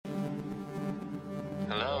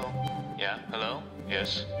Hello? Yeah, hello?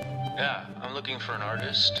 Yes. Yeah, I'm looking for an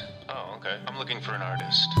artist. Oh, okay. I'm looking for an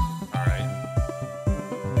artist. All right.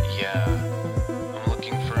 Yeah, I'm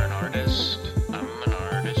looking for an artist. I'm an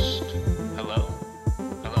artist. Hello?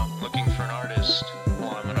 Hello? Looking for an artist.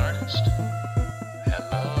 Well, I'm an artist.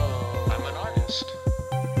 Hello? I'm an artist.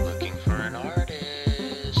 Looking for an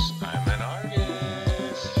artist. I'm an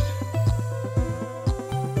artist.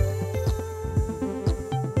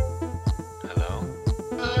 Hello?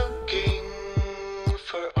 Looking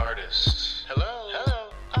for artists. Hello? Hello?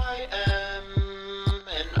 I am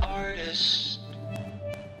an artist.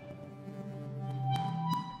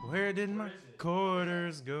 Where did my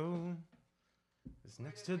quarters go? It's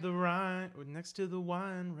next to the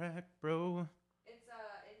wine rack, bro. It's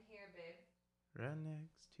in here, babe. Right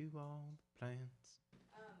next to all the plants.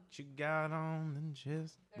 What you got on the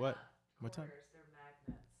chest? They're What? not What time? quarters, they're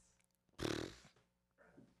magnets.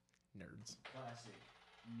 Nerds. Classic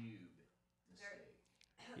noob They're,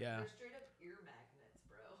 mistake. Yeah. They're straight up ear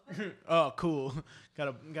magnets, bro. Oh, cool.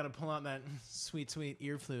 Gotta pull out that sweet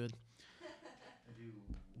ear fluid, I do.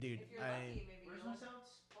 dude. If you're lucky, maybe Where's you'll my sounds?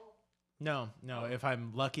 No. If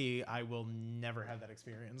I'm lucky, I will never have that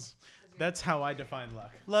experience. That's how I define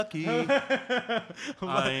luck. Lucky.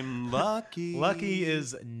 I'm lucky. Lucky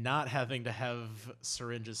is not having to have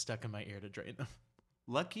syringes stuck in my ear to drain them.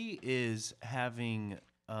 Lucky is having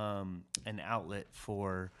an outlet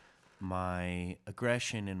for my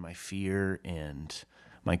aggression and my fear and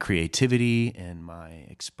my creativity and my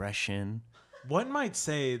expression. One might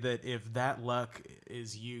say that if that luck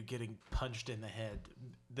is you getting punched in the head,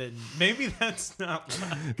 then maybe that's not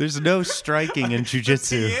luck. There's no striking in The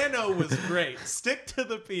jujitsu. piano was great. Stick to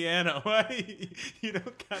the piano. You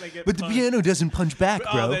don't kind of get. But the punched. piano doesn't punch back,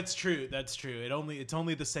 bro. Oh, that's true. That's true. It's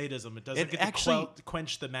only the sadism. It doesn't It get actually- to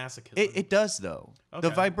quench the masochism. It does, though. The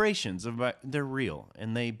Okay. vibrations, they're real,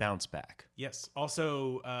 and they bounce back. Yes.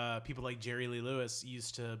 Also, people like Jerry Lee Lewis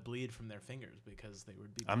used to bleed from their fingers because they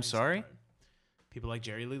would be. I'm playing so sorry? hard. People like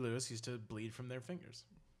Jerry Lee Lewis used to bleed from their fingers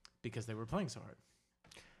because they were playing so hard.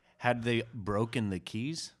 Had they broken the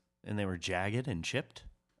keys and they were jagged and chipped?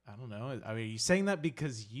 I don't know. Are you saying that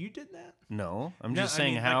because you did that? No, I'm No, just I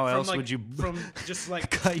saying, mean, how like, from, else like, would you from just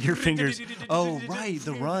like cut your fingers? Oh, right,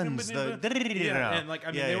 the runs, yeah, and like I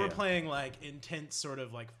mean, Yeah, they were yeah. playing like intense, sort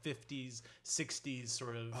of like 50s, 60s,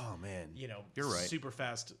 sort of. Oh man, You know, You're right. super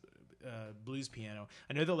fast blues piano.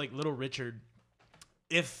 I know that like Little Richard,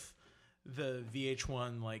 if the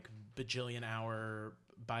VH1 like bajillion hour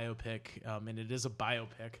biopic, and it is a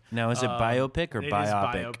biopic. Now, is it biopic or It is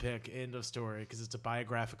biopic? biopic. End of story, because it's a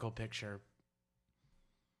biographical picture.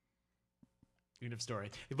 End of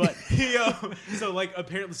story. But so like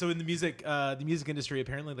apparently, so in the music industry,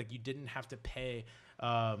 apparently like you didn't have to pay.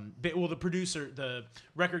 Well, the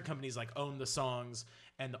record companies like owned the songs,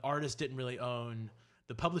 and the artist didn't really own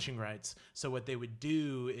the publishing rights. So what they would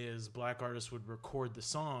do is black artists would record the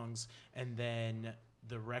songs, and then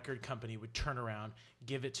the record company would turn around,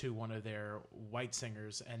 give it to one of their white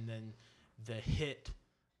singers, and then the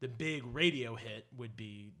big radio hit would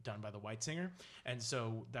be done by the white singer. And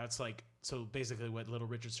so so basically what Little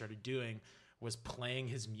Richard started doing was playing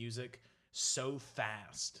his music so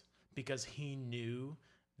fast because he knew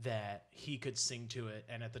that he could sing to it.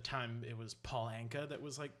 And at the time it was Paul Anka that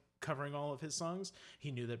was like covering all of his songs.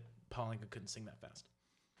 He knew that Paul Anka couldn't sing that fast.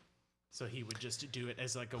 So he would just do it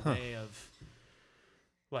as like a way of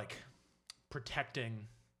like protecting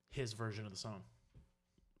his version of the song.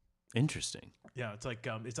 Interesting. Yeah, it's like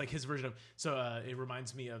his version of. So it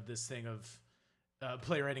reminds me of this thing of a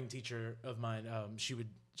playwriting teacher of mine. She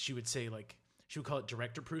would say like she would call it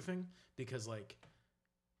director proofing, because like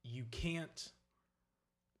you can't,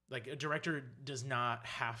 like a director does not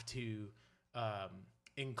have to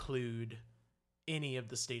include any of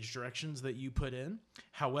the stage directions that you put in.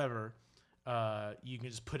 However, you can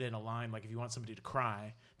just put in a line, like if you want somebody to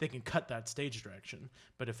cry, they can cut that stage direction.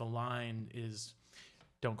 But if a line is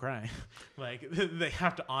 "don't cry," like they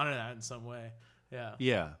have to honor that in some way. Yeah.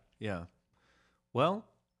 Yeah. Well,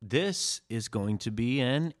 this is going to be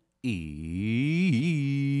an easy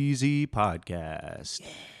podcast.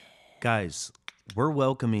 Guys, we're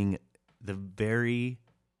welcoming the very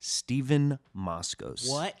Stephen Moskos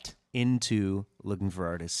What? into Looking for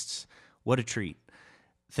Artists. What a treat.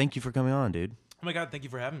 Thank you for coming on, dude. Oh my God! Thank you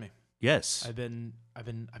for having me. Yes. I've been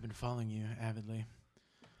following you avidly.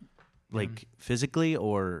 Like physically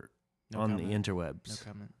or No on comment. the interwebs? No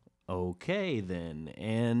comment. Okay, then.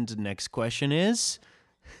 And next question is...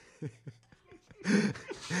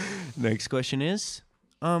 Next question is...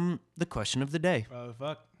 the question of the day. Oh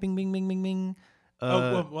fuck. Bing, bing, bing, bing, bing.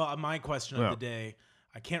 Well, my question of yeah. the day.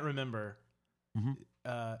 I can't remember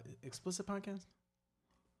Explicit podcast.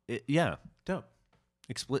 Yeah, Dope.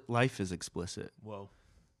 life is explicit. Whoa.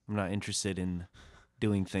 I'm not interested in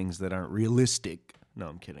doing things that aren't realistic. No,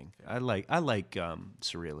 I'm kidding. I like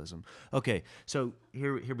surrealism. Okay, so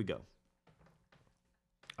here we go.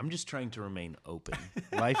 I'm just trying to remain open.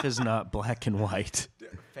 Life is not black and white.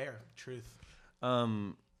 Fair. Truth.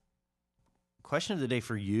 Question of the day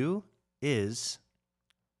for you is,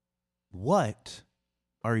 what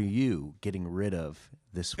are you getting rid of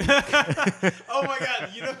this week? Oh my God!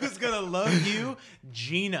 You know who's gonna love you?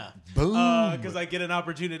 Gina. Boom. Because I get an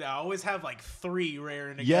opportunity. I always have like 3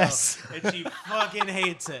 raring to Yes. go, and she fucking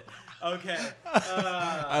hates it. Okay.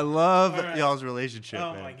 I love all right. y'all's relationship,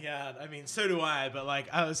 Oh man. my God! I mean, so do I. But like,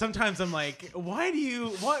 sometimes I'm like, why do you?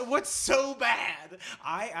 What's so bad?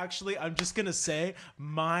 I'm just gonna say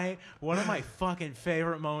one of my fucking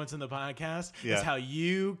favorite moments in the podcast Yeah. is how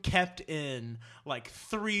you kept in like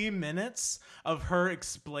 3 minutes of her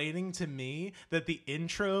explaining to me that the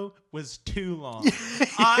intro was too long.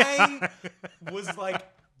 I was like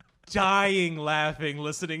dying laughing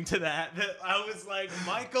listening to that. I was like,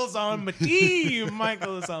 Michael's on my team.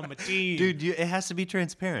 Michael is on my team. Dude, it has to be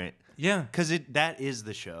transparent Yeah. because that is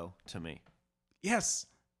the show to me. Yes.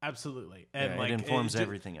 Absolutely. And Yeah, like it informs ju-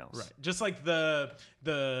 everything else. Right. Just like the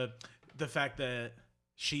fact that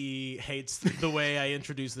she hates the way I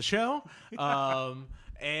introduce the show.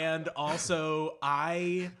 And also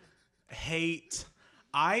I hate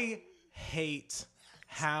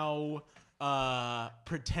how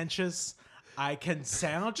pretentious I can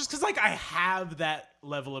sound just because like I have that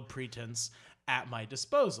level of pretense at my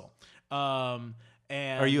disposal. And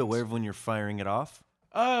Are you aware of when you're firing it off?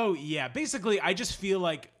 Oh yeah, basically I just feel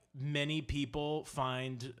like many people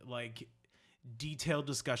find like detailed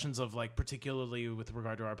discussions of like particularly with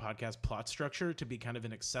regard to our podcast plot structure to be kind of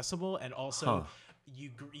inaccessible, and also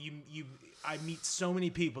I meet so many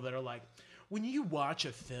people that are like, when you watch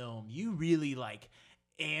a film you really like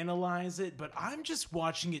analyze it, but I'm just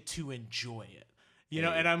watching it to enjoy it, you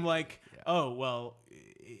know. And I'm like, oh well,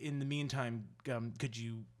 in the meantime, could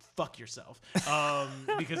you fuck yourself?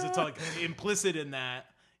 Because it's like implicit in that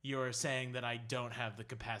you're saying that I don't have the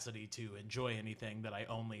capacity to enjoy anything, that I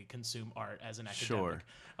only consume art as an academic. Sure.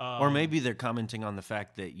 Or maybe they're commenting on the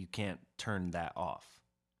fact that you can't turn that off.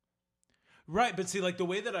 Right, but see, like the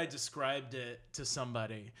way that I described it to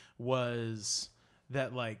somebody was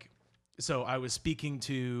that like, so I was speaking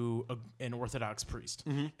to an Orthodox priest,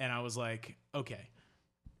 and I was like, okay,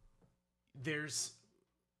 there's,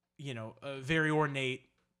 a very ornate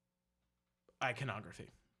iconography,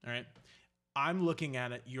 all right? I'm looking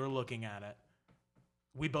at it, you're looking at it.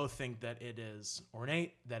 We both think that it is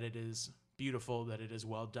ornate, that it is beautiful, that it is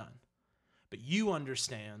well done. But you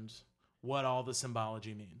understand what all the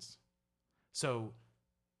symbology means. So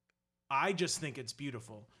I just think it's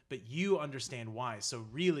beautiful, but you understand why. So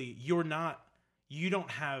really, you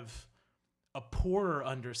don't have a poorer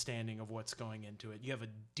understanding of what's going into it. You have a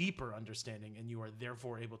deeper understanding, and you are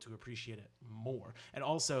therefore able to appreciate it more. And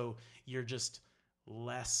also, you're just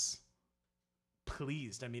less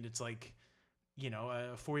pleased. I mean, it's like,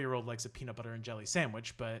 a 4-year-old likes a peanut butter and jelly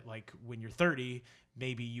sandwich, but like when you're 30,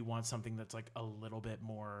 maybe you want something that's like a little bit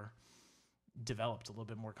more developed, a little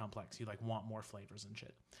bit more complex. You like want more flavors and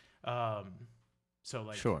shit. So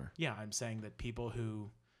like, Sure. Yeah, I'm saying that people who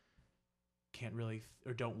can't really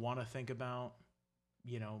or don't want to think about,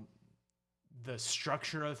 the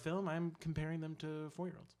structure of film, I'm comparing them to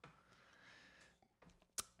 4-year-olds.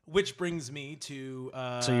 Which brings me to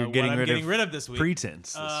So you're getting what I'm rid getting of rid of this week.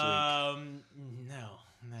 Pretense this week. No,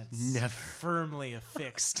 that's Never. firmly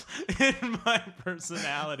affixed in my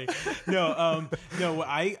personality. No.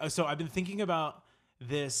 So I've been thinking about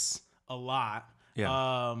this a lot. Yeah.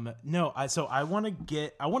 I want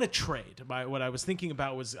to trade. What I was thinking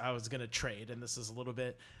about was I was going to trade, and this is a little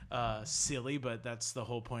bit silly, but that's the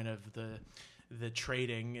whole point of the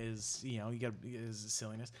trading is, is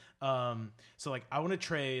silliness. So like I want to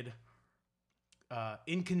trade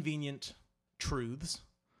inconvenient truths.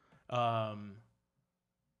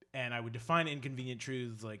 And I would define inconvenient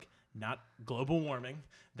truths like not global warming.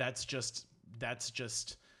 That's just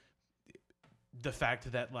the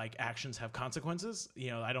fact that like actions have consequences.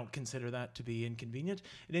 I don't consider that to be inconvenient.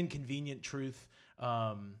 An inconvenient truth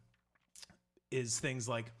is things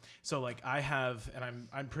like, so like I have, and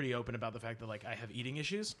I'm pretty open about the fact that like I have eating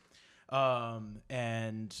issues,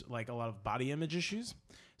 and like a lot of body image issues.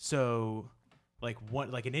 So like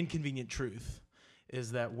an inconvenient truth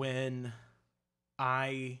is that when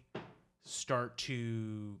I start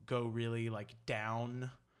to go really like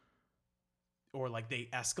down or like they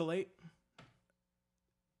escalate,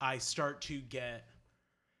 I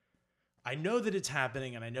I know that it's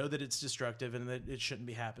happening, and I know that it's destructive and that it shouldn't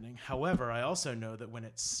be happening. However, I also know that when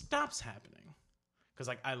it stops happening, because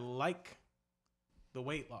like I like the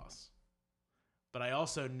weight loss, but I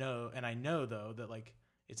also know, and I know though that like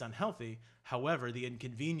it's unhealthy. However, the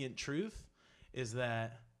inconvenient truth is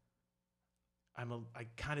that I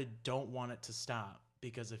kind of don't want it to stop,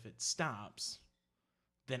 because if it stops,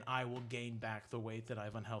 then I will gain back the weight that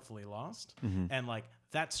I've unhealthily lost. And like,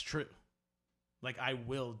 that's true. Like I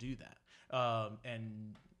will do that.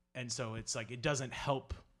 And so it's like, it doesn't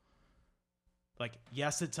help. Like,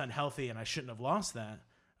 yes, it's unhealthy and I shouldn't have lost that.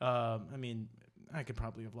 I mean, I could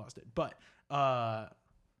probably have lost it, but,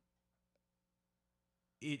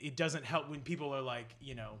 it doesn't help when people are like,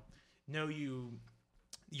 no,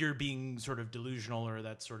 you're being sort of delusional, or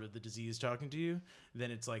that's sort of the disease talking to you.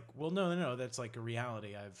 Then it's like, well, no, that's like a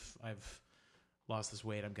reality. I've lost this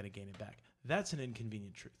weight. I'm going to gain it back. That's an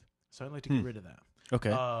inconvenient truth. So I'd like to get rid of that.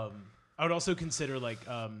 Okay. I would also consider like,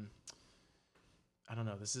 I don't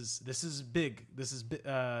know. This is big. This is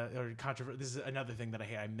or controversial. This is another thing that I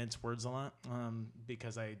hate. I mince words a lot,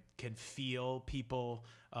 because I can feel people.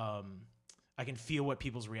 I can feel what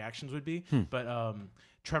people's reactions would be. But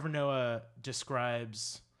Trevor Noah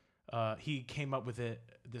describes. He came up with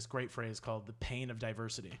this great phrase called the pain of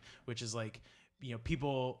diversity, which is like,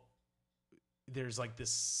 people. There's like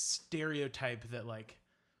this stereotype that like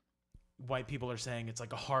white people are saying it's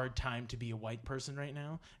like a hard time to be a white person right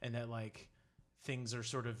now, and that like things are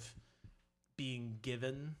sort of being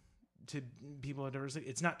given to people of diversity.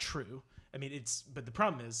 It's not true. I mean, but the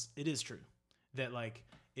problem is, it is true that like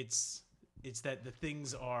it's that the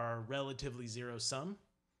things are relatively zero sum,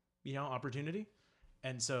 opportunity.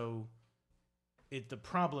 And so the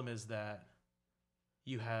problem is that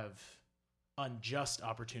you have unjust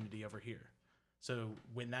opportunity over here. So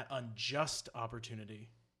when that unjust opportunity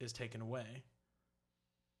is taken away,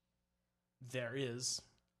 there is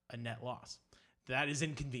a net loss. That is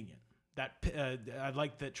inconvenient. That I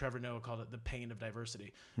like that Trevor Noah called it the pain of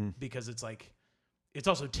diversity, because it's like, it's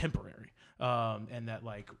also temporary. And that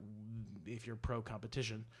like, if you're pro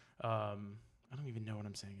competition, I don't even know what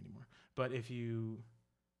I'm saying anymore, but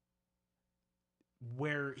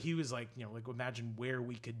where he was like, like imagine where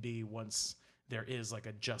we could be once there is like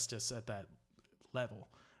a justice at that level.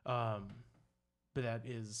 But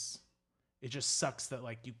it just sucks that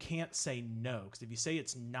like you can't say no, because if you say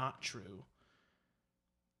it's not true,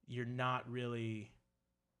 you're not really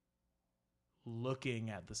looking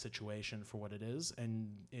at the situation for what it is. And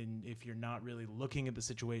if you're not really looking at the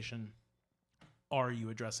situation, are you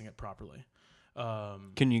addressing it properly?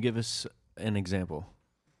 Can you give us an example?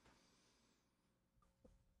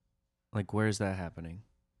 Like, where is that happening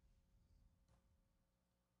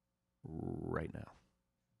right now?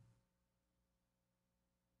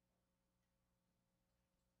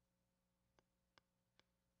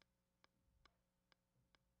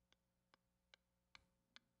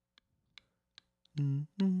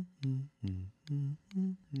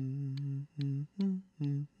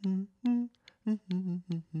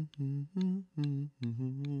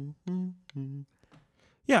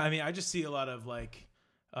 Yeah, I mean, I just see a lot of like,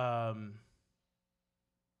 I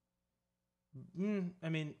mean,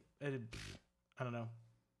 I don't know.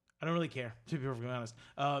 I don't really care, to be perfectly honest.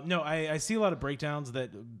 No, I see a lot of breakdowns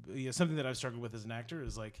that something that I've struggled with as an actor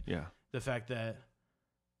is like the fact that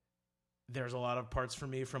there's a lot of parts for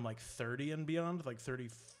me from like 30 and beyond, like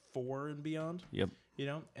 34 and beyond. Yep.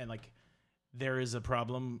 And like there is a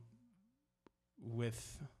problem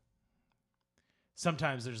with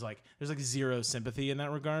sometimes there's like zero sympathy in that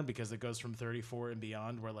regard, because it goes from 34 and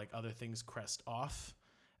beyond where like other things crest off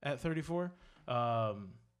at 34,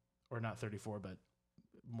 or not 34, but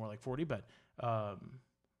more like 40. But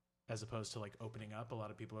as opposed to like opening up, a lot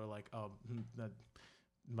of people are like, oh, that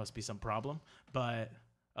must be some problem. But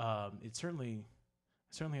it certainly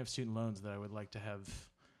have student loans that I would like to have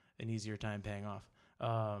an easier time paying off.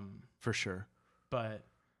 For sure. But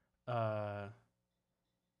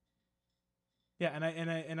yeah,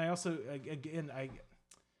 and I also again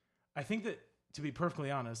I think that, to be perfectly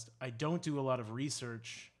honest, I don't do a lot of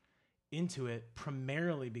research into it,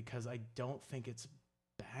 primarily because I don't think it's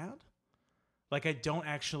bad. Like I don't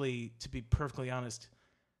actually, to be perfectly honest,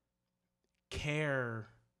 care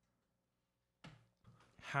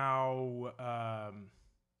how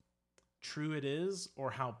true it is or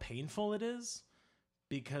how painful it is,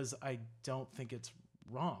 because I don't think it's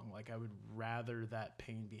wrong. Like I would rather that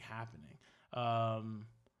pain be happening. And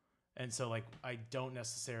so like I don't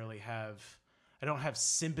have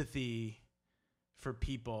sympathy for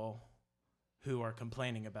people who are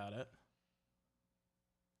complaining about it.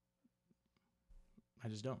 I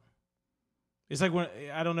just don't. It's like when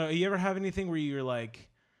I don't know. You ever have anything where you're like,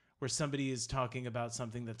 where somebody is talking about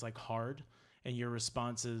something that's like hard, and your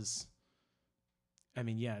response is, I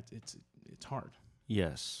mean, yeah, it's hard,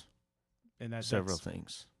 Yes. and Several that's,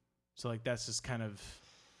 things. so like that's just kind of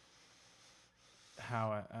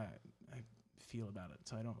how I feel about it.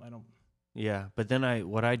 So I don't. Yeah, but then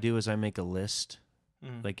what I do is I make a list.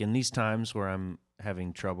 Mm. Like in these times where I'm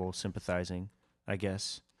having trouble sympathizing, I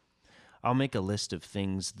guess, I'll make a list of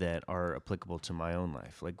things that are applicable to my own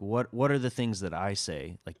life. Like what are the things that I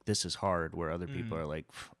say, like this is hard, where other people are like,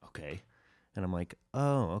 okay. And I'm like,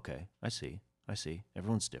 oh, okay, I see.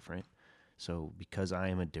 Everyone's different. So because I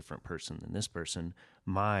am a different person than this person,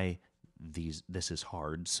 this is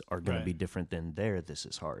hards are going Right. to be different than their this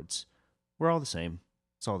is hards. We're all the same.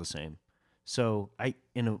 It's all the same. So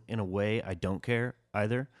in a way, I don't care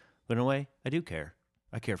either, but in a way, I do care.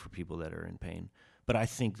 I care for people that are in pain, but I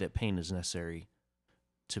think that pain is necessary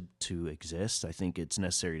to exist. I think it's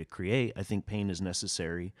necessary to create. I think pain is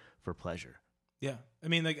necessary for pleasure. Yeah, I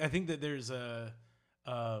mean, like I think that there's a,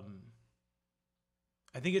 I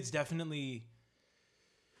think it's definitely.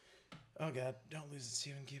 Oh God, don't lose it,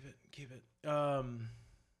 Steven. Keep it.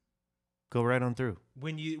 Go right on through.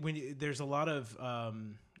 When you there's a lot of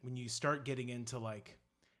when you start getting into like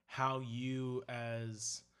how you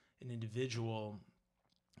as an individual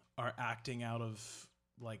are acting out of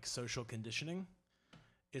like social conditioning,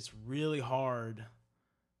 it's really hard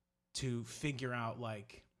to figure out,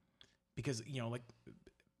 like, because like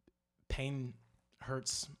pain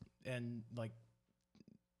hurts and like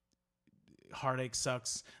heartache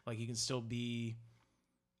sucks. Like you still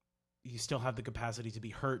have the capacity to be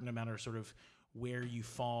hurt no matter sort of where you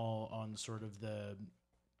fall on sort of the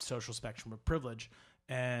social spectrum of privilege.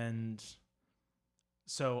 And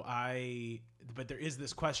so but there is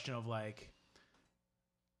this question of like,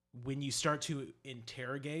 when you start to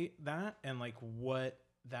interrogate that and like what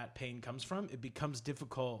that pain comes from, it becomes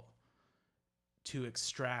difficult to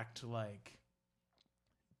extract, like,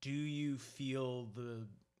 are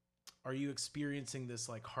you experiencing this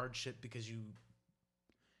like hardship because you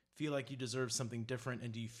feel like you deserve something different,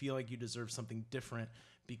 and do you feel like you deserve something different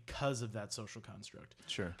because of that social construct?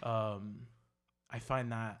 Sure. I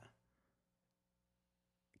find that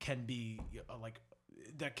can be like,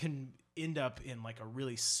 that can end up in like a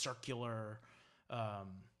really circular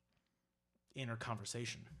inner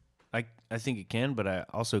conversation. I think it can, but I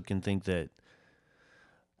also can think that,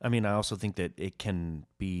 I also think that it can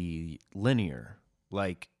be linear.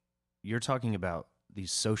 Like you're talking about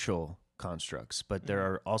these social constructs, but there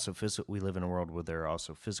are also we live in a world where there are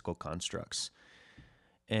also physical constructs.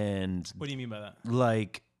 And What do you mean by that?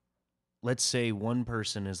 like, let's say one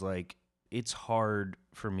person is like, it's hard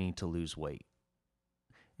for me to lose weight.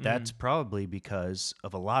 That's probably because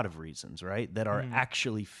of a lot of reasons, right? That are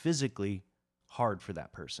actually physically hard for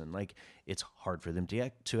that person. Like it's hard for them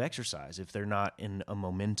to exercise if they're not in a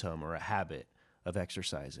momentum or a habit of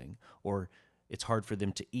exercising, or it's hard for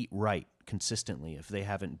them to eat right consistently if they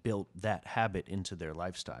haven't built that habit into their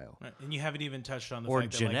lifestyle. Right. And you haven't even touched on the Or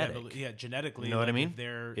fact genetic. that like, genetically, You know what I like,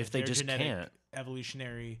 mean? If they their just genetic can't.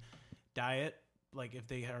 evolutionary diet, like if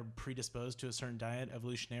they are predisposed to a certain diet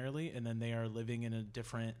evolutionarily, and then they are living in a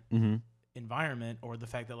different environment, or the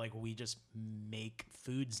fact that like we just make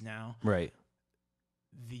foods now, Right.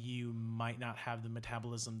 You might not have the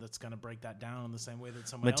metabolism that's going to break that down in the same way that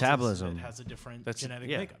someone Metabolism. else that has a different That's genetic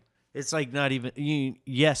yeah. makeup. It's like not even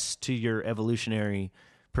yes to your evolutionary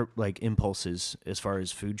like impulses as far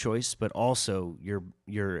as food choice, but also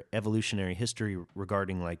your evolutionary history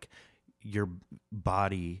regarding like your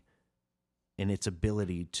body and its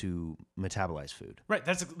ability to metabolize food. Right.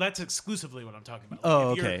 That's exclusively what I'm talking about. Oh,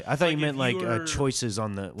 Like, if you're- okay. I thought you meant if like you're- choices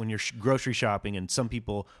on when you're grocery shopping, and some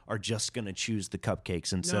people are just going to choose the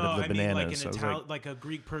cupcakes instead of the bananas. Mean, like So I was like, like a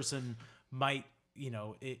Greek person might,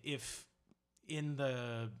 if in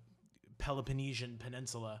the Peloponnesian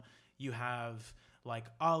Peninsula you have like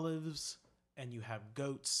olives and you have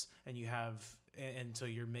goats and so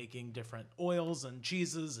you're making different oils and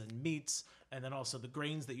cheeses and meats, and then also the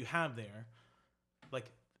grains that you have there. Like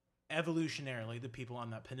evolutionarily, the people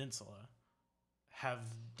on that peninsula have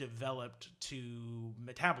developed to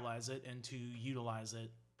metabolize it and to utilize it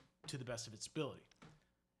to the best of its ability.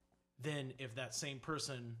 Then if that same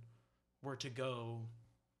person were to go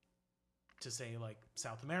to, say, like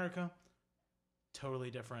South America,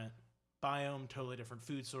 totally different biome, totally different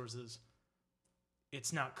food sources,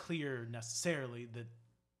 it's not clear necessarily that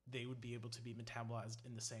they would be able to be metabolized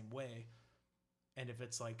in the same way. And if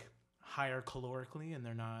it's like higher calorically and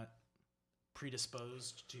they're not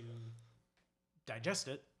predisposed to digest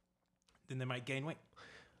it, then they might gain weight.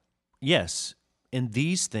 yes, and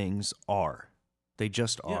these things are They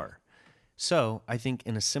just Yeah. are. So I think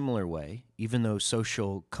in a similar way, even though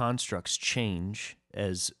social constructs change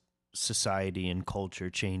as society and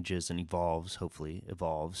culture changes and evolves, hopefully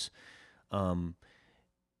evolves,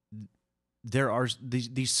 there are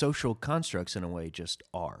these social constructs in a way just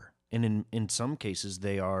are. And in some cases,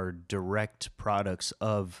 they are direct products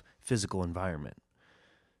of physical environment.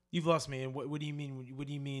 You've lost me. And what do you mean? What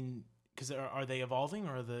do you mean? Because are they evolving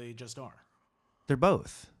or they just are? They're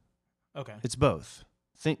both. Okay. It's both.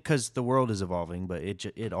 Because the world is evolving, but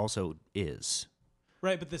it also is.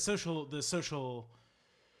 Right, but the social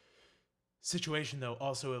situation though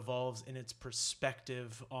also evolves in its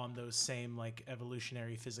perspective on those same like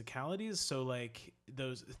evolutionary physicalities. So like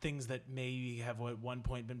those things that maybe have at one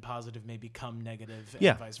point been positive may become negative and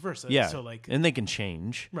Yeah. vice versa. Yeah. So like And they can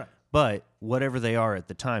change. right. But whatever they are at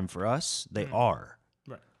the time for us, they are.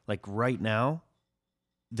 Right. Like right now,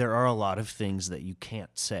 there are a lot of things that you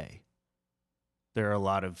can't say. There are a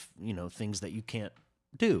lot of, things that you can't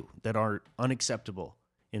do that are unacceptable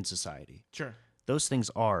in society. Sure. Those things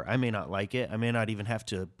are. I may not like it. I may not even have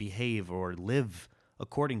to behave or live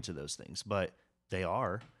according to those things, but they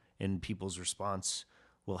are, and people's response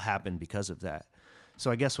will happen because of that.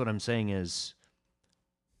 So I guess what I'm saying is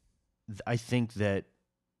I think that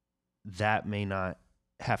may not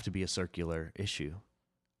have to be a circular issue.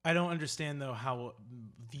 I don't understand though how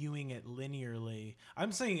viewing it linearly.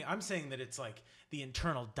 I'm saying that it's like the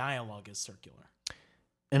internal dialogue is circular.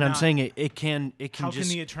 And I'm Not- saying it can How just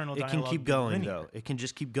can the eternal it can dialogue keep be going linear? though. It can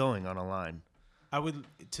just keep going on a line. I would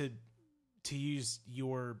to use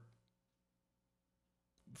your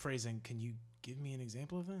phrasing. Can you give me an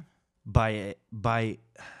example of that?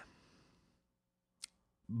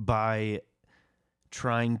 By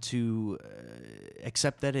trying to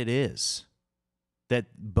accept that it is, that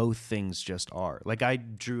both things just are. Like I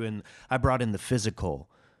brought in the physical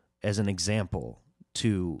as an example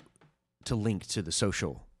to link to the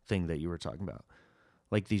social thing that you were talking about.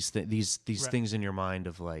 Like these Right. things in your mind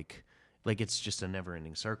of like it's just a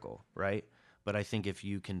never-ending circle, right? But I think if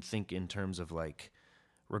you can think in terms of like,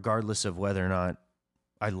 regardless of whether or not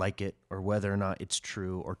I like it or whether or not it's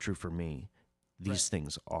true or true for me, these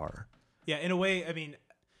things are. Yeah, in a way, I mean,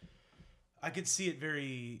 I could see it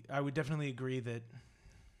I would definitely agree that,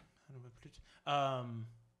 how do I put it?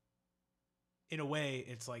 In a way,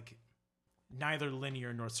 it's like neither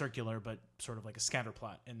linear nor circular, but sort of like a scatter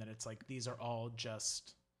plot. And then it's like, these are all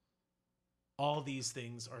these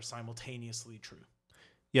things are simultaneously true.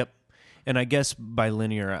 Yep. And I guess by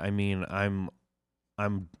linear, I mean, I'm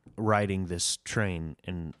riding this train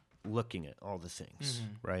and looking at all the things,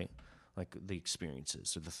 right? Like the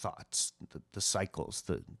experiences or the thoughts, the cycles,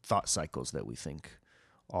 the thought cycles that we think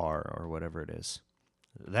are, or whatever it is.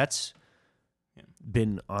 That's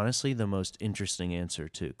been honestly the most interesting answer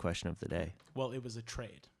to question of the day. Well, it was a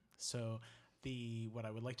trade. So what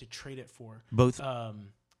I would like to trade it for, Both.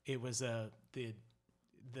 it was the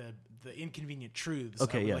inconvenient truths.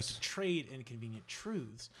 Okay, I would yes. like to trade inconvenient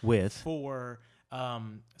truths With. for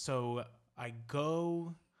so I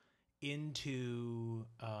go into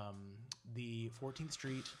the 14th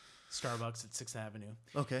Street Starbucks at 6th Avenue.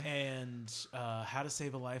 Okay. And How to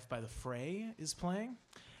Save a Life by The Fray is playing.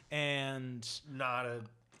 And Not a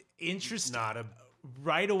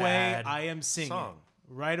right away bad I am singing. song.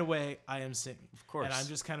 Right away I am singing. Of course. And I'm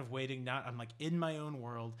just kind of waiting. I'm like in my own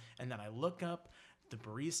world. And then I look up, the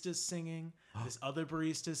barista's singing, this other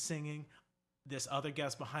barista's singing, this other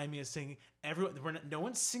guest behind me is singing. No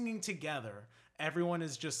one's singing together. Everyone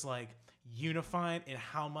is just like unified in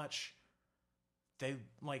how much they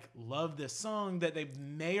like love this song that they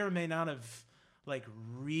may or may not have like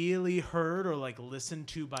really heard or like listened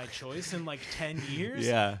to by choice in like 10 years.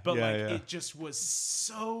 Yeah, But yeah, like yeah. it just was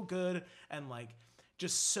so good and like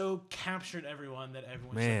just so captured everyone that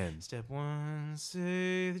everyone Man. said, step one,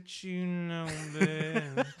 say that you know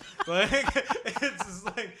them. Like it's just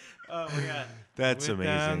like, oh my god. That's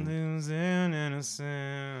Without amazing. losing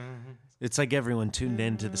innocence. It's like everyone tuned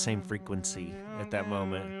into the same frequency at that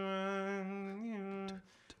moment.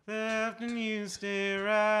 Left and you stay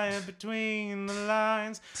right between the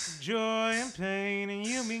lines, joy and pain, and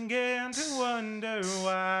you begin to wonder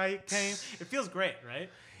why you came. It feels great, right?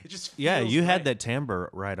 It just Yeah, feels you had right. that timbre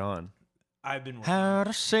right on. I've been working How on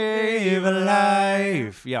to save a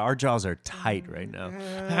life. Yeah, our jaws are tight right now.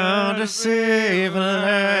 How to save a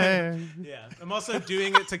life. it. Yeah, I'm also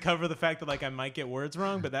doing it to cover the fact that like I might get words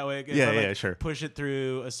wrong, but that way, if Yeah, I, like, yeah, sure. push it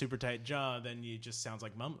through a super tight jaw, then it just sounds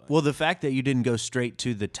like mumbling. Well, the fact that you didn't go straight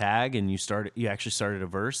to the tag and you actually started a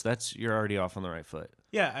verse, you're already off on the right foot.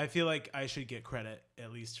 Yeah, I feel like I should get credit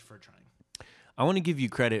at least for trying. I want to give you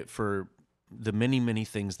credit for the many, many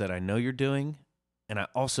things that I know you're doing and I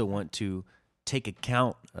also want to take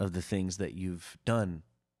account of the things that you've done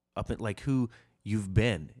up at like who you've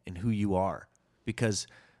been and who you are, because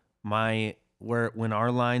when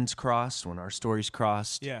our lines crossed, when our stories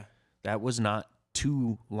crossed, Yeah. that was not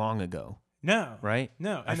too long ago, No. right?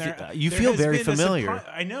 No. I And feel- there, you there feel has very been a familiar.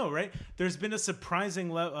 I know, right? There's been a surprising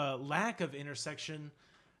lack of intersection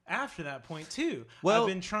after that point too. Well, I've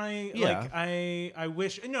been trying. yeah. Like I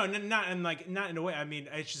wish. No, not in like not in a way. I mean,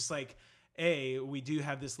 it's just like we do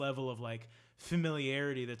have this level of like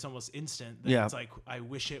familiarity that's almost instant. That Yeah. It's like I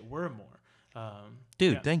wish it were more.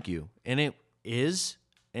 Dude, yeah. thank you. And it is,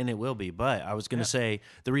 and it will be. But I was going to say,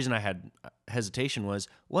 the reason I had hesitation was,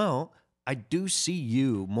 well, I do see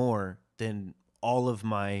you more than all of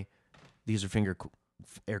my, these are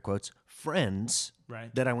air quotes, friends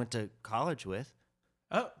Right. that I went to college with.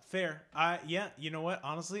 Oh, fair. Yeah. You know what?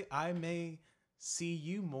 Honestly, I may see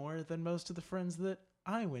you more than most of the friends that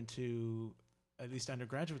I went to at least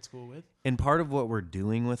undergraduate school with. And part of what we're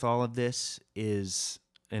doing with all of this is,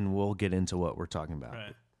 and we'll get into what we're talking about.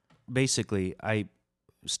 Right. Basically,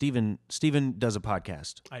 Steven does a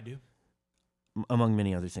podcast, I do. among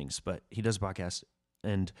many other things, but he does a podcast,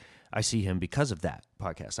 and I see him because of that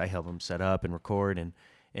podcast. I help him set up and record, and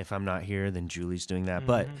if I'm not here, then Julie's doing that.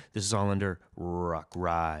 But this is all under Rock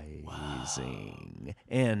Rising.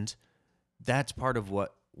 And that's part of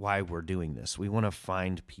why we're doing this. We want to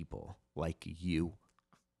find people like you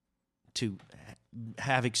to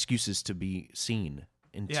have excuses to be seen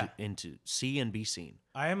and to see and be seen.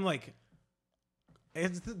 I am like,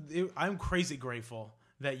 I'm crazy grateful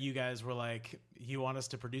that you guys were like, you want us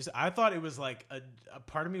to produce it. I thought it was like a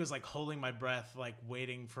part of me was like holding my breath, like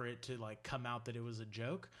waiting for it to like come out that it was a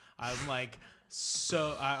joke. I'm like,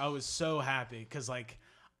 I was so happy because like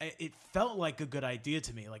it felt like a good idea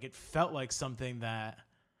to me. Like it felt like something that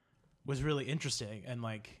was really interesting. And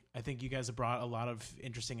like, I think you guys have brought a lot of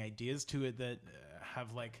interesting ideas to it that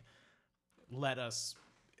have like let us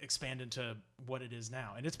expand into what it is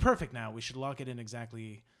now. And it's perfect now. We should lock it in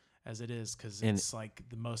exactly as it is because it's like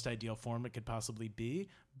the most ideal form it could possibly be.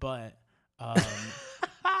 But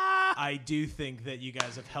I do think that you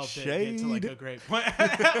guys have helped it get to like a great point.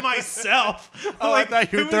 Myself. Oh, Like, I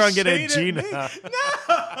thought you were who throwing was it at shading Gina. me?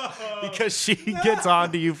 No. Because she gets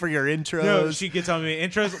on to you for your intros. No, she gets on me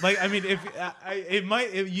intros. Like, I mean, if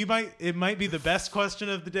it might be the best question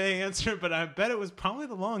of the day answer, but I bet it was probably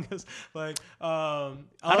the longest. Like, I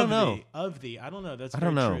don't know. I don't know. That's I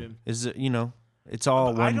don't very know. true. Is it, it's all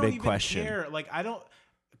I one don't big even question. care. Like, I don't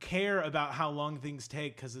care about how long things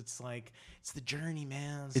take because it's like it's the journey,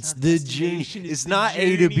 man. It's not the destination, journey. It's the not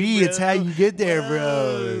A to journey, B. It's how bro. you get there, bro.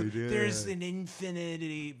 Whoa. Yeah. There's an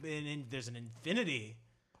infinity, there's an infinity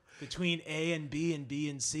between A and B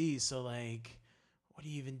and C. So like, what are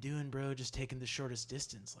you even doing, bro? Just taking the shortest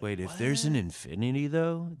distance. Like, Wait, if what? there's an infinity,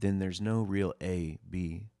 though, then there's no real A,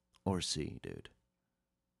 B, or C, dude.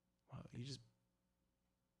 Wow, you just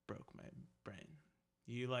broke my brain.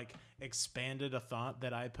 You like expanded a thought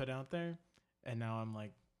that I put out there, and now I'm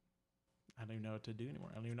like, I don't even know what to do anymore.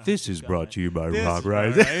 I don't even know. This is brought to you by Rock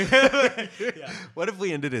Rise. Rising. Yeah. What if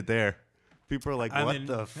we ended it there? People are like, I what mean-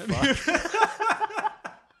 the fuck?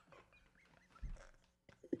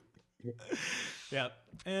 Yeah,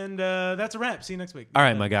 and that's a wrap. See you next week. All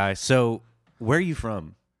right, my guy. So, where are you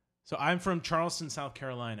from? So I'm from Charleston, South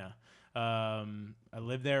Carolina. I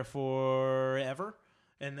lived there forever,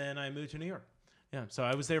 and then I moved to New York. Yeah, so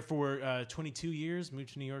I was there for 22 years.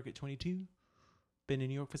 Moved to New York at 22. Been in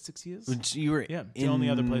New York for 6 years. You were Yeah, it's the only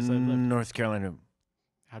other place I've lived. North Carolina,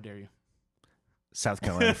 How dare you? South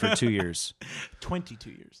Carolina for 2 years. 22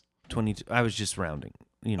 years. 22. I was just rounding.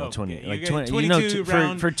 You know, Oh, 20. yeah, Like you 20. get You know,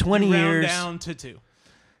 22 for 20 you round years. down to 2.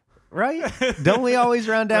 Right? Don't we always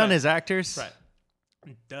round down Right. as actors?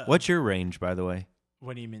 Right. Duh. What's your range, by the way?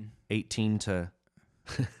 What do you mean? 18 to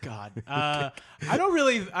God. I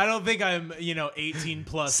don't think I'm, 18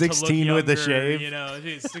 plus 16 to look with the younger, shave.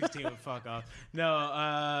 Geez, 16 would fuck off.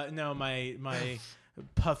 No, my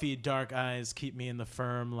puffy dark eyes keep me in the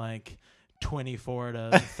firm like 24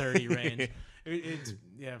 to 30 range. It's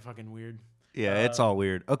fucking weird. Yeah, it's all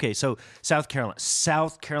weird. Okay, so South Carolina.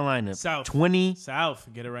 South. 22 South,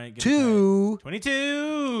 get it right. Get it right.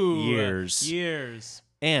 22 years. Years.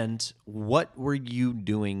 And what were you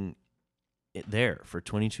doing there for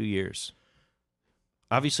 22 years?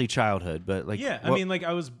 Obviously childhood, but like Yeah, what, I mean, like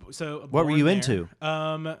I was so. What were born you there. into?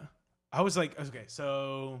 I was like, okay,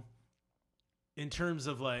 so in terms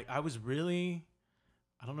of like, I was really,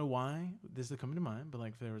 I don't know why this is coming to mind, but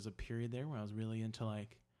like there was a period there where I was really into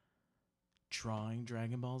like drawing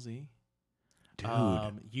Dragon Ball Z.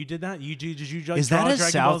 Dude. You did that? Did you like, Is draw that a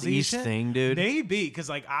Dragon Ball Z Southeast shit? thing, dude? Maybe, because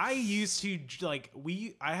like I used to like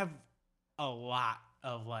I have a lot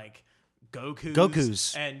of like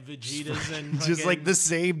Gokus and Vegetas and Just like fucking the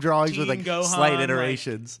same drawings with like Teen Gohan, slight like-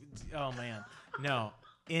 iterations. oh man, no,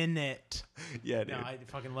 in it. Yeah, dude. No, I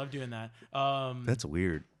fucking love doing that. That's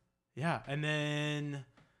weird. Yeah, and then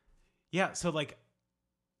so like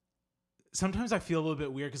sometimes I feel a little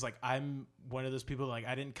bit weird because like I'm one of those people like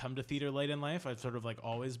I didn't come to theater late in life. I've sort of like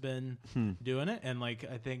always been doing it, and like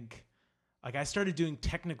I think like I started doing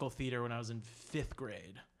technical theater when I was in 5th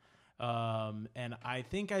grade, and I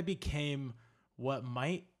think I became what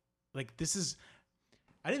might like this is.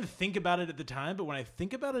 I didn't think about it at the time, but when I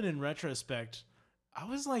think about it in retrospect, I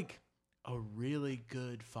was like a really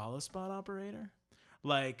good follow spot operator.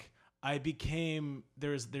 Like I became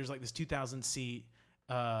there's like this 2,000 seat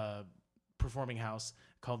performing house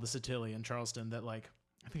called the Satilli in Charleston that like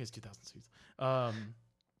I think it's 2,000 seats.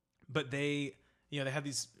 But they they have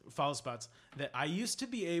these follow spots that I used to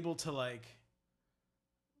be able to like.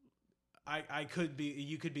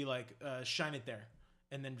 You could be like shine it there,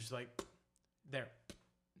 and then just like there,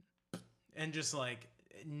 and just like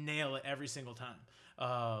nail it every single time.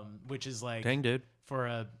 Which is like Dang, dude. for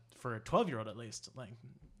a 12-year-old at least. Like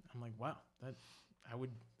I'm like, wow, that I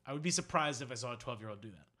would be surprised if I saw a 12-year-old do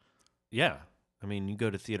that. Yeah. I mean, you go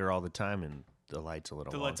to theater all the time and the light's a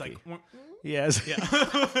little The wonky. light's like, Yes. yeah,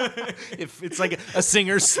 If it's like a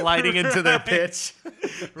singer sliding into their pitch.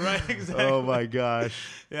 right, exactly. Oh my gosh.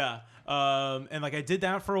 Yeah. And like I did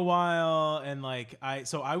that for a while, and like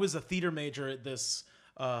I was a theater major at this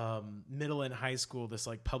middle and high school, this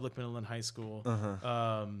like public middle and high school.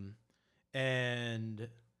 Uh-huh. And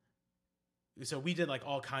so we did like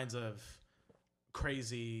all kinds of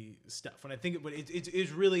crazy stuff. When I think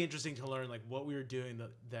it's really interesting to learn like what we were doing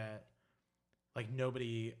that like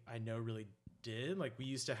nobody I know really did. Like we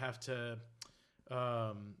used to have to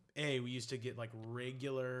we used to get like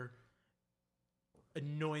regular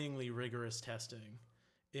annoyingly rigorous testing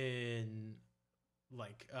in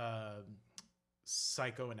like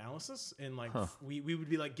psychoanalysis, and like we would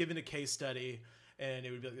be like given a case study, and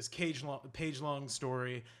it would be like this page long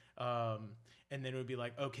story, and then it would be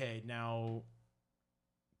like, okay, now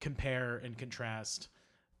compare and contrast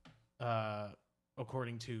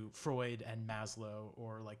according to Freud and Maslow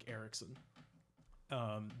or like Erickson,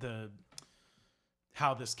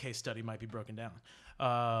 how this case study might be broken down.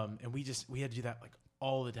 And we had to do that like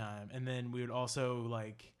all the time. And then we would also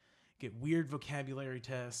like get weird vocabulary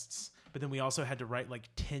tests, but then we also had to write like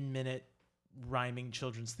 10-minute rhyming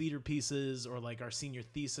children's theater pieces, or like our senior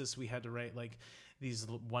thesis, we had to write like these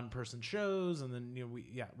one-person shows. And then,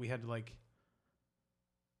 we had to like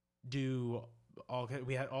do all,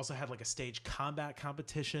 we also had like a stage combat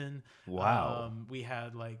competition. Wow. We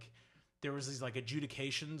had like, there was these like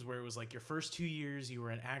adjudications where it was like your first 2 years you were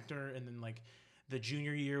an actor, and then like the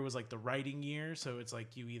junior year was like the writing year. So it's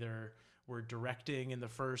like you either were directing in the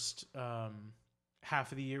first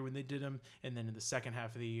half of the year when they did them, and then in the second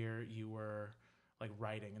half of the year you were like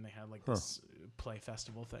writing, and they had like this play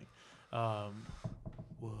festival thing. Whoa.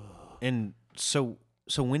 And so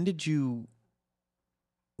when did you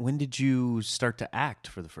start to act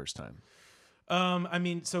for the first time? I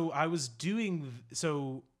mean, so I was doing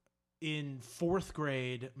in 4th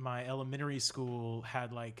grade, my elementary school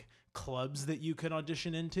had like clubs that you could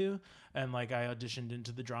audition into, and like I auditioned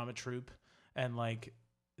into the drama troupe, and like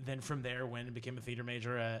then from there went and became a theater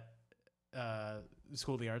major at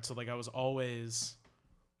School of the Arts. So like I was always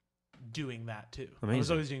doing that too. Amazing. I was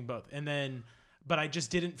always doing both, and then but I just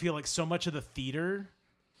didn't feel like so much of the theater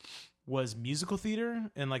was musical theater,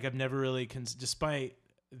 and like I've never really despite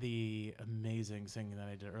the amazing singing that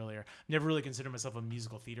I did earlier, never really considered myself a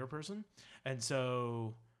musical theater person. And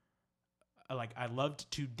so I loved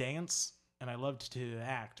to dance and I loved to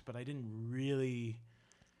act, but I just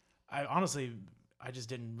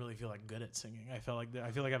didn't really feel like good at singing. I feel like I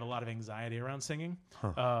have a lot of anxiety around singing.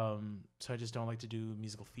 So I just don't like to do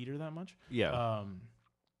musical theater that much. Yeah.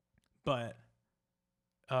 But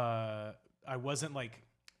I wasn't like,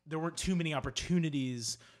 there weren't too many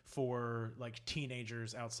opportunities for like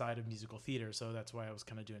teenagers outside of musical theater. So that's why I was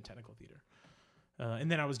kind of doing technical theater.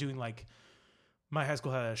 And then I was doing like, my high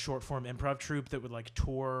school had a short form improv troupe that would like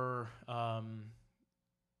tour.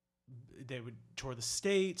 They would tour the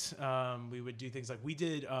state. We would do things like we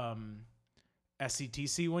did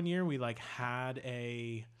SCTC one year. We like had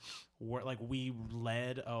we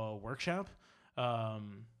led a workshop,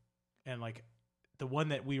 and like the one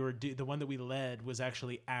that we led was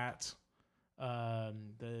actually at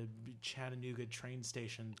the Chattanooga train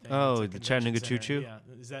station thing. Oh, It's a the convention Chattanooga center. Choo-Choo? Yeah,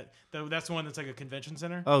 is that's the one that's like a convention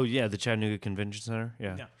center? Oh yeah, the Chattanooga Convention Center.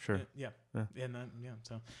 Yeah, sure. Yeah, Yeah. and then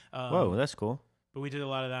so. Whoa, that's cool. But we did a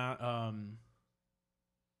lot of that.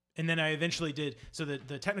 And then I eventually did. So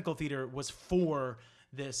the technical theater was for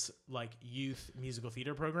this like youth musical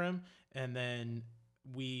theater program, and then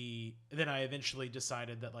I eventually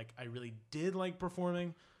decided that like I really did like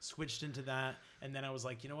performing, switched into that, and then I was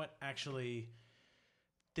like, you know what, actually,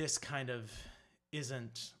 this kind of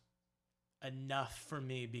isn't enough for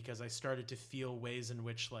me, because I started to feel ways in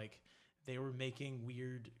which like they were making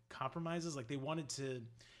weird compromises. Like they wanted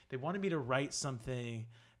me to write something,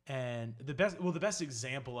 and the best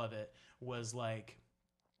example of it was like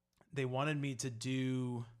they wanted me to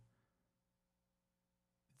do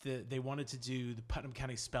the Putnam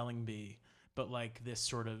County Spelling Bee, but like this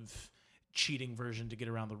sort of cheating version to get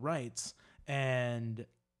around the rights. And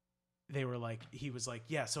they were like, he was like,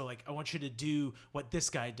 yeah, so like I want you to do what this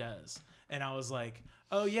guy does. And I was like,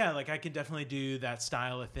 oh yeah, like I can definitely do that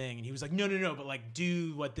style of thing. And he was like, no, but like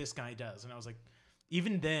do what this guy does. And I was like,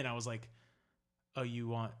 even then I was like, oh,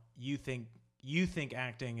 you think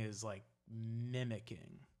acting is like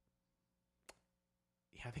mimicking.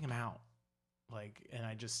 Yeah, I think I'm out. Like, and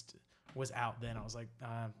I just was out then. I was like,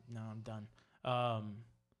 no, I'm done.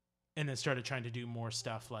 And then started trying to do more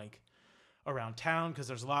stuff like around town, because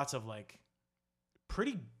there's lots of like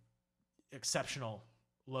pretty exceptional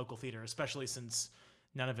local theater, especially since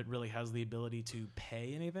none of it really has the ability to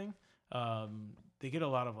pay anything. They get a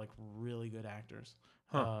lot of like really good actors.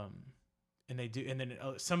 Huh. And they do, and then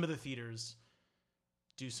some of the theaters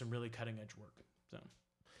do some really cutting edge work. So,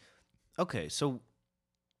 Okay, so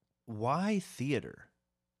why theater?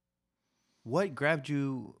 What grabbed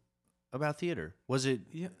you about theater? Was it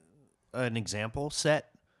an example set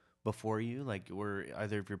before you? Like, were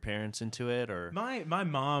either of your parents into it, or my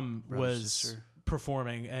mom brother, was sister?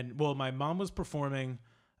 performing, and my mom was performing,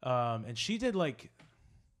 and she did like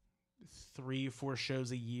 3-4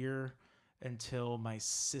 shows a year until my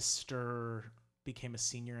sister became a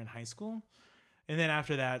senior in high school. And then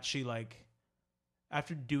after that, she wanted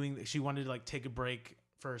to like take a break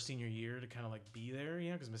for her senior year to kind of like be there,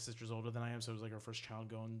 because my sister's older than I am. So it was like her first child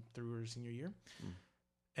going through her senior year.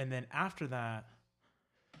 And then after that,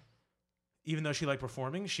 even though she liked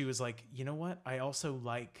performing, she was like, you know what? I also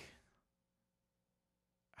like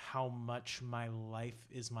how much my life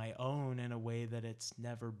is my own in a way that it's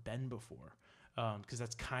never been before. Because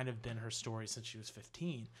that's kind of been her story since she was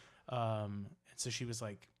 15. And so she was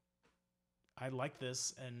like, I like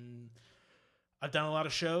this, and I've done a lot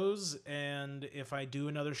of shows, and if I do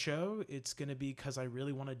another show, it's going to be because I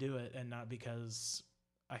really want to do it and not because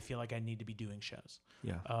I feel like I need to be doing shows.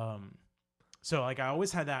 Yeah. So like I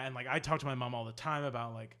always had that, and like I talk to my mom all the time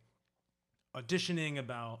about like auditioning,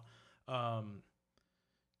 about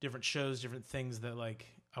different shows, different things that like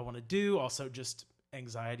I want to do. Also just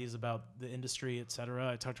anxieties about the industry,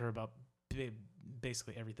 etc. I talked to her about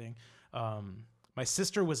basically everything. My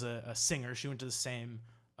sister was a singer. She went to the same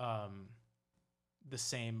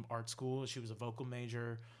art school. She was a vocal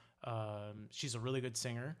major. She's a really good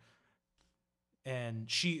singer.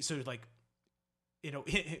 And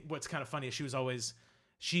what's kind of funny is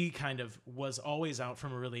she kind of was always out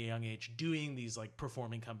from a really young age doing these like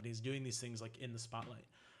performing companies, doing these things like in the spotlight.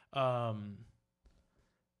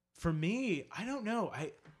 For me, I don't know.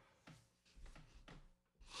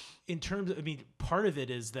 Part of it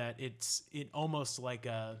is that it's almost like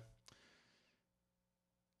a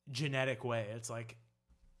genetic way. It's like,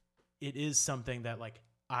 it is something that like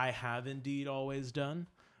I have indeed always done,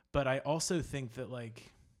 but I also think that like,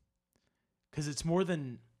 because it's more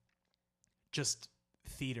than just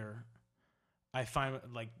theater, I find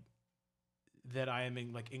like that I am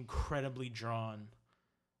like incredibly drawn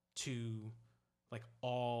to like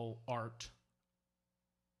all art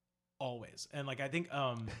always. And like I think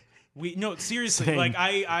seriously, Same. like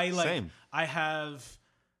I like Same. I have,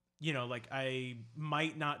 like I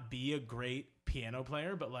might not be a great piano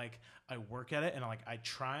player, but like I work at it, and like I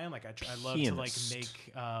try, and like I love to like Pianist.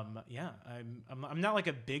 make I'm not like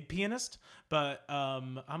a big pianist, but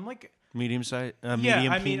I'm like Medium size. I Medium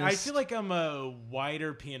mean, I pianist? feel like I'm a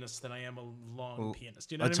wider pianist than I am a long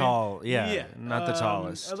pianist. You know a what tall, I mean? yeah, not the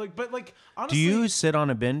tallest. But Do honestly, you sit on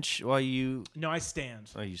a bench while you? No, I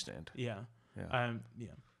stand. Oh, you stand. Yeah. Yeah. Yeah.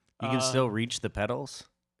 You can still reach the pedals.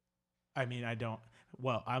 I mean, I don't.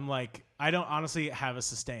 Well, I don't honestly have a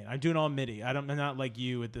sustain. I'm doing all MIDI. I'm not like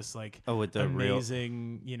you with this like With the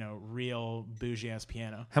amazing, real bougie ass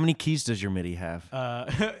piano. How many keys does your MIDI have?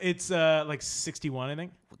 It's like 61, I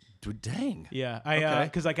think. Dude, dang. Yeah, Okay.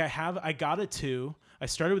 because like I got a 2. I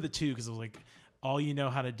started with a 2 because I was like, all you know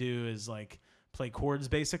how to do is like play chords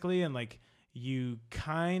basically, and like you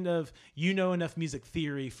kind of know enough music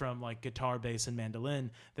theory from like guitar, bass, and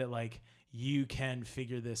mandolin that like you can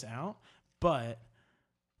figure this out, but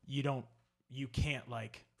you can't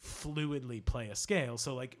like fluidly play a scale.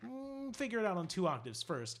 So like figure it out on 2 octaves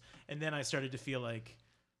first, and then I started to feel like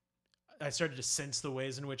I started to sense the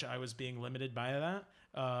ways in which I was being limited by that,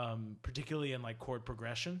 particularly in like chord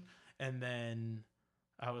progression. And then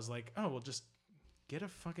I was like, oh, well, just get a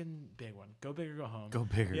fucking big one. Go big or go home. Go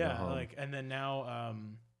big or go home. Like, and then now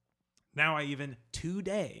I even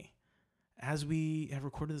today, as we have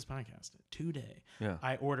recorded this podcast, today,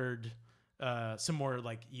 I ordered some more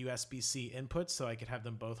like USB-C inputs so I could have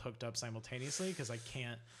them both hooked up simultaneously, because I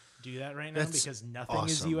can't do that right now because nothing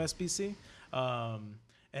is USB-C.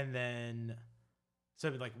 And then so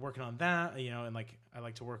I've been like working on that, and like I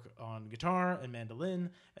like to work on guitar and mandolin,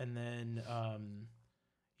 and then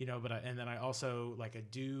and then I also like I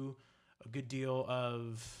do a good deal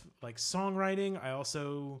of like songwriting. I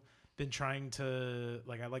also been trying to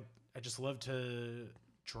I just love to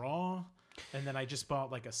draw. And then I just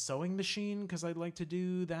bought like a sewing machine because I'd like to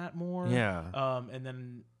do that more. Yeah. And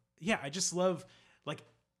then I just love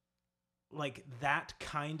like that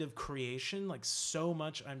kind of creation, like so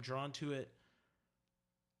much. I'm drawn to it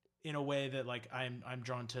in a way that like I'm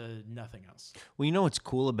drawn to nothing else. Well, you know what's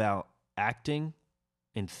cool about acting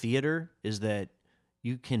and theater is that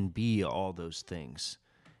you can be all those things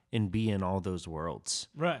and be in all those worlds.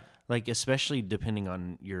 Right. Like especially depending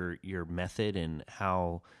on your method and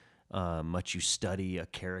how much you study a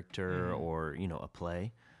character or a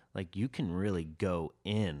play, like you can really go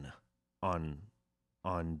in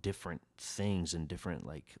on different things and different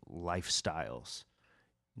like lifestyles.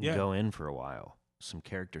 You go in for a while, some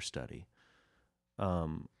character study.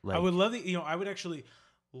 Like I would love I would actually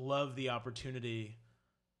love the opportunity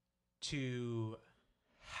to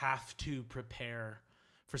have to prepare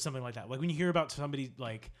for something like that. Like when you hear about somebody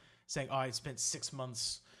like saying, "Oh, I spent 6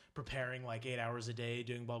 months preparing like 8 hours a day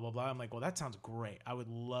doing blah, blah, blah." I'm like, well, that sounds great. I would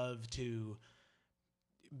love to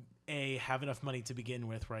have enough money to begin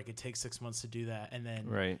with where I could take 6 months to do that and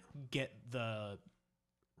then get the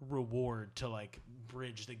reward to like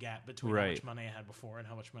bridge the gap between how much money I had before and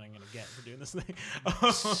how much money I'm going to get for doing this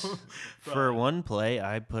thing. For one play,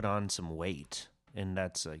 I put on some weight, and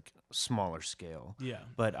that's like smaller scale. Yeah.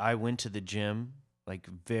 But I went to the gym like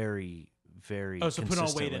very, very so put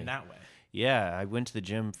on weight in that way. Yeah, I went to the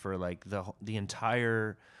gym for like the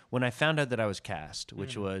entire when I found out that I was cast,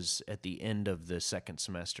 which was at the end of the second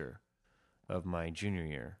semester of my junior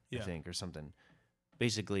year, I think, or something.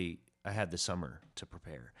 Basically, I had the summer to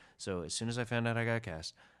prepare. So as soon as I found out I got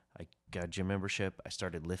cast, I got a gym membership. I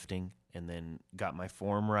started lifting, and then got my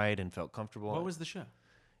form right and felt comfortable. What was the show?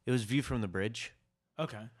 It was View from the Bridge.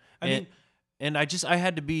 Okay, And I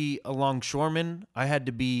had to be a longshoreman. I had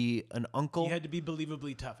to be an uncle. You had to be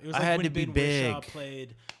believably tough. It was I like had when to be Ben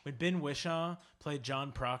big. when Ben Whishaw played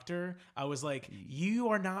John Proctor, I was like, you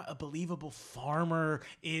are not a believable farmer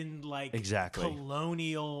in like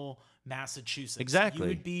colonial Massachusetts. Exactly. You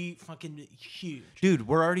would be fucking huge. Dude,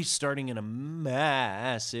 we're already starting in a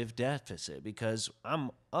massive deficit because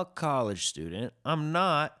I'm a college student. I'm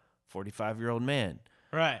not a 45-year-old man.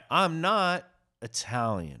 Right. I'm not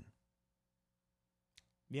Italian.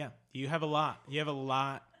 Yeah, you have a lot. You have a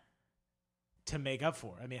lot to make up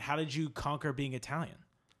for. I mean, how did you conquer being Italian?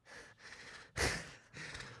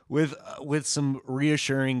 With some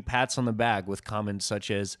reassuring pats on the back with comments such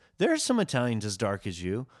as, "There are some Italians as dark as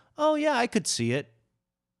you." "Oh yeah, I could see it."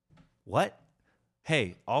 What?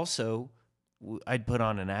 Hey, also, I'd put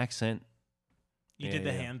on an accent. You did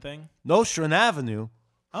the hand thing? Nostrand Avenue.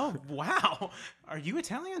 Oh, wow. Are you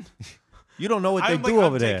Italian? You don't know what they do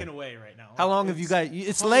over there. I'm taken away right now. How long have you guys?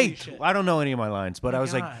 It's late. Shit. I don't know any of my lines, but I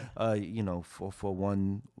was like,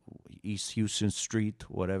 441 East Houston Street,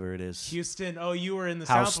 whatever it is. Houston. Oh, you were in the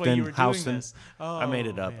South while you were doing this. Oh, I made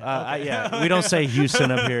it up. Okay. Yeah, we don't say Houston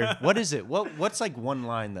up here. What is it? What's like one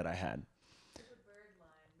line that I had?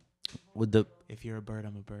 With the if you're a bird,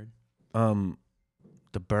 I'm a bird.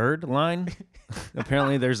 The bird line.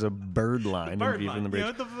 Apparently, there's a bird line in View from the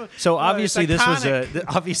Bridge. Yeah, so obviously,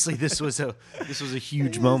 this was a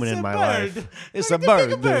huge moment in my life. It's a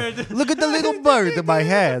bird. Look at the little bird in my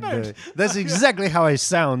head. That's exactly how I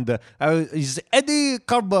sound. He's Eddie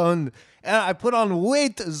Carbone. And I put on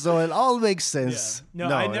weight, so it all makes sense. Yeah.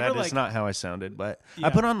 No, I never, that is not how I sounded. But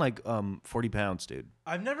I put on like 40 pounds, dude.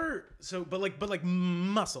 I've never but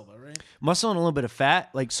muscle though, right? Muscle and a little bit of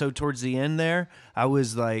fat. Like so, towards the end there, I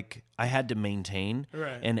was like I had to maintain.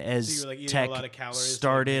 Right. And as so you were, like, tech a lot of calories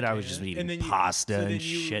started, I was just eating pasta and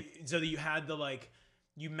shit. So that you had the like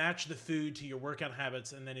you match the food to your workout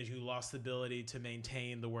habits, and then as you lost the ability to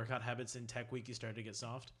maintain the workout habits in Tech Week, you started to get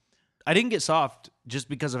soft? I didn't get soft just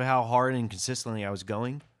because of how hard and consistently I was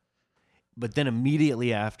going. But then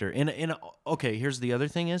immediately after, and okay, here's the other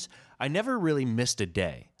thing is, I never really missed a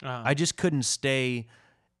day. I just couldn't stay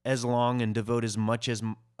as long and devote as much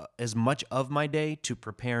of my day to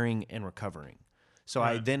preparing and recovering. So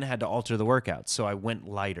I then had to alter the workouts. So I went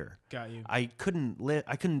lighter. Got you. I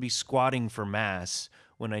couldn't be squatting for mass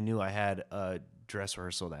when I knew I had a dress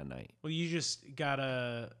rehearsal that night. Well, you just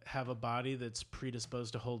gotta have a body that's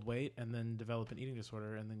predisposed to hold weight, and then develop an eating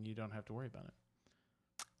disorder, and then you don't have to worry about it.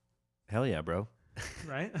 Hell yeah, bro.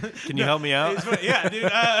 Right? Can you help me out? Yeah, dude.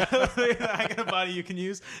 I got a body you can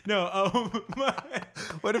use. No.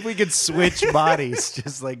 What if we could switch bodies?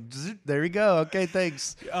 Just like, there we go. Okay,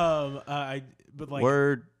 thanks. But like,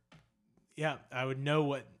 Word. yeah, I would know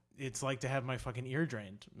what it's like to have my fucking ear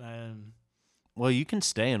drained. Well, you can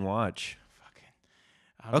stay and watch.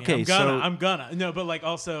 I mean, Okay, I'm gonna. No, but like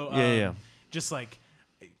also, Yeah. just like,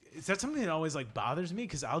 is that something that always like bothers me?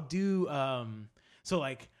 Because I'll do, so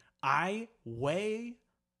like I weigh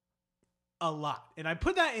a lot, and I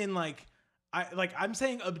put that in like, I'm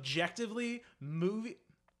saying objectively,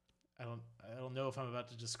 I don't know if I'm about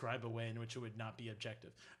to describe a way in which it would not be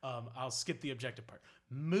objective. I'll skip the objective part.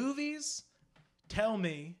 Movies tell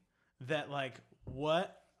me that like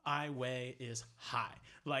what I weigh is high.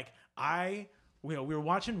 Like we were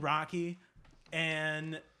watching Rocky,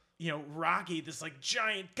 and Rocky, this like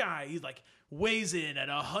giant guy, he like weighs in at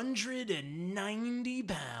 190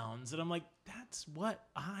 pounds, and I'm like, that's what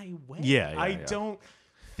I weigh. Yeah, I don't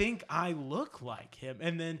think I look like him.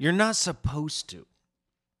 And then You're not supposed to.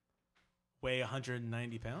 weigh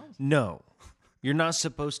 190 pounds? No. You're not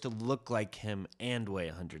supposed to look like him and weigh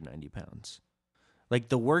 190 pounds. Like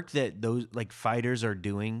the work that those like fighters are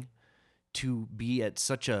doing to be at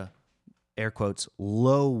such a, air quotes,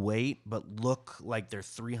 low weight, but look like they're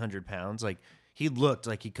 300 pounds. Like he looked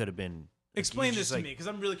like he could have been. Explain he's this just to like- me, because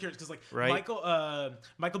I'm really curious. Because like Right?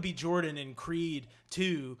 Michael B. Jordan in Creed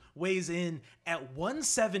 2 weighs in at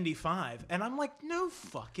 175, and I'm like, no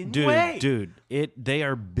fucking way, Dude, they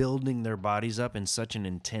are building their bodies up in such an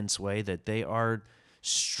intense way that they are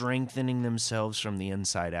strengthening themselves from the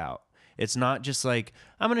inside out. It's not just like,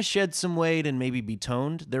 I'm going to shed some weight and maybe be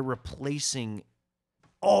toned. They're replacing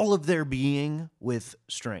all of their being with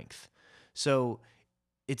strength. So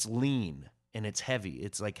it's lean and it's heavy.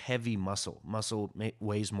 It's like heavy muscle. Muscle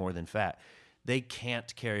weighs more than fat. They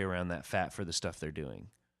can't carry around that fat for the stuff they're doing.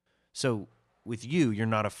 So with you're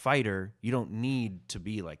not a fighter. You don't need to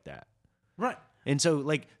be like that. right? And so,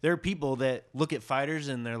 like, there are people that look at fighters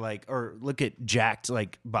and they're like, or look at jacked,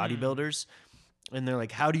 like, bodybuilders, and they're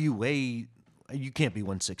like, how do you weigh? You can't be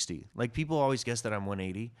 160. Like, people always guess that I'm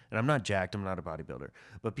 180, and I'm not jacked. I'm not a bodybuilder.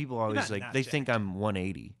 But people always, not they think I'm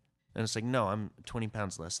 180. And it's like, no, I'm 20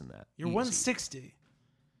 pounds less than that. You're Easy. 160.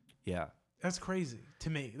 Yeah. That's crazy to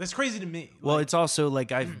me. That's crazy to me. Well, it's also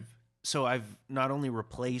like I've not only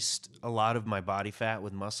replaced a lot of my body fat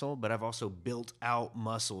with muscle, but I've also built out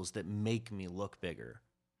muscles that make me look bigger.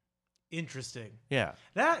 Interesting. Yeah.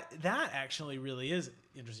 That actually really is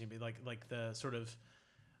interesting to me. Like the sort of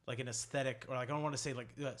like an aesthetic, or like I don't want to say like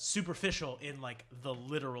superficial in like the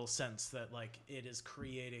literal sense that like it is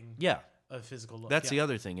creating Yeah. a physical look. That's the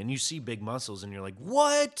other thing. And you see big muscles and you're like,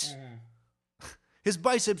 what? His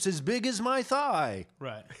biceps as big as my thigh.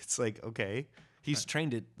 right. It's like, okay. He's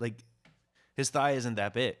trained it. Like, his thigh isn't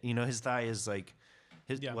that big. You know, his thigh is like,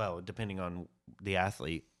 well, depending on the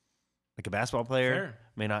athlete. Like a basketball player Fair.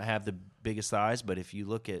 may not have the biggest thighs, but if you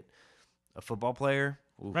look at a football player,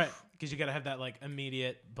 oof, Right, because you got to have that like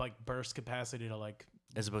immediate like burst capacity to like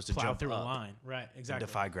as opposed to plow jump through a up line. Right, and exactly.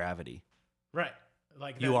 defy gravity. Right.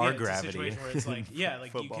 Like You are it's a gravity situation where it's like, in yeah,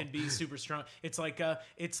 like football. you can be super strong. It's like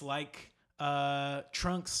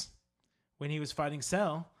Trunks when he was fighting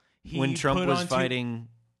Cell. He When Trump put was on fighting.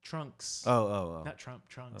 Trunks. Oh. Not Trump,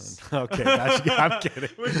 Trunks. Okay, gotcha. I'm kidding.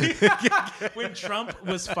 When Trump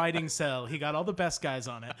was fighting Cell, he got all the best guys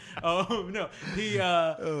on it. Oh no, he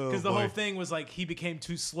because the boy. whole thing was like he became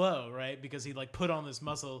too slow, right? Because he like put on this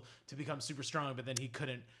muscle to become super strong, but then he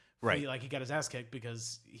couldn't. Right. He got his ass kicked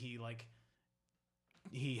because he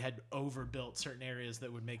had overbuilt certain areas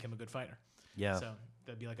that would make him a good fighter. Yeah. So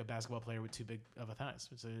that'd be like a basketball player with too big of a thighs.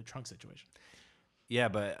 It's a Trunk situation. Yeah,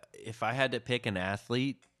 but if I had to pick an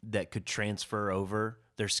athlete that could transfer over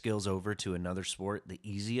their skills over to another sport, the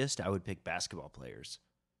easiest, I would pick basketball players.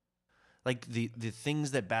 Like the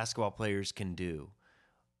things that basketball players can do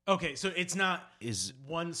Okay, so it's not is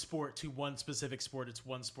one sport to one specific sport. It's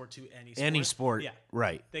one sport to any sport. any sport. Yeah.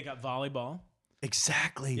 Right. They got volleyball.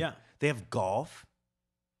 Exactly. Yeah. They have golf.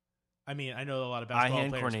 I mean, I know a lot of basketball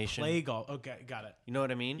Eye-hand players coordination. play golf. Okay, got it. You know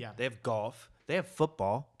what I mean? Yeah. They have golf. They have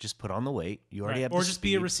football. Just put on the weight. You already Right. have Or the just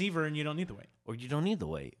be a speed. receiver and you don't need the weight. Or you don't need the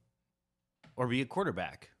weight. Or be a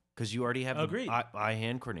quarterback because you already have Agreed. the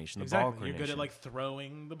eye-hand coordination, the Exactly. ball You're coordination. good at like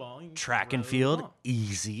throwing the ball. You Track and throw the field, ball.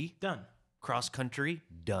 easy. Done. Cross country,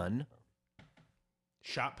 done.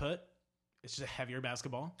 Shot put. It's just a heavier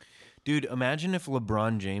basketball. Dude, imagine if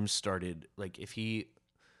LeBron James started, like, if he.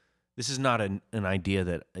 This is not an idea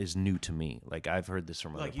that is new to me. Like, I've heard this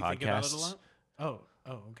from other Like you podcasts. think about it a lot. Oh,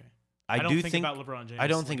 okay. I don't do think about LeBron James. I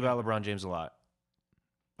don't think like about LeBron James a lot.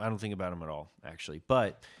 I don't think about him at all, actually.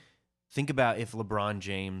 But think about if LeBron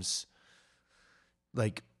James,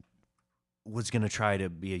 like, was gonna try to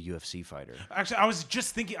be a UFC fighter. Actually, I was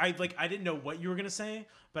just thinking. I didn't know what you were gonna say,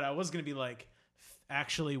 but I was gonna be like,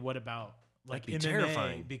 actually, what about like That'd be MMA?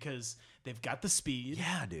 terrifying. Because they've got the speed.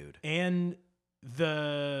 Yeah, dude. And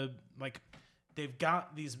the they've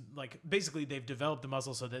got these basically they've developed the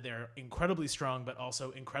muscle so that they're incredibly strong but also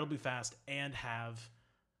incredibly fast and have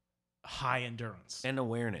high endurance. And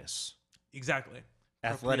awareness. Exactly.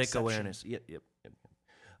 Athletic Proprioception. awareness. Yep.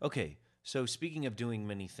 Okay, so speaking of doing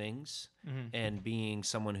many things and being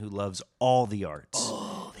someone who loves all the arts.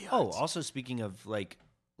 Also speaking of, like,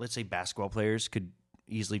 let's say basketball players could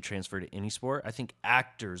easily transfer to any sport. I think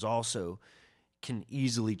actors also can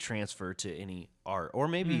easily transfer to any art, or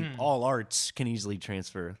maybe all arts can easily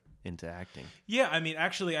transfer into acting. Yeah, I mean,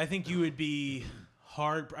 actually, I think you would be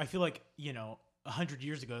hard. I feel like 100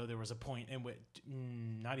 years ago there was a point in which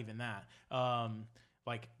not even that.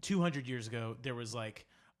 Like 200 years ago there was like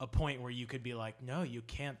a point where you could be like, no, you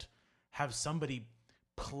can't have somebody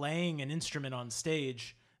playing an instrument on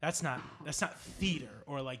stage. That's not theater.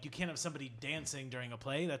 Or like you can't have somebody dancing during a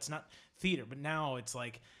play. That's not theater. But now it's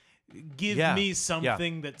like, give me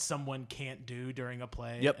something that someone can't do during a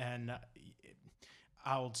play, Yep. and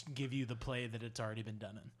I'll give you the play that it's already been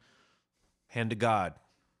done in. Hand to God.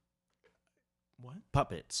 What?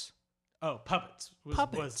 Puppets. Oh, puppets was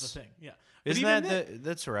Puppets. the thing. Yeah. But Isn't even that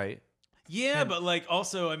that's right. Yeah, but like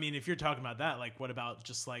also, I mean, if you're talking about that, like what about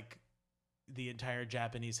just like the entire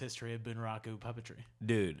Japanese history of bunraku puppetry?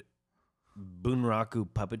 Dude, bunraku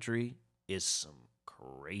puppetry is some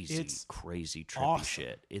crazy, It's crazy trippy awesome.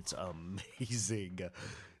 shit. It's amazing.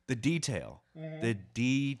 The detail. The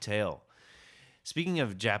detail. Speaking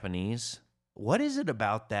of Japanese, what is it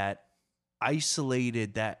about that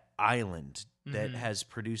island that has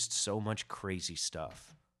produced so much crazy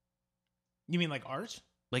stuff? You mean like art?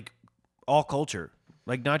 Like all culture.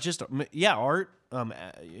 Like not just art,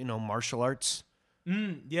 martial arts.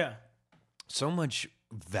 Yeah. So much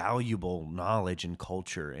valuable knowledge and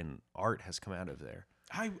culture and art has come out of there.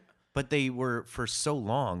 But they were for so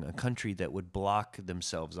long a country that would block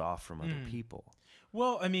themselves off from other people.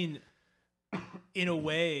 Well, I mean, in a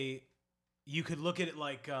way, you could look at it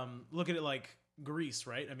like Greece,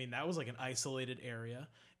 right? I mean, that was like an isolated area,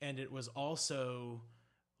 and it was also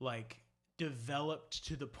like developed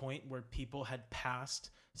to the point where people had passed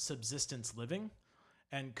subsistence living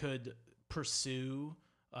and could pursue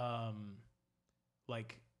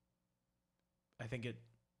like I think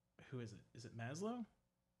who is it? Is it Maslow?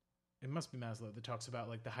 It must be Maslow that talks about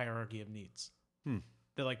like the hierarchy of needs.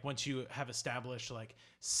 That like once you have established like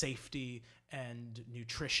safety and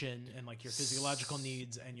nutrition and like your physiological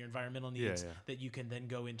needs and your environmental needs, that you can then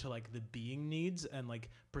go into like the being needs and like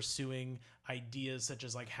pursuing ideas such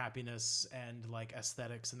as like happiness and like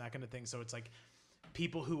aesthetics and that kind of thing. So it's like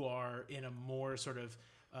people who are in a more sort of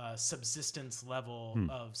subsistence level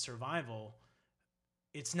of survival,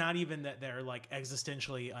 it's not even that they're like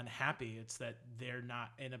existentially unhappy. It's that they're not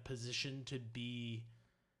in a position to be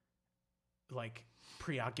like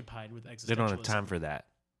preoccupied with existentialism. They don't have time for that.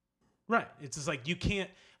 Right. It's just like you can't,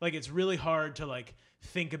 like, it's really hard to like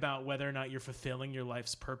think about whether or not you're fulfilling your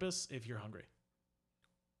life's purpose if you're hungry.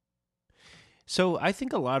 So I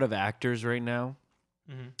think a lot of actors right now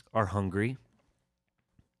are hungry,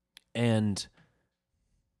 and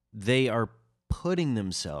they are putting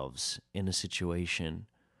themselves in a situation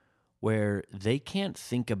where they can't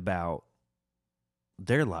think about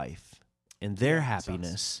their life and their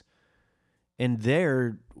happiness, and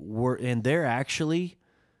they're actually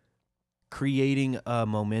creating a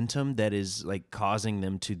momentum that is like causing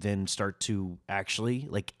them to then start to actually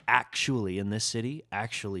in this city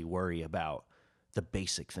actually worry about the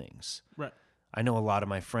basic things. Right. I know a lot of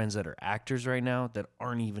my friends that are actors right now that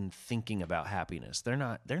aren't even thinking about happiness. They're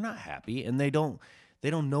not happy, and they don't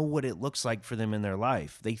know what it looks like for them in their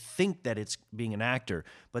life. They think that it's being an actor,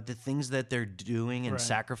 but the things that they're doing and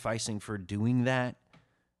sacrificing for doing that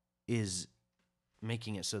is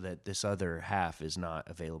making it so that this other half is not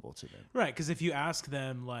available to them. Right, because if you ask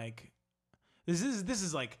them, like, this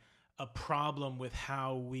is like a problem with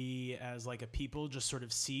how we as like a people just sort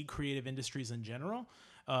of see creative industries in general.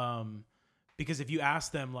 Because if you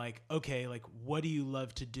ask them, like, okay, like, what do you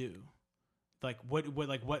love to do? Like, what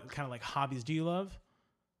kind of like hobbies do you love?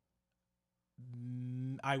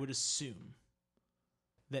 I would assume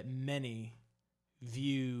that many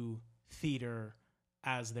view theater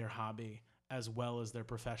as their hobby as well as their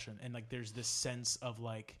profession. And like, there's this sense of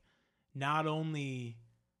like, not only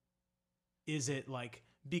is it like,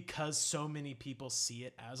 because so many people see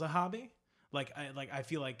it as a hobby, I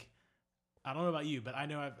feel like, I don't know about you, but I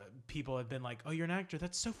know people have been like, oh, you're an actor.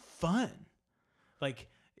 That's so fun. Like,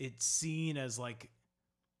 it's seen as like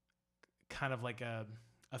kind of like a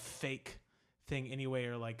fake thing anyway,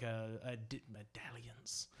 or like a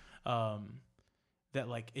medallions. That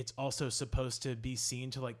like, it's also supposed to be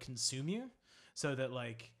seen to like consume you, so that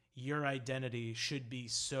like your identity should be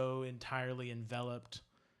so entirely enveloped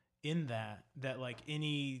in that like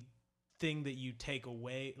anything that you take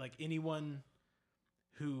away, like anyone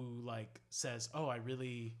who like says, oh, I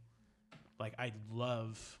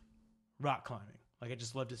love rock climbing. Like, I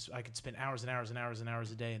just love to, I could spend hours and hours and hours and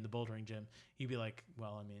hours a day in the bouldering gym. You'd be like,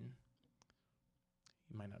 well, I mean,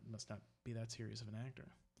 you must not be that serious of an actor,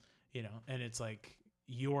 you know? And it's like,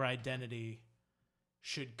 your identity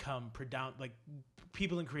should come like,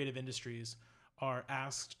 people in creative industries are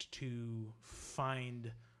asked to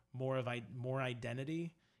find more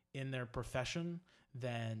identity in their profession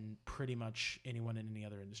than pretty much anyone in any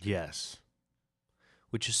other industry. Yes.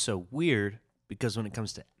 Which is so weird, because when it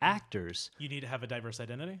comes to actors, You need to have a diverse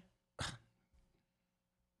identity.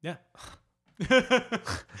 Yeah.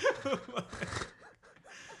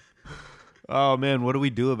 oh man, what do we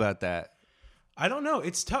do about that? I don't know.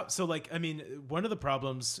 It's tough. So like, I mean, one of the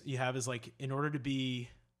problems you have is like, in order to be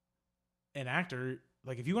an actor,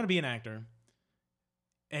 like if you want to be an actor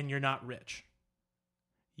and you're not rich,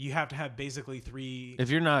 you have to have basically 3 If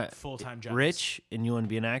you're not full-time jobs. rich and you want to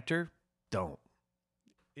be an actor, don't.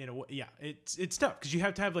 In a way, yeah, it's tough because you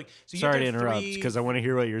have to have like. So you Sorry to have interrupt, 3 because I want to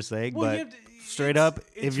hear what you're saying, Well, you but have to- straight it's- up,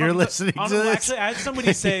 it's if you're funny, but listening to well, this, actually, I had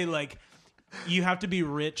somebody say like, you have to be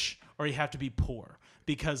rich or you have to be poor,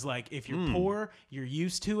 because like if you're poor, you're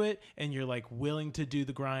used to it and you're like willing to do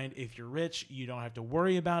the grind. If you're rich, you don't have to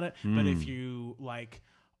worry about it. But if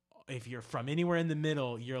you're from anywhere in the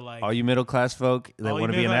middle, you're like, all you middle class folk that all you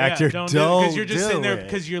want to be an middle- yeah, actor, don't don't because you're just sitting there it.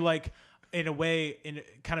 because you're like, in a way,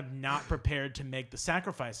 kind of not prepared to make the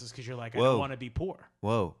sacrifices because you're like, I Whoa. don't want to be poor.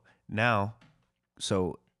 Whoa. Now,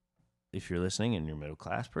 so if you're listening and you're a middle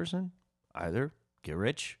class person, either get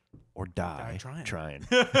rich or die trying.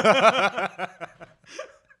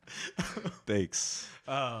 Thanks.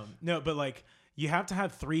 No, but like, you have to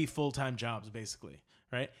have 3 full-time jobs, basically,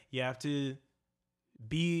 right? You have to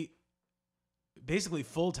be basically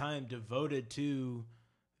full-time devoted to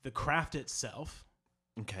the craft itself.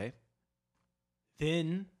 Okay.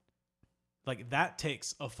 Then, like, that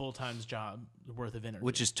takes a full-time job worth of energy.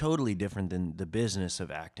 Which is totally different than the business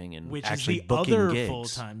of acting and which actually is the booking other gigs,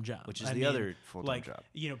 full-time job. which is I the mean, other full-time like, job.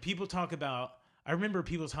 You know, people talk about, I remember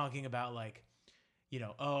people talking about like, you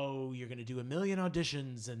know, oh, you're going to do 1 million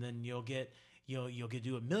auditions and then you'll do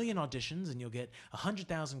 1 million auditions and you'll get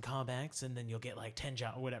 100,000 callbacks and then you'll get like 10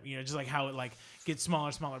 jobs or whatever, you know, just like how it like gets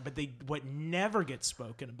smaller. But what never gets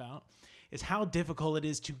spoken about is how difficult it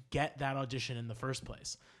is to get that audition in the first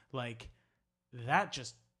place. Like, that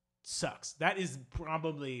just sucks.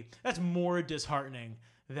 That's more disheartening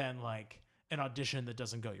than like an audition that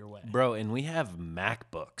doesn't go your way. Bro, and we have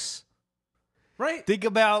MacBooks. Right? Think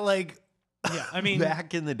about like Yeah, I mean,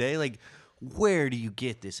 back in the day, like where do you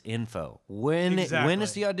get this info? When is Exactly.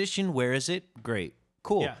 the audition? Where is it? Great.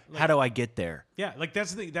 Cool. Yeah, like- How do I get there? yeah, like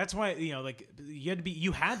that's why, you know, like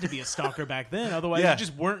you had to be a stalker back then. Otherwise, Yeah. you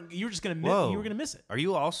just weren't. You were just gonna miss. Whoa. You were gonna miss it. Are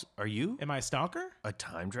you Am I a stalker? a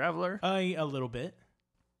time traveler? A little bit.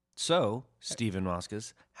 So, Steven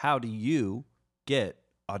Moscas, how do you get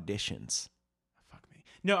auditions? Fuck me.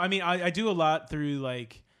 No, I mean, I do a lot through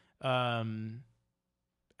like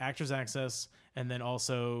Actors Access, and then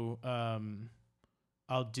also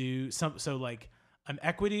I'll do some. So like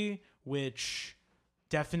Equity, which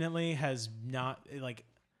definitely has not like,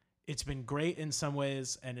 it's been great in some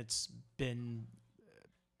ways and it's been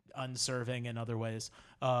unserving in other ways.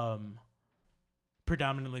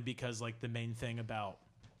 Predominantly because like the main thing about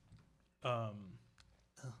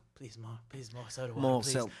please more soda water, More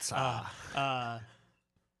please. seltzer.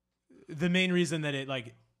 The main reason that it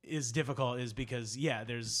like is difficult is because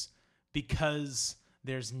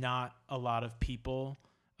there's not a lot of people,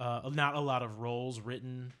 not a lot of roles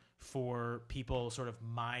written for people sort of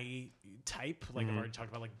my type, like I've already talked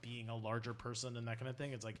about, like being a larger person and that kind of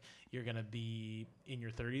thing. It's like you're gonna be in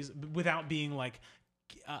your 30s without being like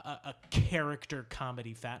a character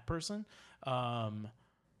comedy fat person.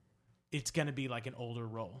 It's gonna be like an older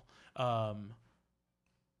role.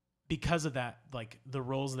 Because of that, like the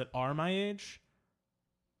roles that are my age,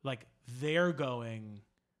 like they're going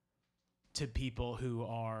to people who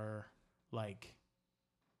are like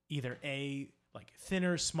either A, like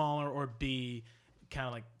thinner, smaller, or B, kind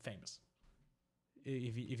of like famous.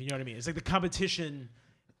 If you know what I mean. It's like the competition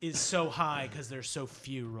is so high because there's so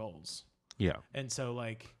few roles. Yeah. And so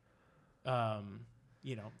like,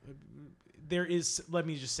 you know, there is, let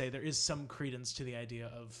me just say, there is some credence to the idea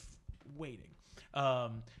of waiting.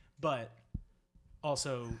 But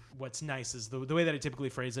also what's nice is the way that I typically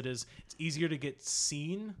phrase it is it's easier to get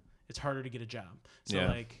seen. It's harder to get a job. So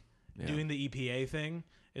like doing the EPA thing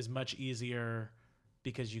is much easier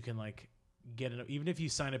because you can like get it. Even if you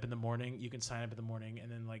sign up in the morning, you can sign up in the morning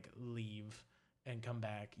and then like leave and come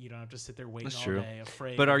back. You don't have to sit there waiting all day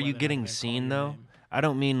afraid. But are of you whether or not getting they're gonna call seen your though? name. I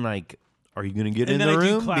don't mean like, are you going to get And in then the I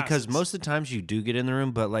do room? Because classes. most of the times you do get in the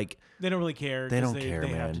room, but like, They don't really care. They 'cause don't care, They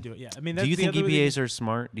have man. to do it. Yeah. I mean, do you that's think the other way EPAs are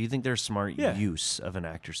smart? Do you think they're smart Yeah. use of an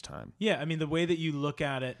actor's time? Yeah, I mean, the way that you look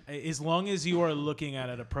at it, as long as you are looking at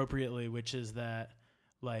it appropriately, which is that,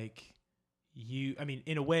 like, I mean,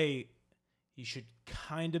 in a way, you should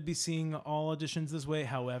kind of be seeing all auditions this way.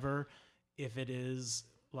 However, if it is,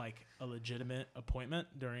 like, a legitimate appointment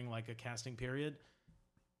during, like, a casting period,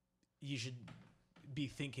 you should be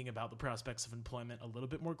thinking about the prospects of employment a little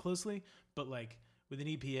bit more closely. But, like, with an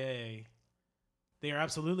EPA, they are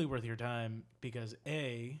absolutely worth your time because,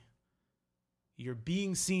 A, you're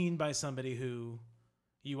being seen by somebody who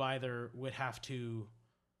you either would have to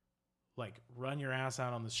like run your ass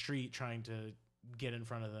out on the street trying to get in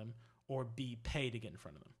front of them or be paid to get in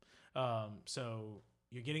front of them. So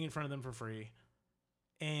you're getting in front of them for free,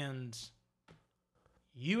 and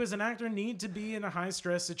you as an actor need to be in a high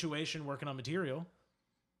stress situation working on material.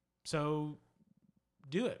 So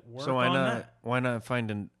do it. Work So why on not? that. Why not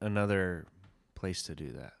find another place to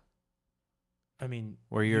do that? I mean,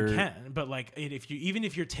 Where you you're- can, but like even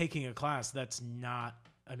if you're taking a class, that's not.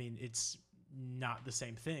 I mean, it's not the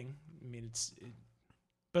same thing. I mean,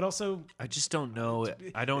 but also I just don't know.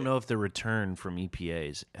 I don't know if the return from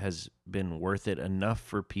EPAs has been worth it enough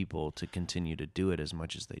for people to continue to do it as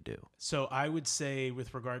much as they do. so I would say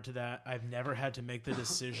with regard to that, I've never had to make the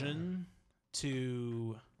decision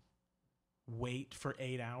to wait for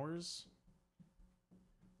 8 hours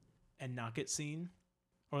and not get seen,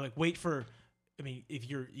 or like wait for. I mean, if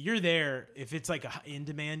you're there, if it's like a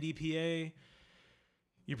in-demand EPA,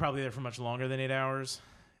 you're probably there for much longer than 8 hours.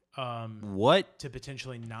 What? To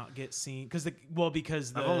potentially not get seen because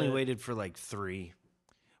I've only waited for like 3.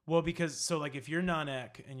 Well, because so like if you're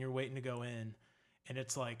non-ec and you're waiting to go in, and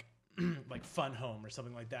it's like like Fun Home or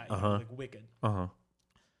something like that, you know, like Wicked.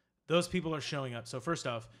 Those people are showing up. So first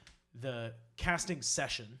off, the casting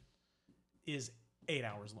session is 8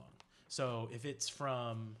 hours long. So if it's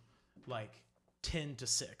from like 10 to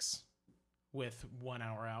 6 with 1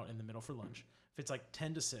 hour out in the middle for lunch, if it's like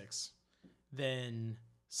 10 to 6, then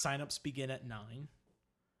signups begin at 9,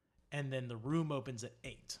 and then the room opens at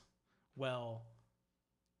 8. Well,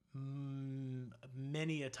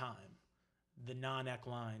 many a time, the non-ec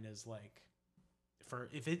line is like,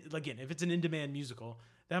 if it's an in-demand musical,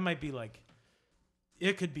 that might be like,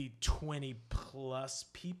 it could be 20 plus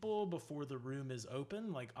people before the room is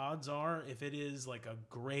open. Like odds are, if it is like a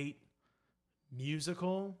great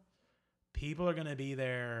musical, people are going to be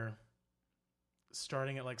there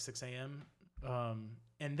starting at like 6 a.m.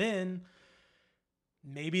 And then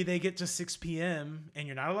maybe they get to 6 p.m. and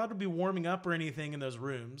you're not allowed to be warming up or anything in those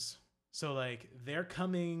rooms. So like they're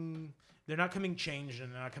not coming changed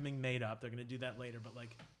and they're not coming made up. They're going to do that later. But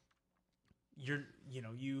like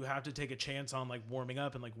you have to take a chance on like warming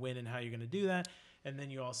up and like when and how you're going to do that. And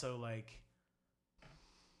then you also like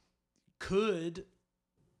could,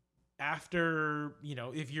 after,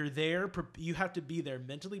 if you're there, you have to be there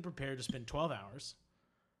mentally prepared to spend 12 hours.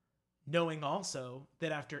 Knowing also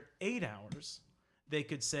that after 8 hours, they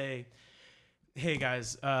could say, hey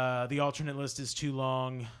guys, the alternate list is too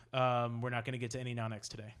long. We're not going to get to any non-ex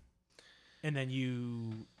today. And then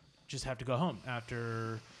you just have to go home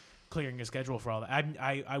after clearing a schedule for all that.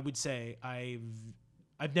 I would say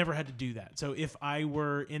I've never had to do that. So if I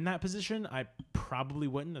were in that position, I probably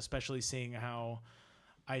wouldn't, especially seeing how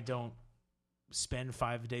I don't spend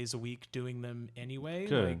 5 days a week doing them anyway.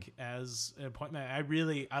 Good. Like as an appointment,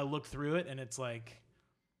 I look through it and it's like,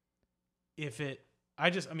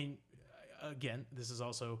 again, this is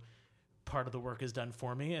also part of the work is done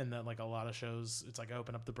for me, and that like a lot of shows, it's like I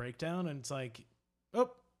open up the breakdown and it's like, oh,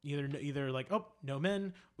 either like, oh, no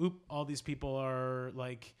men, oop, all these people are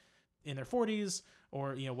like in their 40s,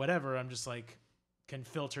 or whatever. I'm just like can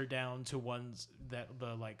filter down to ones that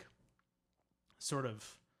the like sort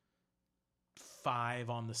of 5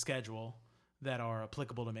 on the schedule that are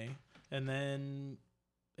applicable to me, and then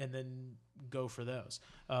go for those.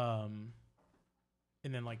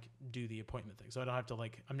 And then like do the appointment thing. So I don't have to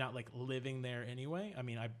like, I'm not like living there anyway. I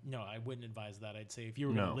mean, I wouldn't advise that. I'd say if you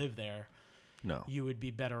were going to live there, No. you would be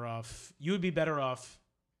better off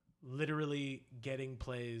literally getting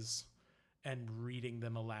plays and reading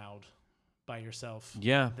them aloud by yourself.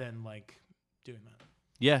 Yeah. Than like doing that.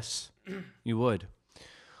 Yes, you would.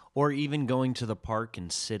 Or even going to the park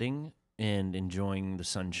and sitting and enjoying the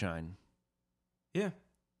sunshine. Yeah.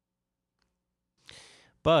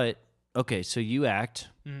 But, okay, so you act,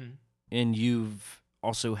 Mm-hmm. and you've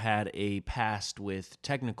also had a past with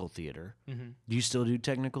technical theater. Mm-hmm. Do you still do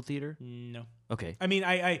technical theater? No. Okay. I mean,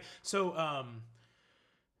 I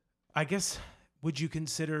guess, would you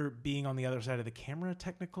consider being on the other side of the camera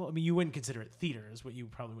technical? I mean, you wouldn't consider it theater, is what you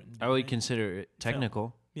probably wouldn't do. I would right? consider it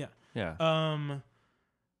technical. Yeah. Yeah.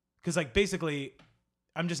 Because like basically,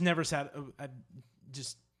 I'm just never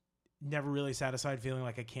never really satisfied feeling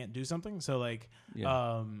like I can't do something. So like,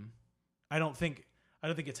 Yeah. I don't think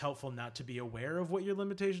it's helpful not to be aware of what your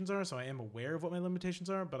limitations are. So I am aware of what my limitations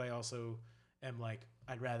are, but I also am like,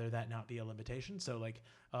 I'd rather that not be a limitation. So like,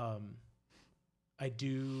 I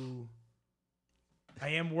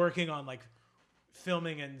am working on like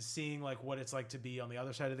filming and seeing like what it's like to be on the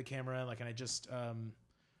other side of the camera. Like, and I just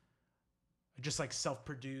like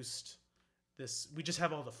self-produced this. We just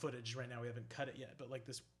have all the footage right now. We haven't cut it yet, but like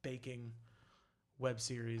this baking web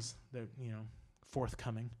series that,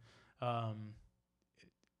 forthcoming. I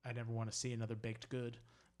never want to see another baked good,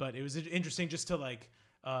 but it was interesting just to like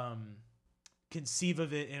conceive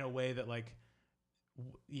of it in a way that like,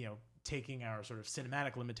 taking our sort of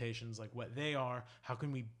cinematic limitations, like what they are, how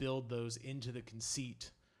can we build those into the conceit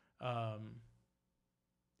to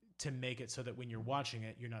make it so that when you're watching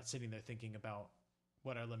it, you're not sitting there thinking about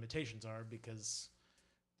what our limitations are, because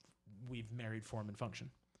we've married form and function.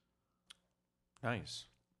 Nice.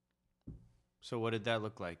 So what did that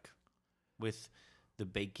look like with the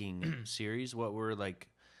baking series? What were like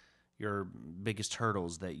your biggest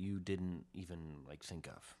hurdles that you didn't even like think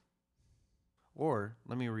of? Or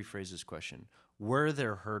let me rephrase this question. Were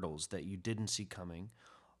there hurdles that you didn't see coming?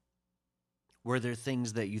 Were there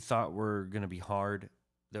things that you thought were going to be hard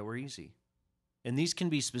that were easy? And these can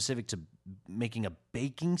be specific to making a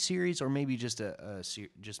baking series, or maybe just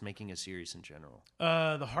just making a series in general.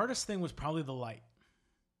 The hardest thing was probably the light.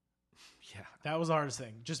 Yeah. That was the hardest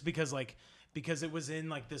thing, just because it was in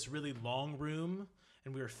like this really long room,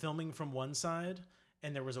 and we were filming from one side,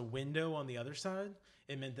 and there was a window on the other side.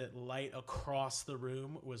 It meant that light across the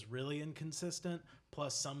room was really inconsistent.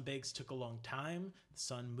 Plus, some bakes took a long time. The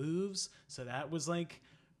sun moves, so that was like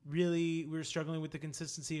really, we were struggling with the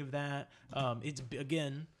consistency of that. It's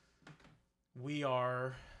again, we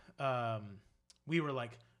were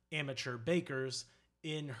like amateur bakers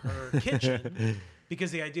in her kitchen, because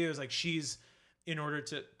the idea is like she's, in order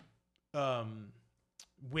to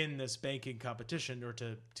win this baking competition, or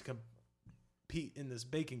to compete in this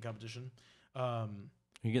baking competition.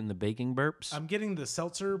 You're getting the baking burps? I'm getting the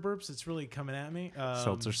seltzer burps. It's really coming at me.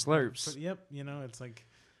 Seltzer slurps. But yep, it's like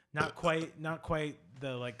not quite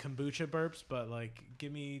the like kombucha burps, but like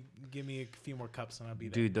give me a few more cups and I'll be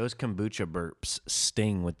there. Dude, those kombucha burps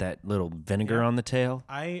sting with that little vinegar Yeah. on the tail.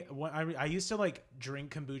 I used to like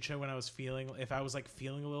drink kombucha when I was if I was like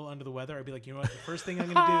feeling a little under the weather. I'd be like, you know what, the first thing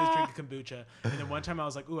I'm gonna do is drink a kombucha. And then one time I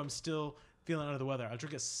was like, ooh, I'm still feeling under the weather. I'll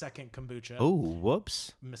drink a second kombucha. Oh,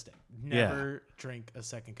 whoops. Mistake. Never drink a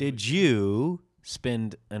second kombucha. Did you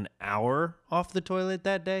spend an hour off the toilet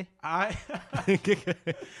that day?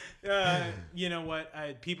 You know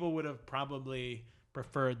what? People would have probably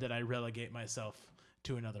preferred that I relegate myself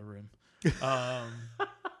to another room.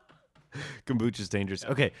 Kombucha's dangerous.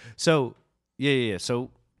 Okay, so yeah. So,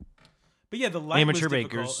 but yeah, the light amateur was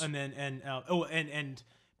difficult, bakers. and then and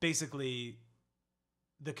basically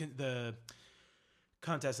the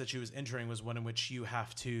contest that she was entering was one in which you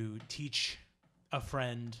have to teach a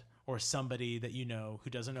friend or somebody that you know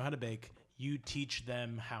who doesn't know how to bake. You teach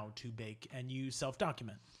them how to bake, and you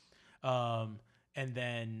self-document, and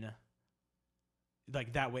then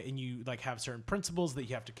like that way, and you like have certain principles that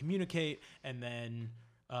you have to communicate, and then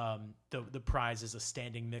the prize is a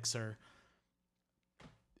standing mixer.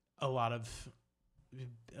 A lot of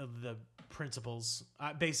the principles,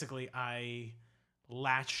 I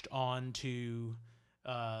latched on to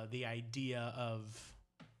the idea of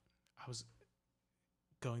I was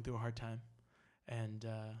going through a hard time, and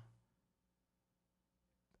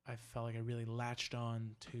I felt like I really latched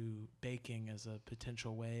on to baking as a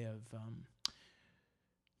potential way of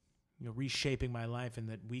reshaping my life, and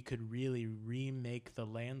that we could really remake the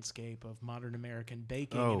landscape of modern American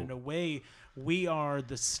baking. Oh. And in a way, we are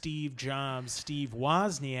the Steve Jobs, Steve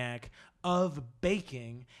Wozniak of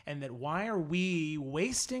baking, and that why are we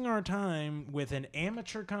wasting our time with an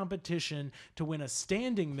amateur competition to win a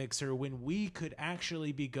standing mixer when we could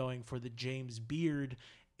actually be going for the James Beard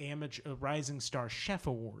Amateur Rising Star Chef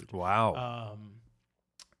Award? Wow.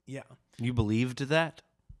 Yeah. You believed that?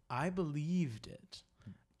 I believed it.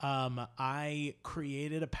 I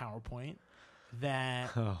created a PowerPoint that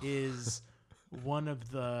is one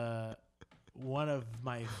of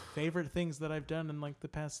my favorite things that I've done in like the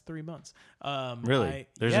past 3 months. Really?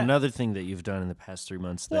 There's yeah. another thing that you've done in the past 3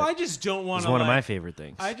 months that Well, I just don't want is to. one of my favorite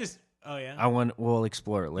things. Oh yeah. We'll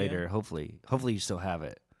explore it later. Hopefully you still have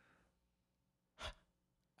it.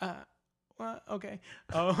 Well, okay.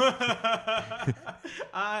 Oh,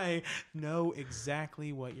 I know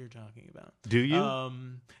exactly what you're talking about. Do you?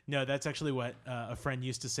 No, that's actually what a friend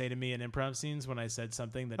used to say to me in improv scenes when I said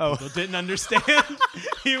something that Oh. people didn't understand.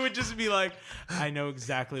 He would just be like, "I know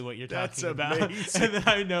exactly what you're That's talking about," amazing. and then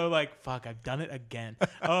I know, like, "Fuck, I've done it again."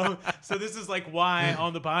 So this is like why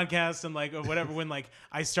on the podcast and like or whatever, when like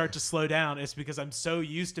I start to slow down, it's because I'm so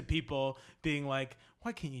used to people being like,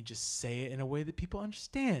 "Why can't you just say it in a way that people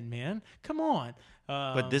understand, man? Come on."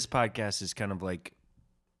 But this podcast is kind of like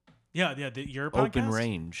your podcast? open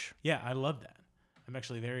range. Yeah, I love that. I'm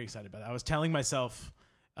actually very excited about that. I was telling myself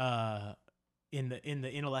in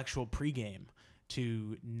the intellectual pregame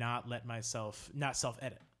to not self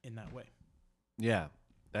edit in that way. Yeah,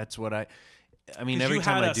 that's what I mean. 'Cause Every you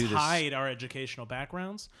time had I us do this, hide our educational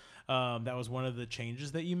backgrounds. That was one of the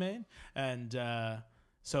changes that you made, and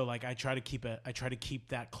so like I try to keep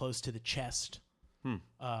that close to the chest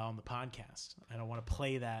on the podcast. I don't want to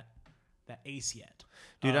play that ace yet,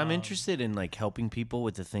 dude. I'm interested in like helping people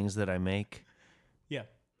with the things that I make. Yeah.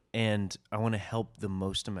 And I want to help the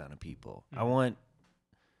most amount of people. Mm-hmm.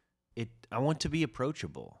 I want to be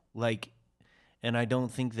approachable. Like, and I don't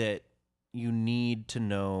think that you need to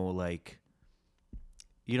know, like,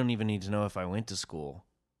 you don't even need to know if I went to school,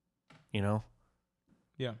 you know?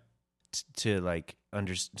 Yeah. To like,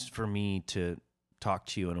 for me to talk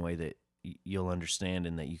to you in a way that you'll understand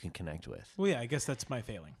and that you can connect with. Well, yeah, I guess that's my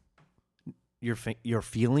failing. Your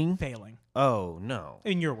feeling? Failing. Oh, no.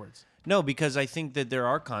 In your words. No, because I think that there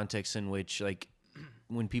are contexts in which, like,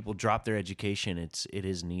 when people drop their education, it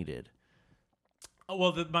is needed. Oh,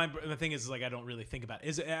 well, the thing is, like, I don't really think about it.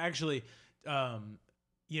 Is it actually, so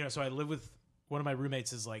I live with one of my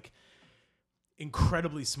roommates is like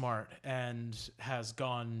incredibly smart and has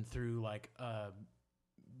gone through like a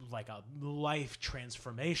life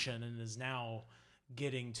transformation and is now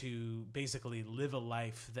getting to basically live a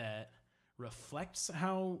life that reflects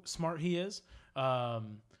how smart he is. But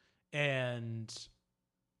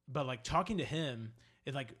like talking to him,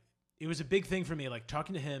 it was a big thing for me, like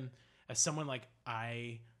talking to him as someone like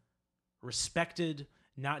I respected,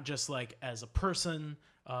 not just like as a person,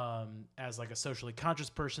 as like a socially conscious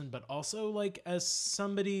person, but also like as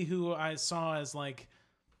somebody who I saw as like,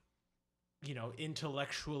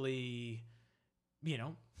 intellectually,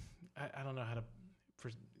 I don't know how to, for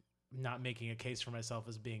not making a case for myself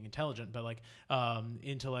as being intelligent, but like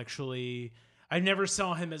intellectually, I never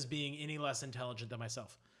saw him as being any less intelligent than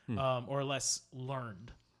myself, or less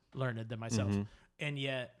learned than myself. Mm-hmm. And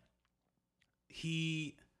yet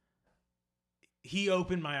he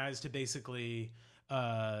opened my eyes to basically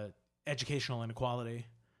educational inequality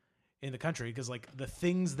in the country, because like the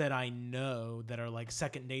things that I know that are like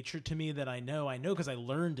second nature to me that I know because I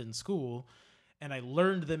learned in school, and I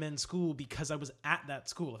learned them in school because I was at that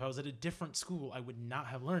school. If I was at a different school, I would not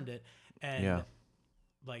have learned it. And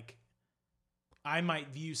like I might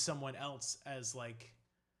view someone else as like,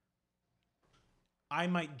 I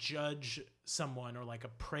might judge someone or like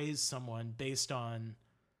appraise someone based on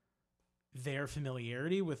their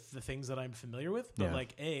familiarity with the things that I'm familiar with. But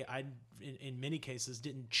like, I in many cases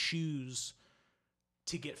didn't choose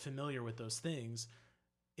to get familiar with those things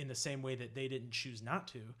in the same way that they didn't choose not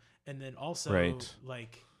to. And then also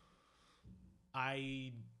like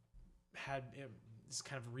I had, it's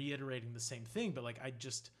kind of reiterating the same thing, but like, I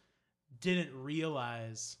just didn't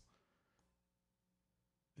realize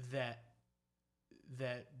that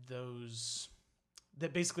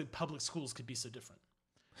basically public schools could be so different.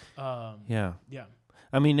 Yeah.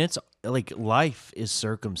 I mean, it's like life is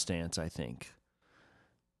circumstance, I think.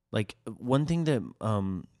 Like one thing that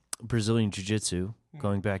Brazilian Jiu-Jitsu,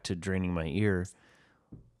 going back to draining my ear,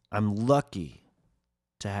 I'm lucky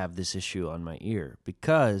to have this issue on my ear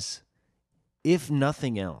because if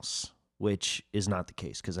nothing else, which is not the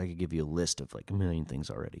case because I could give you a list of like a million things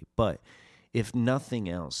already, but if nothing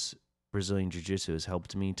else, Brazilian Jiu-Jitsu has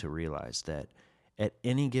helped me to realize that at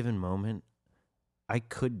any given moment, I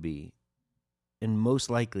could be and most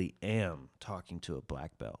likely am talking to a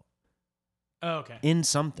black belt Oh, okay. in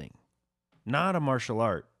something, not a martial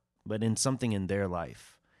art, but in something in their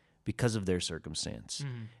life because of their circumstance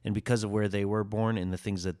and because of where they were born and the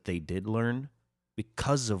things that they did learn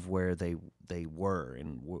because of where they were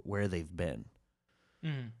and where they've been.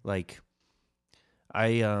 Like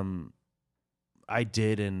I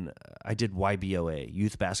did YBOA,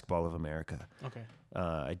 Youth Basketball of America. Okay.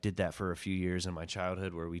 I did that for a few years in my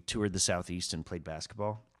childhood where we toured the Southeast and played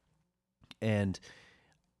basketball. And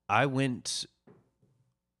I went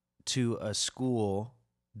to a school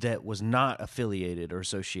that was not affiliated or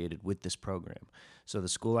associated with this program. So the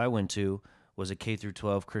school I went to was a K through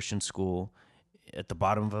 12 Christian school at the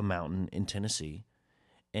bottom of a mountain in Tennessee.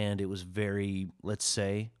 And it was very, let's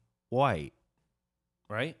say, white,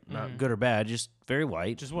 right? Not good or bad, just very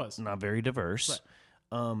white. Just was. Not very diverse.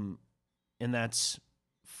 Right. And that's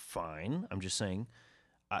fine. I'm just saying.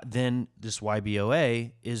 Then this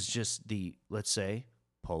YBOA is just the, let's say,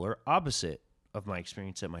 polar opposite of my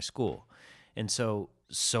experience at my school. And so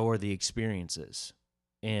are the experiences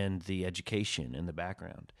and the education and the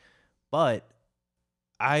background. But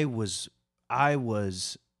I was an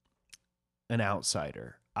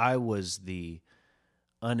outsider. I was the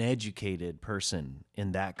uneducated person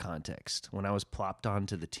in that context. When I was plopped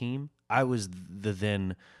onto the team, I was the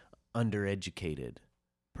then undereducated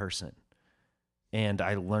person. And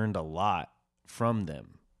I learned a lot from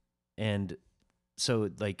them. And so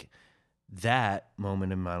like that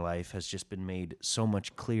moment in my life has just been made so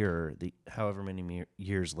much clearer however many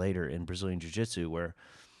years later in Brazilian Jiu-Jitsu, where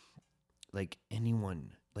like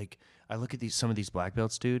anyone, like I look at some of these black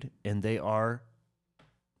belts, dude, and they are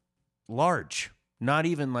large. Not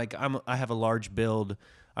even like I have a large build.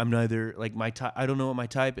 I'm neither like my type. I don't know what my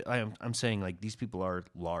type. I'm saying like these people are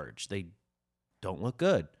large. They don't look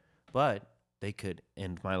good, but they could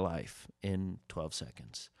end my life in 12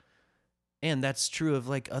 seconds. And that's true of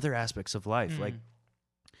like other aspects of life. Like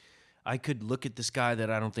I could look at this guy that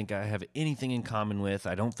I don't think I have anything in common with.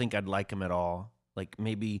 I don't think I'd like him at all. Like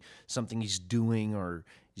maybe something he's doing or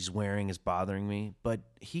he's wearing is bothering me, but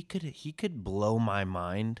he could blow my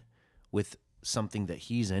mind with something that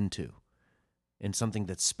he's into and something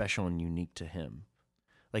that's special and unique to him.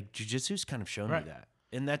 Like jiu-jitsu's kind of shown me that.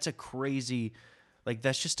 And that's a crazy, like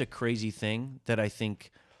that's just a crazy thing that I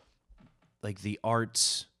think like the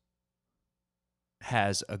arts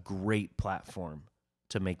has a great platform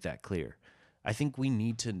to make that clear. I think we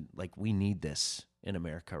need this in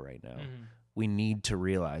America right now. We need to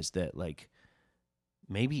realize that like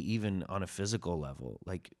maybe even on a physical level,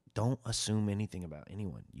 like don't assume anything about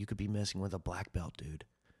anyone. You could be messing with a black belt, dude.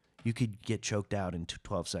 You could get choked out in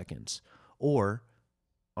 12 seconds. Or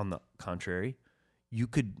on the contrary, you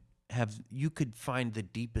could find the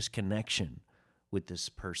deepest connection with this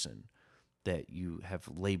person that you've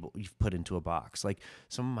put into a box. Like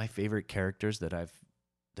some of my favorite characters that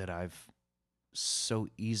I've so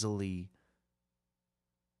easily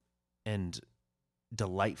and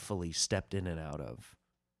delightfully stepped in and out of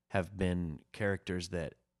have been characters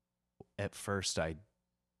that at first I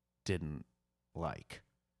didn't like,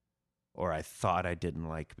 or I thought I didn't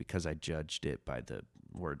like because I judged it by the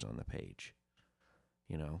words on the page,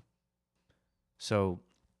 you know? So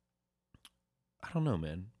I don't know,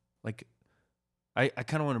 man. Like I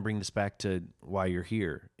kind of want to bring this back to why you're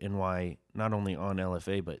here and why not only on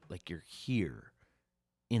LFA, but like you're here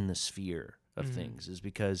in the sphere of things is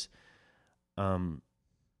because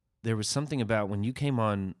there was something about when you came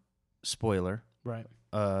on Spoiler, Right.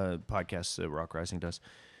 Podcast that Rock Rising does,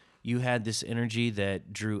 you had this energy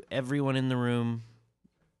that drew everyone in the room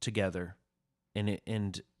together, and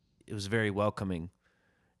it was very welcoming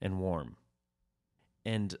and warm.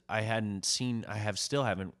 And I still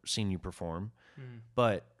haven't seen you perform,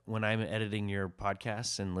 but when I'm editing your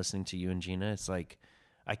podcasts and listening to you and Gina, it's like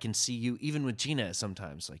I can see you, even with Gina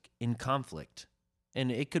sometimes, like in conflict. And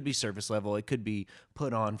it could be surface level, it could be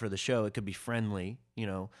put on for the show, it could be friendly, you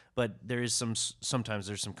know, but sometimes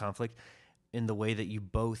there's some conflict in the way that you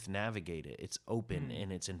both navigate it. It's open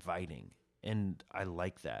and it's inviting. And I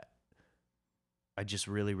like that. I just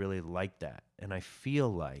really, really like that. And I feel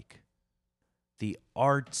like the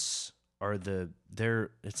arts are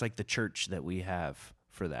it's like the church that we have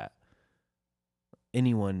for that.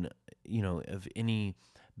 Anyone, you know, of any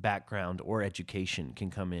background or education can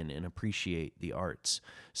come in and appreciate the arts.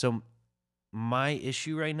 So my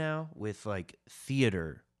issue right now with like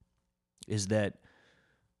theater is that,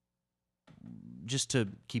 just to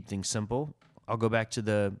keep things simple, I'll go back to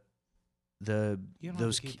the You don't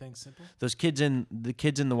those have to keep things simple. those kids in the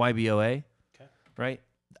YBOA, Okay. right?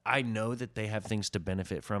 I know that they have things to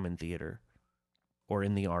benefit from in theater or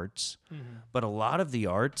in the arts, but a lot of the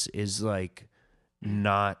arts is like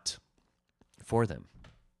not for them.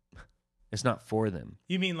 It's not for them.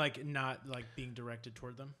 You mean like not like being directed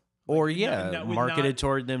toward them? Or Like, with marketed not-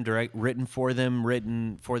 toward them, written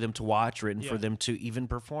for them to watch, written for Yeah. them to even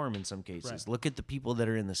perform in some cases. Right. Look at the people that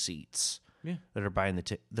are in the seats, Yeah. that are buying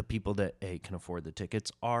the people that A, can afford the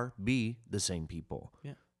tickets, are B, the same people,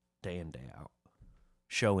 Yeah. day in, day out,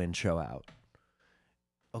 show in, show out.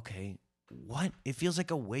 Okay, what? It feels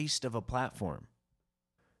like a waste of a platform.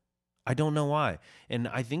 I don't know why. And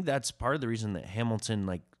I think that's part of the reason that Hamilton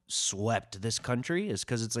like swept this country, is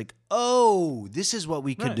because it's like, oh, this is what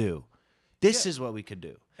we could Right. do. This Yeah. is what we could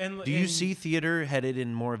do. And Do you see theater headed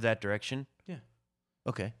in more of that direction? Yeah.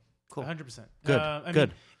 Okay, cool. 100%. Good, I good.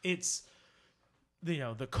 mean, it's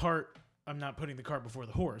the cart. I'm not putting the cart before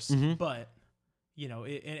the horse, Mhm. but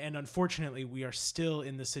and unfortunately, we are still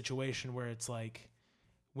in the situation where it's like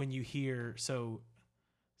when you hear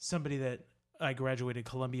somebody that I graduated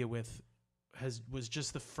Columbia with was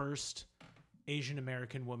just the first Asian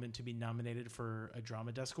American woman to be nominated for a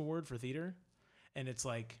Drama Desk Award for theater, and it's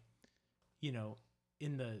like,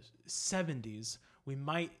 in the 70s, we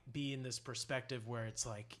might be in this perspective where it's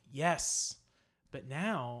like, yes, but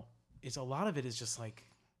now it's a lot of it is just like,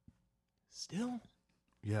 still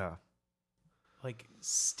Yeah.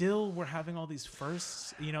 we're having all these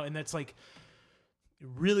firsts, and that's like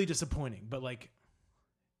really disappointing. But like,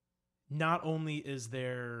 not only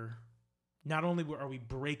are we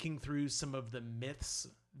breaking through some of the myths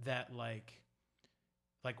that like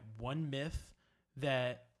one myth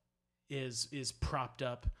that is propped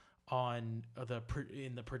up on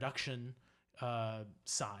in the production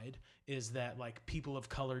side is that like people of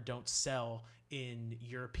color don't sell in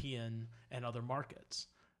European and other markets.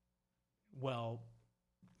 Well,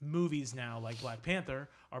 movies now like Black Panther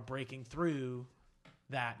are breaking through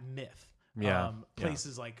that myth. Yeah,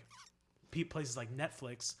 Places like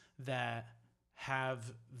Netflix that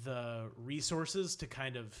have the resources to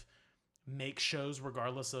kind of make shows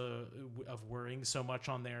regardless of worrying so much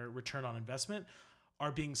on their return on investment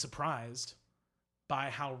are being surprised by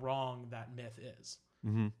how wrong that myth is.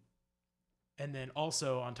 Mm-hmm. And then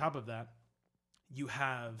also on top of that, you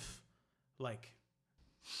have like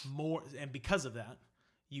more, and because of that,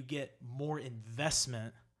 you get more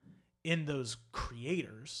investment in those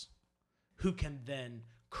creators who can then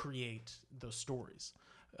create those stories.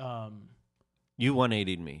 You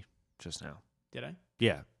 180'd me just now. Did I?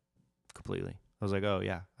 Yeah, completely. I was like, oh,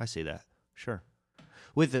 yeah, I see that. Sure.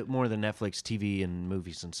 With more than Netflix, TV, and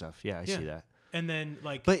movies and stuff. Yeah, I see that. And then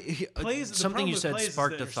like, But plays. the something problem you with said plays is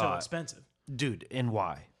sparked that a they're so thought. expensive. Dude, and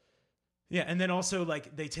why? Yeah, and then also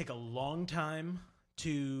like they take a long time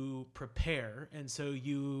to prepare, and so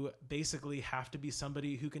you basically have to be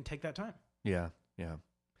somebody who can take that time. Yeah, yeah.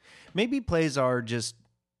 Maybe plays are just,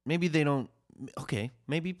 maybe they don't, okay,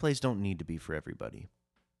 maybe plays don't need to be for everybody.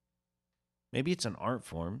 Maybe it's an art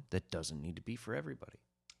form that doesn't need to be for everybody.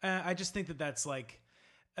 I just think that that's like,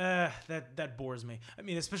 that bores me. I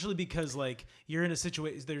mean, especially because like you're in a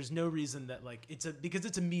situation, there's no reason that like because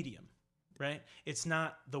it's a medium, right? It's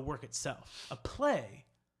not the work itself. A play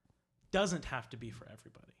doesn't have to be for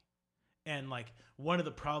everybody. And like one of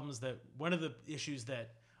the issues that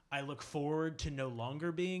I look forward to no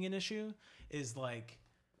longer being an issue is like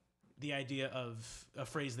the idea of a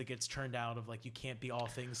phrase that gets turned out of like, you can't be all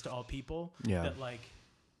things to all people. Yeah. That like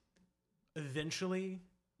eventually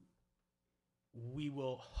we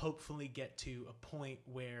will hopefully get to a point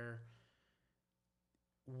where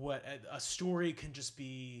what a story can just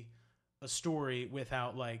be a story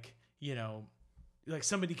without like, like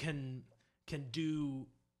somebody can do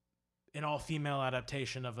an all-female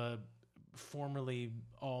adaptation of a formerly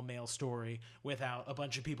all-male story without a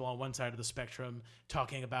bunch of people on one side of the spectrum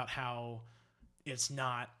talking about how it's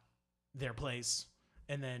not their place,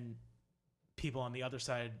 and then people on the other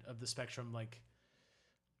side of the spectrum like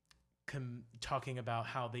talking about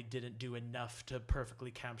how they didn't do enough to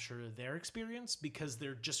perfectly capture their experience, because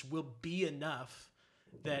there just will be enough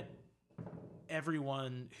that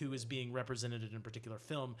everyone who is being represented in a particular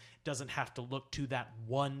film doesn't have to look to that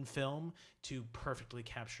one film to perfectly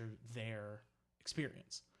capture their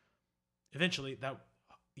experience. Eventually, that,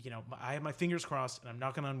 I have my fingers crossed and I'm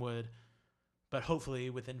knocking on wood, but hopefully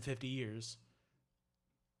within 50 years,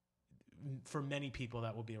 for many people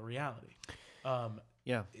that will be a reality.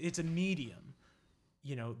 Yeah. It's a medium.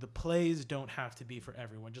 You know, the plays don't have to be for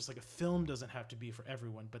everyone, just like a film doesn't have to be for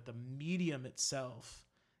everyone, but the medium itself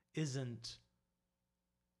isn't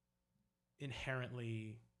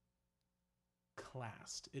inherently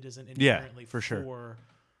classed. It isn't inherently for sure.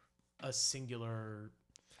 a singular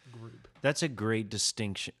group. That's a great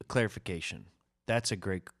clarification. That's a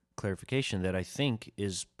great clarification that I think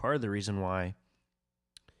is part of the reason why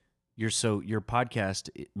your podcast,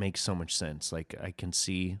 it makes so much sense. Like, I can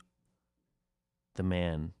see the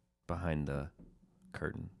man behind the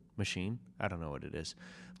curtain machine. I don't know what it is.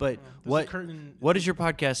 But what is your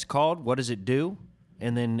podcast called? What does it do?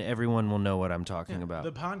 And then everyone will know what I'm talking about.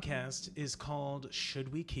 The podcast is called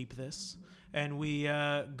Should We Keep This? And we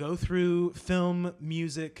go through film,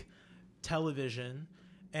 music, television,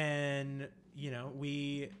 and, you know,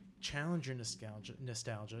 we challenge your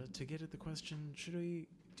nostalgia to get at the question, should we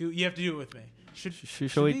do, you have to do it with me. Should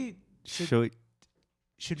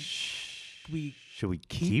we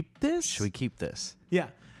keep this? Should we keep this? Yeah,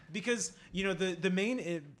 because, you know, the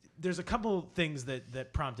main there's a couple things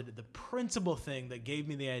that prompted it. The principal thing that gave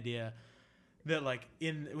me the idea that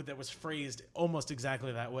that was phrased almost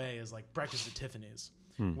exactly that way is like Breakfast at Tiffany's,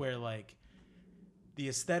 where like the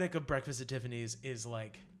aesthetic of Breakfast at Tiffany's is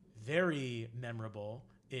like very memorable.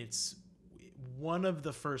 It's one of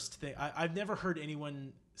the first things I've never heard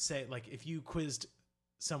anyone say, like, if you quizzed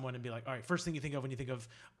someone and be like, all right, first thing you think of when you think of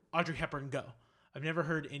Audrey Hepburn, go. I've never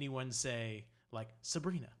heard anyone say like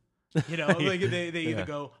Sabrina. You know, like they either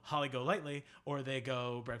go Holly Golightly or they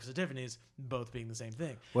go Breakfast at Tiffany's, both being the same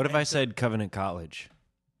thing. What if I said Covenant College?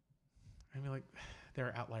 I mean, like, there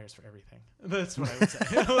are outliers for everything. That's what I would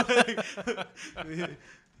say.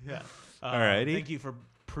 Yeah. Alrighty. Thank you for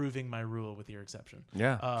proving my rule with your exception.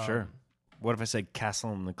 Yeah, sure. What if I said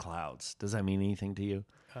Castle in the Clouds? Does that mean anything to you?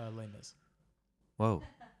 Les Mis. Whoa.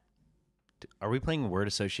 Are we playing word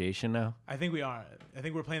association now? I think we are. I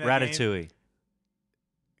think we're playing that Ratatouille. game.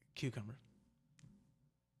 Cucumber.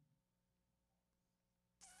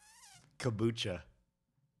 Kombucha.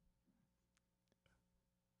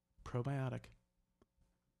 Probiotic.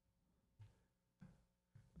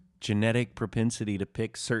 Genetic propensity to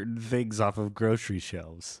pick certain things off of grocery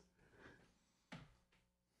shelves.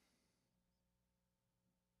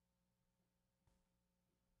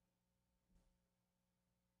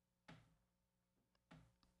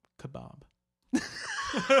 Kebab.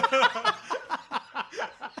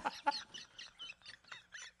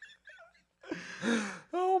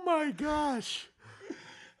 Oh my gosh.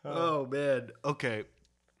 Oh man. Okay.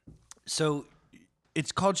 So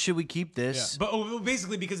it's called Should We Keep This? Yeah. But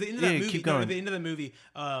basically, because the end of that movie, keep going. the end of the movie,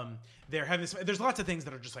 they're having this, there's lots of things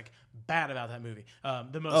that are just like bad about that movie.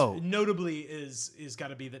 The most notably is got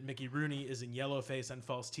to be that Mickey Rooney is in Yellowface and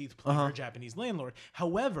false teeth playing her Japanese landlord.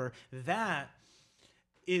 However, that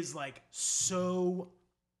is like so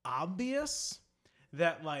obvious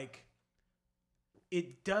that like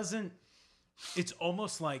it doesn't. It's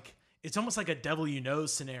almost like a devil you know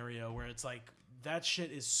scenario where it's like that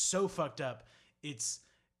shit is so fucked up. It's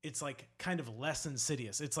like kind of less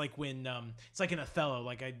insidious. It's like when it's like in Othello.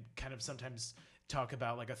 Like I kind of sometimes talk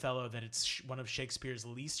about like Othello, that it's one of Shakespeare's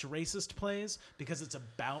least racist plays because it's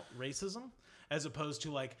about racism, as opposed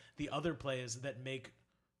to like the other plays that make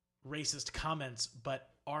racist comments but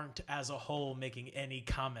aren't as a whole making any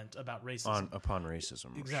comment about racism upon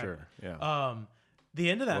racism. Exactly. Sure. Yeah. The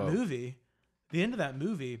end of that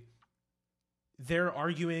movie, they're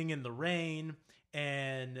arguing in the rain,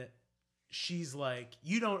 and she's like,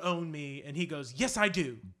 "You don't own me," and he goes, "Yes, I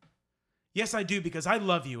do. Yes, I do, because I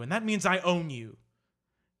love you, and that means I own you."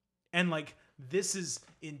 And like this is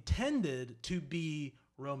intended to be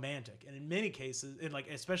romantic, and in many cases, and like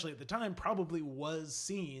especially at the time, probably was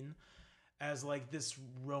seen as like this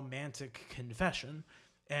romantic confession.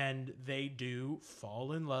 And they do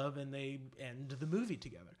fall in love, and they end the movie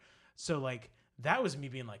together. So like that was me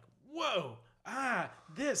being like, "Whoa,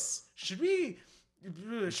 this should we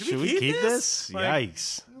keep this? Like,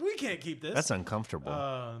 Yikes! We can't keep this. That's uncomfortable."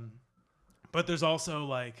 But there's also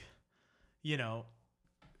like, you know,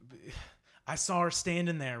 I Saw Her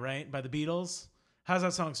Standing There, right, by the Beatles. How's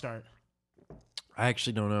that song start? I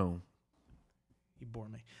actually don't know. You bore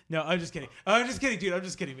me. No, I'm just kidding. Dude. I'm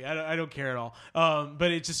just kidding. I don't care at all.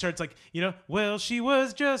 But it just starts like, you know, well, she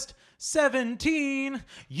was just 17.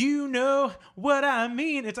 You know what I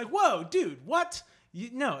mean? It's like, whoa, dude, what?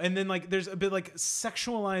 No. And then like, there's a bit like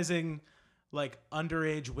sexualizing like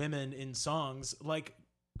underage women in songs. Like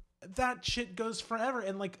that shit goes forever.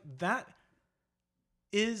 And like that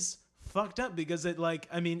is fucked up because it like,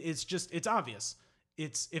 I mean, it's obvious.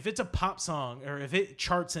 if it's a pop song or if it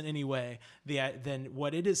charts in any way, then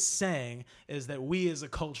what it is saying is that we as a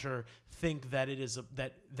culture think that it is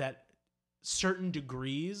that certain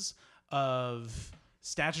degrees of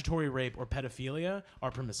statutory rape or pedophilia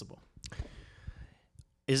are permissible.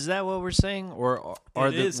 Is that what we're saying, or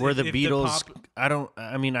were the Beatles?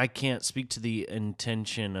 I can't speak to the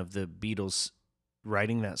intention of the Beatles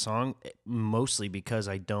writing that song, mostly because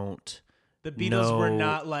I don't. The Beatles were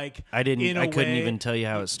not like I couldn't way, even tell you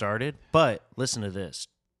how it started. But listen to this.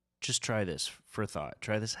 Just try this for thought.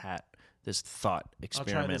 Try this thought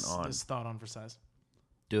experiment I'll try on. this thought on for size.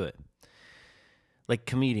 Do it. Like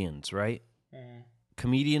comedians, right?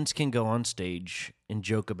 Comedians can go on stage and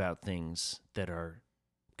joke about things that are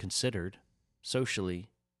considered socially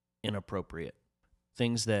inappropriate.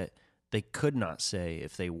 Things that they could not say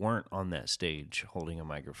if they weren't on that stage holding a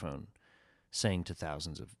microphone, saying to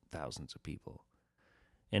thousands of people.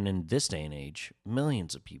 And in this day and age,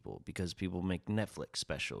 millions of people, because people make Netflix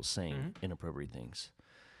specials saying inappropriate things.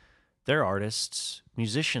 They're artists.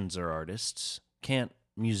 Musicians are artists. Can't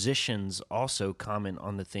musicians also comment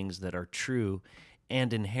on the things that are true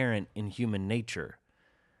and inherent in human nature?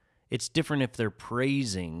 It's different if they're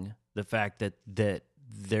praising the fact that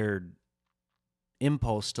their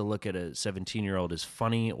impulse to look at a 17-year-old is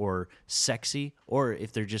funny or sexy, or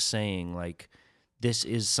if they're just saying, like, this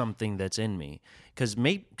is something that's in me. Because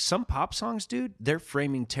some pop songs, dude, they're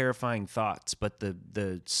framing terrifying thoughts, but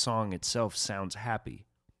the song itself sounds happy.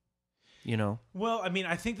 You know? Well, I mean,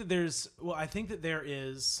 I think that there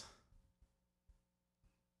is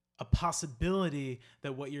a possibility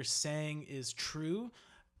that what you're saying is true,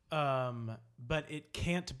 but it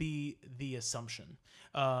can't be the assumption.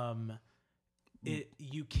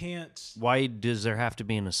 You can't. Why does there have to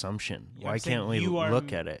be an assumption? Why can't we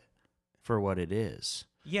look at it for what it is?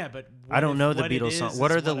 Yeah, but I don't know the Beatles song.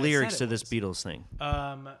 What are the lyrics to this Beatles thing?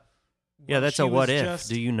 Yeah, that's a what if.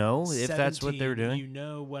 Do you know if that's what they were doing? You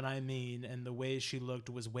know what I mean, and the way she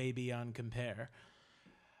looked was way beyond compare.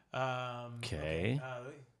 Okay.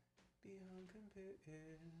 Beyond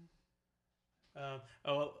compare.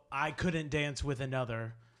 I couldn't dance with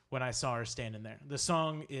another when I saw her standing there. The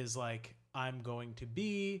song is like, I'm going to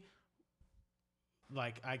be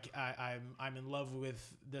like I'm in love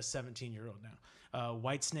with this 17-year-old now.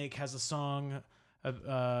 Whitesnake has a song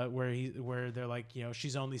where they're like, you know,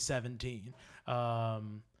 she's only 17.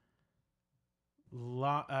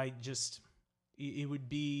 It would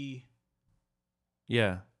be.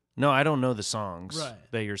 Yeah. No, I don't know the songs Right.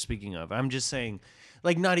 that you're speaking of. I'm just saying,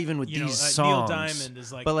 like, not even with You these know, songs. Neil Diamond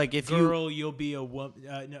is like, but like, if girl, you'll be a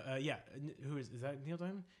woman. Who is that? Neil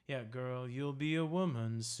Diamond? Yeah, girl, you'll be a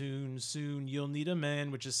woman soon. Soon you'll need a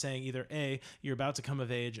man, which is saying either A, you're about to come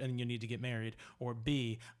of age and you need to get married, or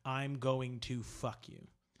B, I'm going to fuck you,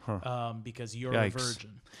 because you're Yikes. a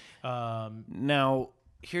virgin. Now,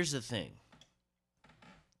 here's the thing.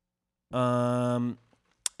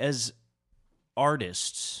 As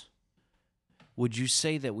artists, would you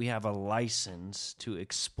say that we have a license to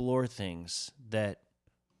explore things that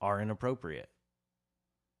are inappropriate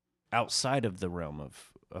outside of the realm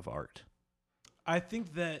of art? I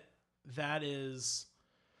think that is.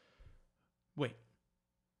 Wait.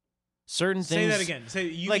 Certain Say things. that again.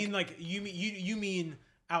 You mean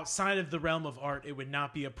outside of the realm of art, it would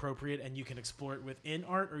not be appropriate, and you can explore it within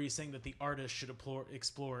art? Or are you saying that the artist should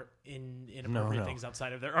explore inappropriate things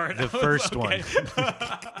outside of their art? The first one.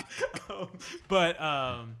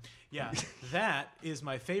 Yeah, that is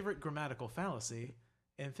my favorite grammatical fallacy,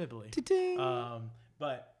 amphibly.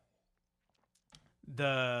 But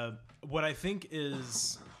what I think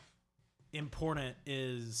is important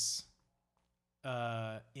is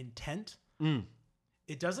intent.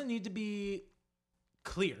 It doesn't need to be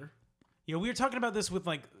clear. You know, we were talking about this with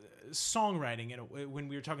like songwriting when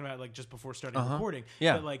we were talking about like just before starting recording.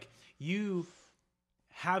 Yeah. But like you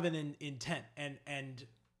have an intent, and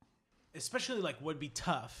especially like would be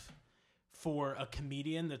tough for a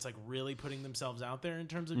comedian that's like really putting themselves out there in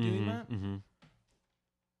terms of doing that.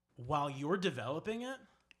 While you're developing it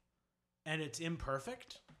and it's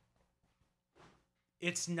imperfect,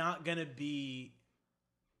 it's not going to be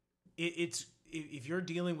if you're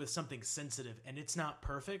dealing with something sensitive and it's not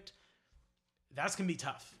perfect, that's going to be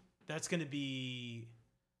tough. That's going to be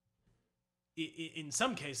in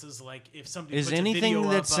some cases, like if somebody is puts a video anything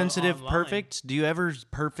that's up, sensitive online, perfect? Do you ever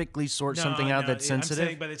perfectly sort something out that's sensitive? I'm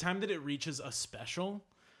saying by the time that it reaches a special,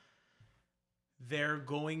 they're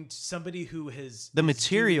going to somebody who has the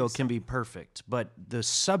material can be perfect, but the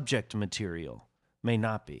subject material may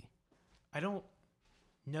not be.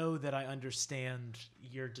 know that I understand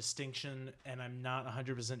your distinction, and I'm not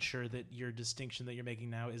 100% sure that your distinction that you're making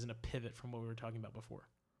now isn't a pivot from what we were talking about before.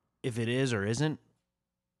 If it is or isn't,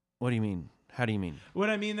 what do you mean? How do you mean? What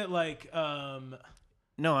I mean that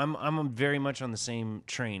No, I'm very much on the same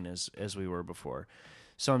train as we were before.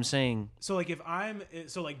 So I'm saying, so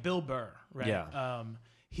like Bill Burr, right? Yeah.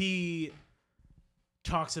 He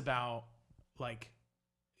talks about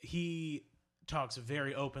he talks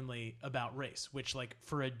very openly about race, which like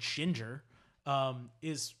for a ginger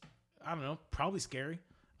is, I don't know, probably scary.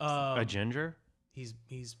 a ginger, He's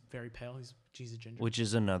very pale. He's a ginger. which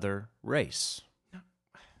is another race.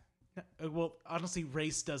 Well, honestly,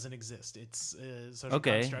 race doesn't exist. It's a social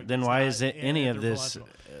Okay, construct. then It's why not is it any of this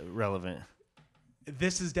anthropological. relevant?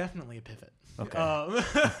 This is definitely a pivot.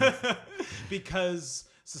 Okay. Because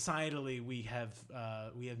societally we have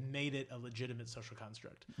made it a legitimate social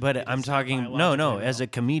construct. But It I'm is not talking, no, biologically as a real.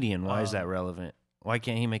 comedian, why is that relevant? Why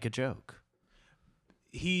can't he make a joke?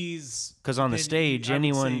 He's Because on the been- stage, I would say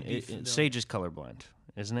anyone, be familiar- stage is colorblind,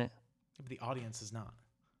 isn't it? the audience is not.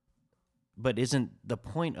 But isn't the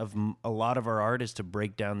point of a lot of our art is to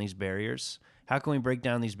break down these barriers? How can we break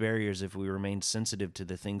down these barriers if we remain sensitive to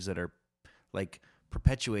the things that are like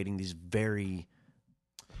perpetuating these very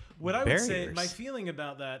What I would say, barriers? my feeling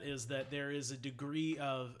about that is that there is a degree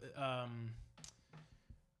of, I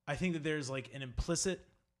think that there's like an implicit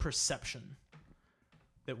perception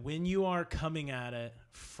that when you are coming at it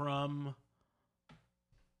from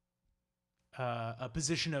a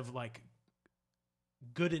position of like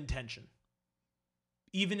good intention,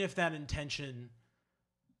 even if that intention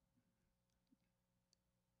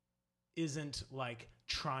isn't like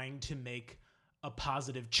trying to make a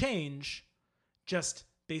positive change, just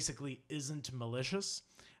basically isn't malicious,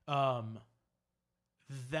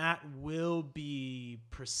 that will be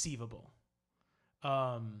perceivable.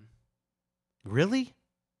 really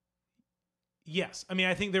Yes. I mean,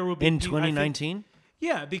 I think there will be in I think- 2019.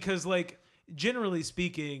 yeah, because like generally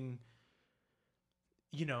speaking,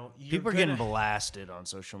 you know, People are getting blasted on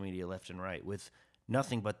social media left and right with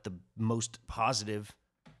nothing but the most positive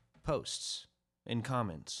posts and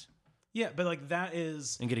comments yeah, but like that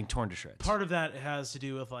is and getting torn to shreds. part of that has to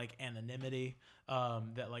do with like anonymity.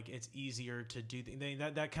 That like it's easier to do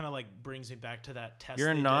that kind of like brings me back to that test. You're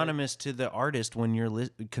they did. anonymous to the artist when you're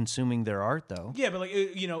consuming their art, though. Yeah, but like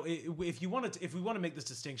you know, if we want to make this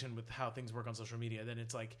distinction with how things work on social media, then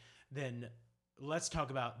it's like then let's talk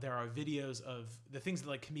about there are videos of the things that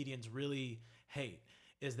like comedians really hate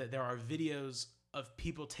is that there are videos of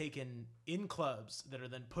people taken in clubs that are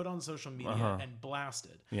then put on social media and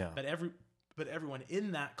blasted. Yeah. But everyone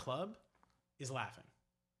in that club is laughing.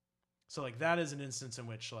 So like that is an instance in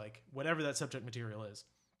which like whatever that subject material is,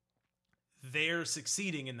 they're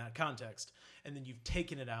succeeding in that context, and then you've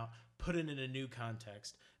taken it out, put it in a new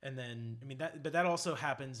context, and then I mean that also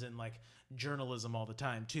happens in like journalism all the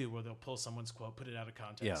time too, where they'll pull someone's quote, put it out of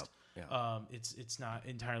context. Yeah. It's not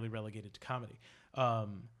entirely relegated to comedy,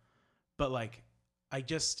 but like I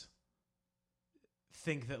just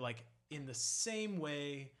think that like in the same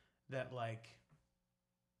way that like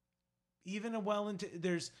even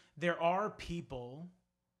there are people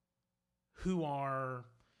who are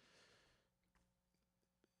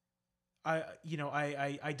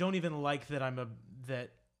I don't even like that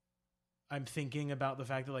I'm thinking about the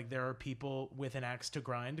fact that like there are people with an axe to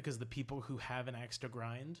grind, because the people who have an axe to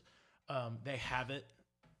grind, they have it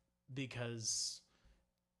because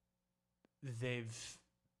they've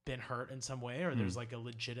been hurt in some way, or there's like a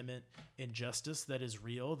legitimate injustice that is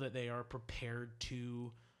real that they are prepared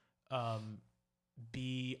to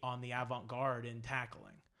be on the avant-garde in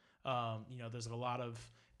tackling. There's a lot of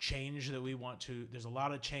change that there's a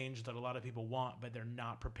lot of change that a lot of people want, but they're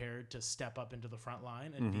not prepared to step up into the front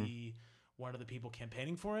line and be one of the people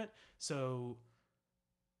campaigning for it. So,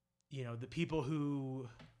 the people who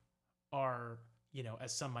are,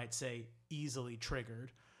 as some might say, easily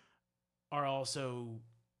triggered are also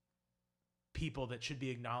people that should be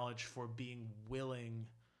acknowledged for being willing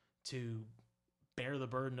to bear the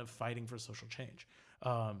burden of fighting for social change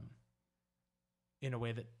in a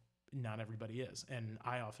way that not everybody is, and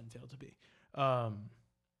I often fail to be. I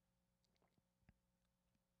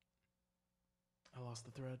lost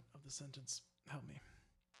the thread of the sentence. Help me.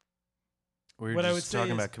 We're What I just would say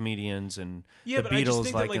talking is- about comedians and Yeah, the but I just Beatles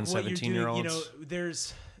think like that, in what you're doing,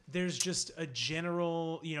 17-year-olds. there's just a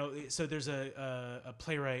general, so there's a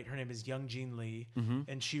playwright, her name is Young Jean Lee,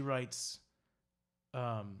 and she writes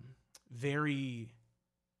very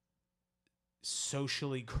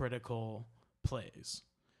socially critical plays.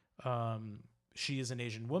 She is an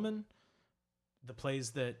Asian woman. The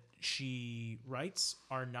plays that she writes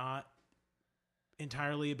are not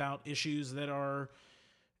entirely about issues that are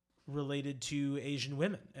related to Asian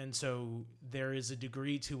women. And so there is a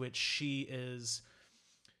degree to which she is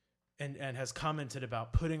and has commented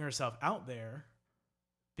about putting herself out there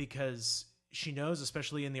because she knows,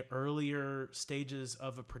 especially in the earlier stages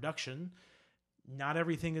of a production, not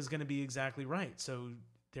everything is going to be exactly right. So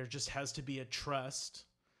there just has to be a trust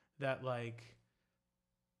that, like,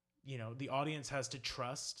 you know, the audience has to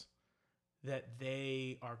trust that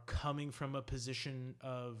they are coming from a position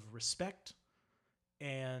of respect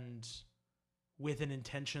and with an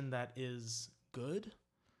intention that is good.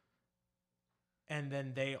 And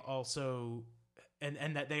then they also,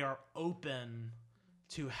 and that they are open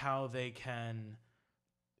to how they can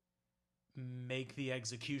make the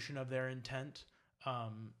execution of their intent,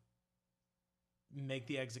 make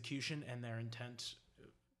the execution and their intent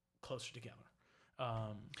closer together.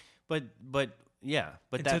 But yeah,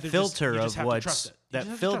 but And so that they're filter you just of have to trust what's it. You that just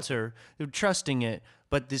have to trust filter, they're trusting it,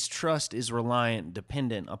 but this trust is reliant,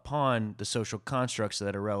 dependent upon the social constructs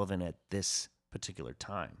that are relevant at this particular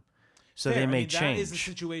time. So Fair. they may That is the change.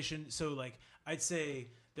 situation. So, like, I'd say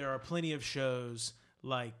there are plenty of shows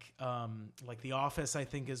like The Office, I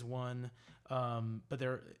think, is one. But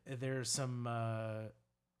there's some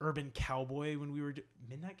Urban Cowboy when we were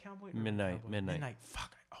Midnight Cowboy. Urban Midnight. Midnight.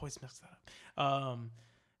 Fuck, I always mess that up.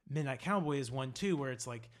 Midnight Cowboy is one too, where it's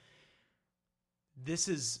like, this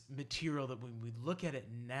is material that when we look at it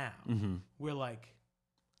now, we're like,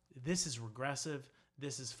 this is regressive.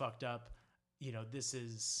 This is fucked up. You know, this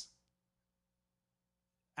is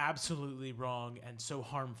absolutely wrong and so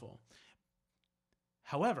harmful.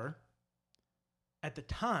 However, at the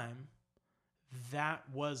time, that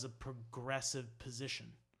was a progressive position.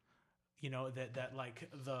 You know, that like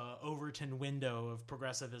the Overton window of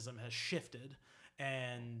progressivism has shifted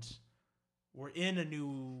and we're in a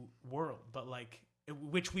new world, but like,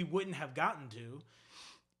 which we wouldn't have gotten to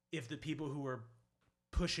if the people who were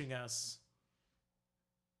pushing us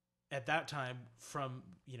at that time from,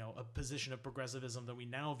 you know, a position of progressivism that we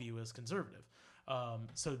now view as conservative.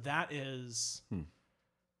 So that is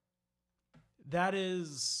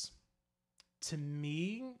to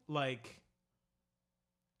me like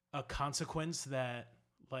a consequence that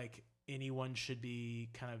like anyone should be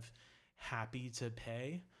kind of happy to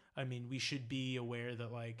pay. I mean, we should be aware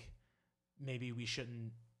that like maybe we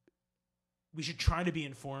should try to be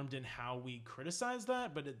informed in how we criticize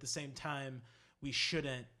that, but at the same time we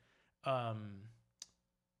shouldn't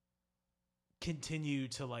continue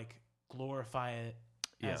to like glorify it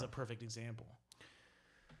as a perfect example.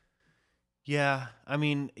 Yeah, I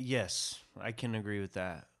mean, yes, I can agree with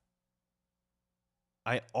that.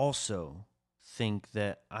 I also think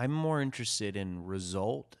that I'm more interested in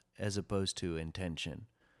result as opposed to intention.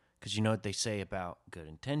 Because you know what they say about good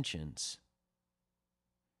intentions?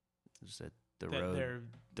 Is that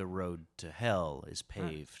the road to hell is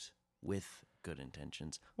paved with good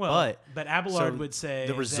intentions. Well, but Abelard so would say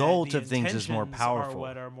the result that of things is more intentions powerful. Are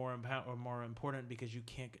what are more important because you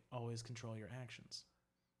can't always control your actions.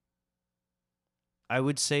 I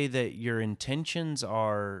would say that your intentions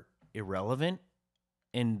are irrelevant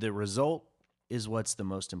and the result is what's the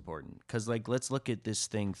most important. Because, like, let's look at this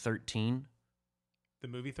thing, 13. The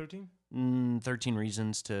movie 13? 13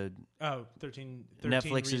 Reasons to... Oh, 13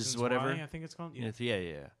 Netflix's Reasons whatever. Why, I think it's called. Yeah.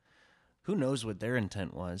 Yeah. Who knows what their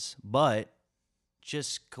intent was, but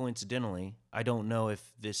just coincidentally, I don't know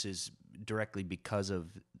if this is directly because of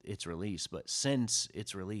its release, but since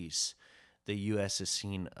its release, the U.S. has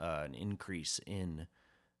seen an increase in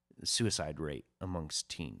the suicide rate amongst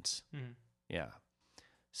teens. Mm-hmm. Yeah.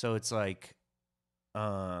 So it's like,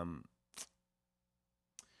 Well,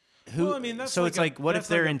 I mean, that's so like it's like, what if that's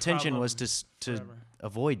their like a intention was problem to forever.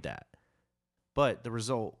 avoid that? But the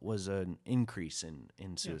result was an increase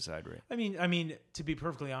in suicide rate. I mean, to be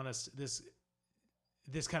perfectly honest, this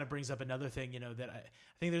kind of brings up another thing, you know, that I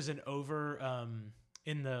think there's an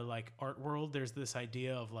in the like art world, there's this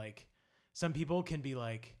idea of like, some people can be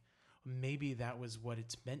like, maybe that was what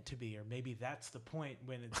it's meant to be, or maybe that's the point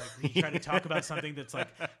when it's like we try to talk about something that's like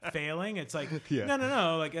failing. It's like,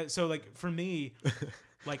 no. Like, so like for me,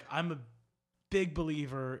 like I'm a big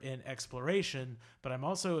believer in exploration, but I'm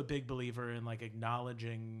also a big believer in like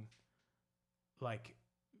acknowledging like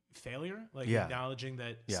failure, like acknowledging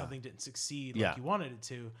that something didn't succeed like you wanted it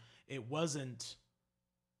to. It wasn't,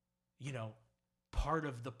 you know, part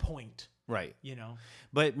of the point. Right. You know,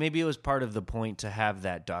 but maybe it was part of the point to have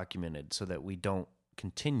that documented so that we don't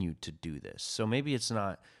continue to do this. So maybe it's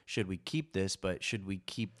not, should we keep this, but should we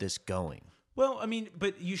keep this going? Well, I mean,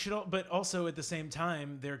 but you should, but also at the same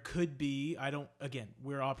time, there could be, again,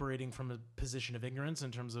 we're operating from a position of ignorance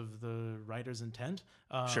in terms of the writer's intent.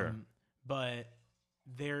 Sure. But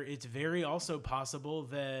it's very also possible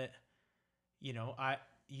that, you know,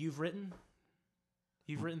 you've written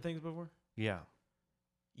things before. Yeah.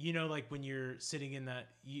 You know, like when you're sitting in that,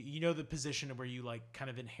 you know, the position where you like kind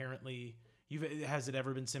of inherently, has it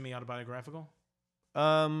ever been semi-autobiographical?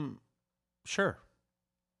 Sure.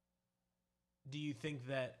 Do you think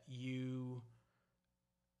that you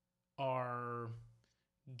are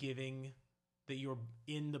that you're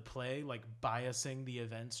in the play, like biasing the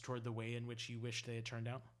events toward the way in which you wish they had turned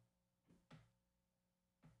out?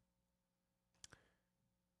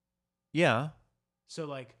 Yeah. So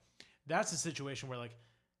like, that's a situation where like,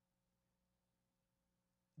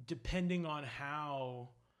 depending on how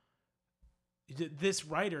this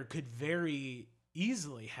writer could very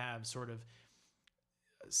easily have sort of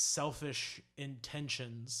selfish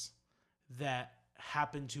intentions that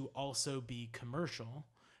happen to also be commercial.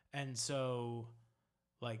 And so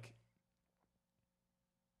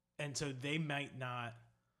they might not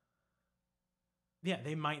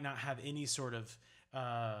have any sort of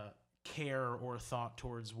care or thought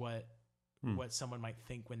towards what someone might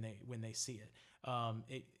think when they see it.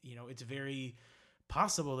 It's very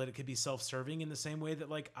possible that it could be self-serving in the same way that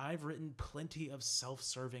like I've written plenty of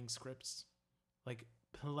self-serving scripts, like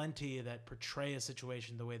plenty that portray a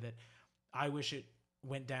situation the way that I wish it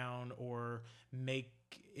went down, or make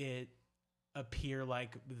it appear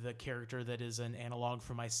like the character that is an analog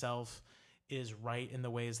for myself is right in the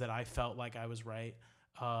ways that I felt like I was right.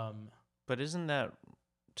 But isn't that,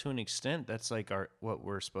 to an extent, that's like what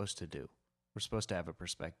we're supposed to do? We're supposed to have a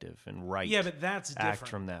perspective and write. Yeah, but that's different. Act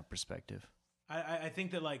from that perspective. I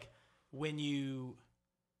think that like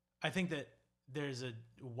I think that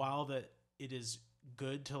while that it is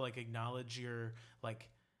good to like acknowledge your like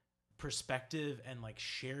perspective and like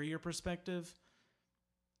share your perspective,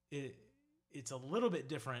 it's a little bit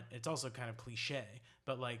different. It's also kind of cliche,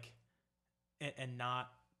 but like, and not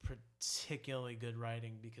particularly good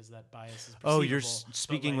writing because that bias is perceivable. Oh, you're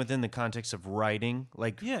speaking within the context of writing,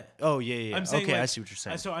 like yeah. Oh yeah. I'm saying, okay, like, I see what you're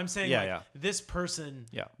saying. So I'm saying this person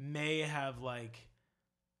may have like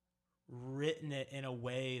written it in a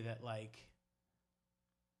way that like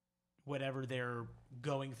whatever they're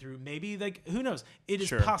going through, maybe like who knows? It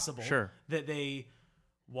is possible that they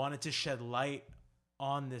wanted to shed light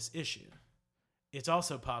on this issue. It's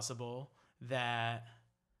also possible that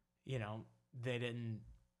they didn't.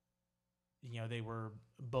 They were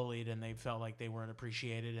bullied and they felt like they weren't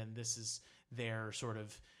appreciated, and this is their sort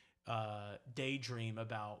of daydream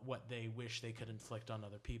about what they wish they could inflict on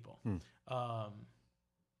other people.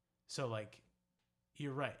 So like,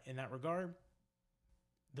 you're right in that regard.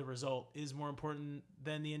 The result is more important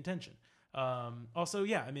than the intention. Also,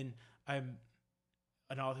 yeah, I mean, I'm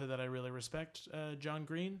an author that I really respect. John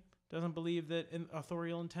Green doesn't believe that an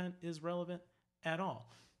authorial intent is relevant at all,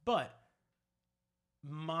 but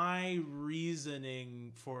my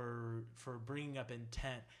reasoning for bringing up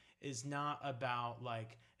intent is not about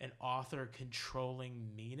like an author controlling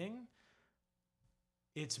meaning.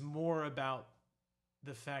 It's more about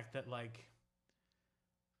the fact that like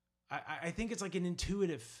I think it's like an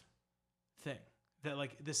intuitive thing, that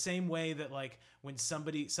like the same way that like when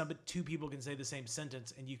two people can say the same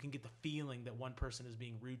sentence and you can get the feeling that one person is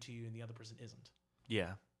being rude to you and the other person isn't.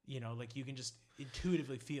 Yeah. Like you can just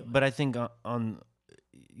intuitively feel it. But I think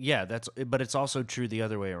but it's also true the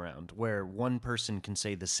other way around, where one person can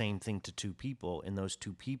say the same thing to two people and those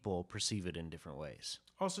two people perceive it in different ways.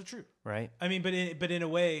 Also true. Right? I mean, but in a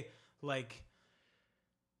way, like,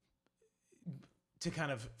 to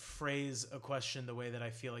kind of phrase a question the way that I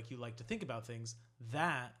feel like you like to think about things,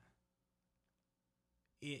 that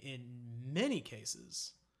in many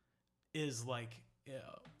cases is like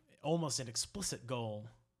almost an explicit goal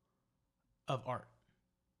of art.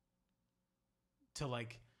 To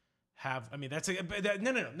like have, I mean, that's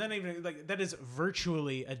not even like, that is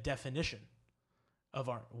virtually a definition of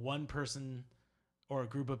art. One person or a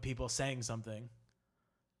group of people saying something,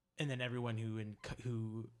 and then everyone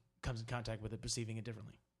who comes in contact with it perceiving it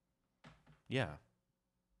differently. Yeah.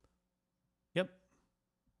 Yep.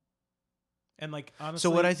 And like, honestly,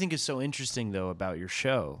 so what I think is so interesting though about your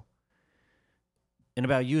show and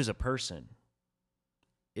about you as a person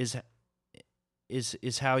is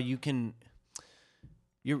how you can.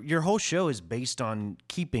 Your whole show is based on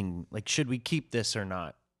keeping, like, should we keep this or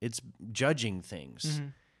not? It's judging things,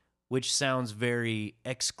 which sounds very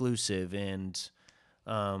exclusive and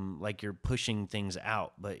like you're pushing things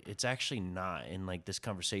out, but it's actually not. And like this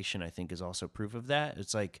conversation, I think, is also proof of that.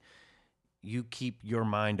 It's like you keep your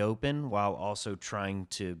mind open while also trying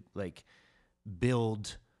to like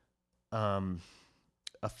build a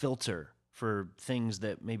filter for things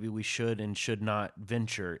that maybe we should and should not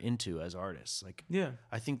venture into as artists. Like, Yeah.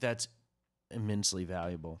 I think that's immensely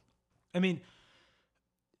valuable. I mean,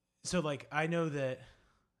 so like I know that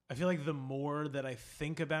I feel like the more that I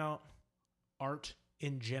think about art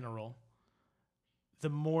in general, the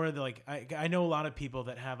more that like I know a lot of people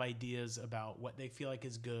that have ideas about what they feel like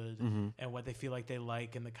is good and what they feel like they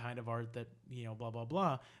like and the kind of art that, you know, blah blah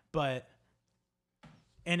blah, but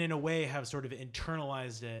and in a way have sort of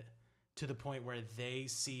internalized it to the point where they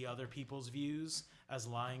see other people's views as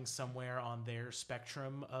lying somewhere on their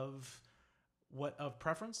spectrum of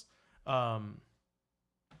preference.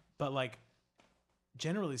 But like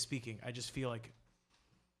generally speaking, I just feel like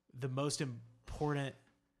the most important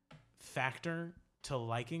factor to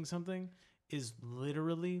liking something is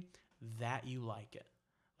literally that you like it.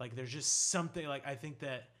 Like there's just something like I think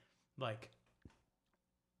that like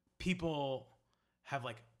people have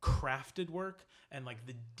like crafted work, and like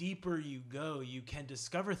the deeper you go, you can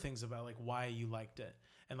discover things about like why you liked it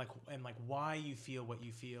and like why you feel what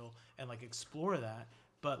you feel and like explore that.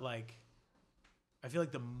 But like I feel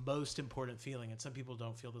like the most important feeling, and some people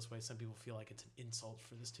don't feel this way, some people feel like it's an insult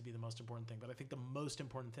for this to be the most important thing, but I think the most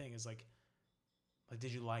important thing is like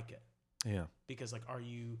did you like it? Yeah. Because like are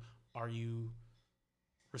you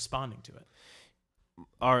responding to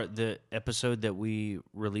it? The episode that we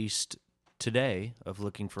released today of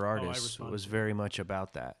Looking for Artists responded was to very much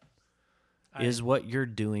about that. Is what you're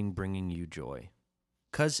doing bringing you joy?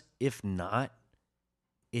 Because if not,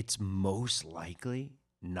 it's most likely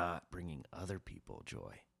not bringing other people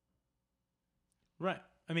joy. Right.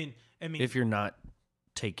 I mean, if you're not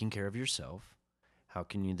taking care of yourself, how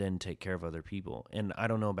can you then take care of other people? And I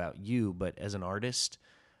don't know about you, but as an artist,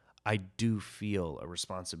 I do feel a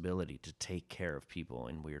responsibility to take care of people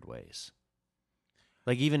in weird ways.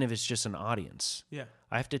 Like even if it's just an audience, yeah,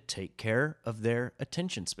 I have to take care of their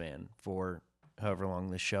attention span for however long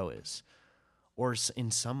the show is. Or in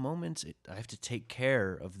some moments, I have to take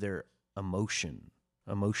care of their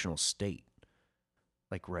emotional state,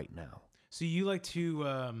 like right now. So you like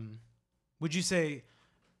to, would you say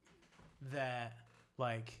that,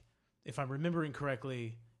 like, if I'm remembering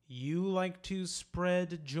correctly, you like to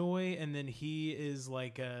spread joy, and then he is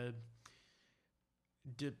like a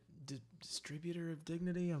distributor of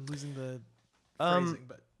dignity? I'm losing the phrasing,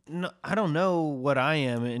 but no, I don't know what I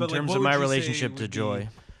am in but, like, terms what of would my you say relationship to would be- joy.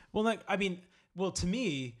 Well, like, I mean, well, to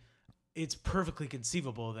me, it's perfectly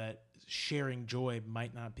conceivable that sharing joy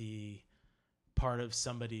might not be part of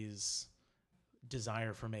somebody's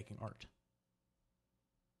desire for making art.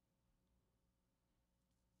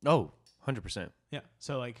 Oh, 100%. Yeah.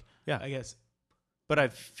 So, like, Yeah. I guess, But I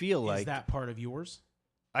feel is like that part of yours?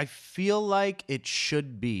 I feel like it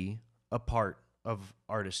should be a part of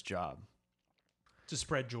artist's job. To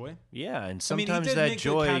spread joy? Yeah, and I mean, sometimes he did that make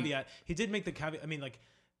joy. the caveat. He did make the caveat. I mean, like,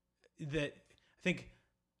 that, I think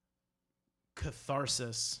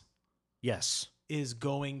catharsis Yes. is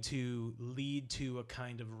going to lead to a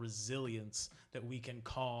kind of resilience that we can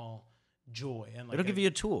call joy. And like It'll give you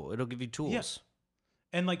a tool. It'll give you tools.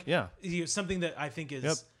 Yeah. And like, Yeah. you know, something that I think is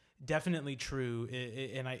Yep. definitely true,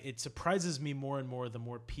 and it surprises me more and more the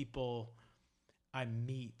more people I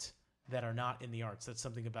meet that are not in the arts. That's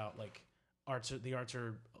something about like the arts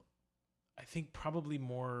are, I think, probably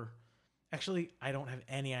more. Actually, I don't have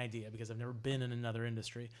any idea because I've never been in another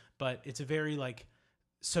industry, but it's a very like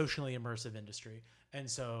socially immersive industry,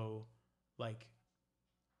 and so like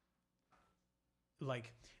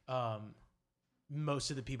most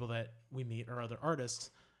of the people that we meet are other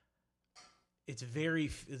artists. It's very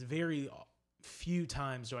few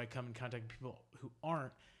times do I come in contact with people who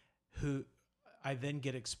aren't, who I then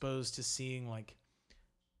get exposed to seeing like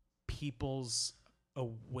people's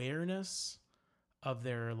awareness of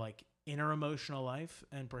their like inner emotional life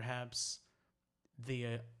and perhaps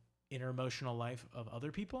the inner emotional life of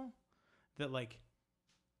other people, that like,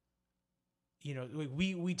 you know, like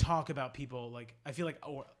we talk about people, like I feel like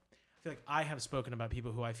I have spoken about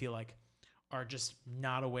people who I feel like are just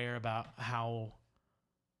not aware about how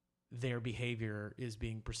their behavior is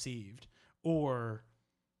being perceived, or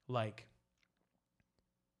like,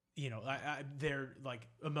 you know, they're like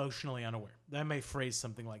emotionally unaware. I may phrase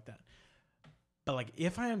something like that. But like,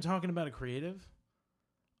 if I am talking about a creative,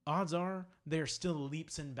 odds are there are still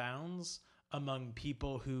leaps and bounds among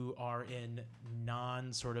people who are in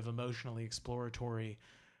non sort of emotionally exploratory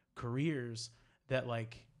careers that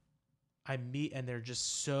like I meet, and they're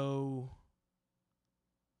just so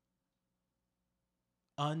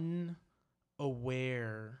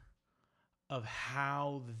unaware of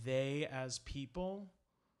how they as people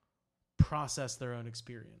process their own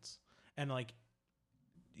experience. And like,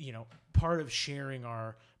 you know, part of sharing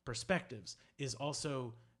our perspectives is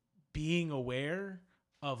also being aware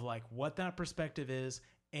of like what that perspective is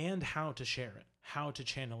and how to share it, how to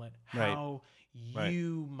channel it, Right. how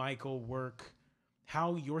you, Michael, work,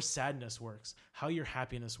 how your sadness works, how your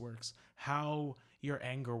happiness works, how your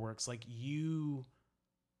anger works. Like you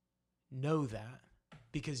know that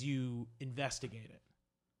because you investigate it.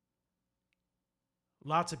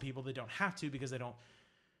 Lots of people that don't have to because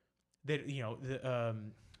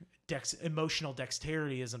emotional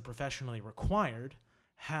dexterity isn't professionally required,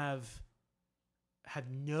 have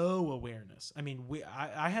no awareness. I mean,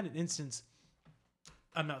 I had an instance.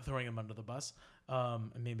 I'm not throwing him under the bus.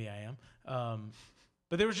 Maybe I am.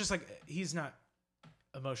 But there was just like, he's not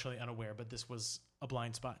emotionally unaware, but this was a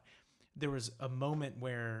blind spot. There was a moment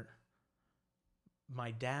where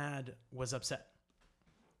my dad was upset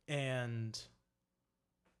and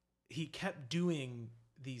he kept doing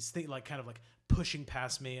these things, like kind of like pushing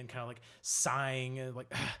past me and kind of like sighing and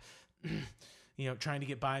like, trying to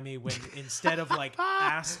get by me when instead of like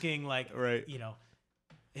asking like, Right.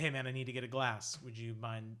 hey man, I need to get a glass. Would you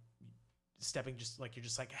mind stepping just like you're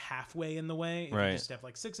just like halfway in the way? If Right. you just step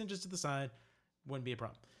like 6 inches to the side, wouldn't be a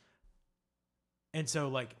problem. And so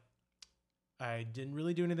like I didn't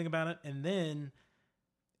really do anything about it. And then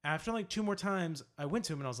after like 2 more times, I went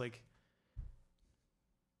to him and I was like,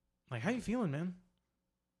 how you feeling, man?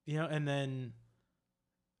 And then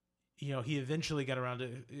he eventually got around to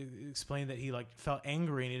explain that he like felt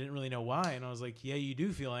angry and he didn't really know why. And I was like, yeah, you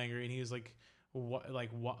do feel angry. And he was like,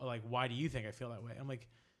 why do you think I feel that way? I'm like,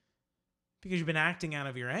 because you've been acting out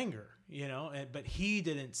of your anger, but he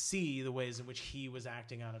didn't see the ways in which he was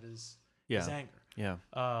acting out of his anger. Yeah.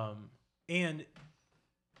 And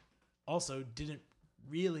also didn't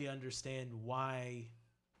really understand why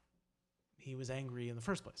he was angry in the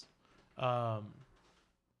first place.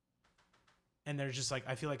 And there's just like,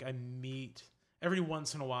 I feel like I meet every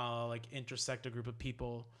once in a while, like intersect a group of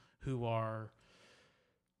people who are,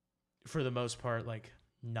 for the most part, like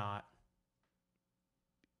not,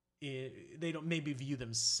 they don't maybe view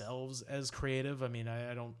themselves as creative. I mean,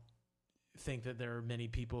 I don't think that there are many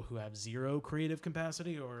people who have zero creative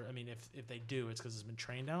capacity, or, I mean, if they do, it's because it's been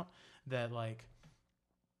trained out, that like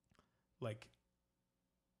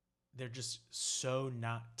they're just so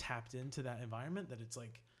not tapped into that environment that it's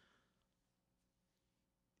like,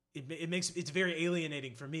 it's very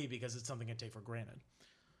alienating for me because it's something I take for granted.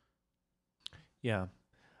 Yeah.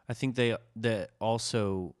 I think that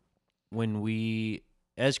also when we,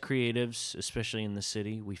 as creatives, especially in the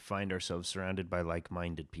city, we find ourselves surrounded by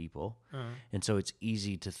like-minded people. Uh-huh. And so it's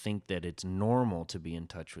easy to think that it's normal to be in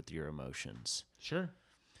touch with your emotions. Sure.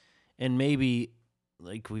 And maybe,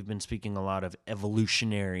 like we've been speaking a lot of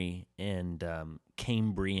evolutionary and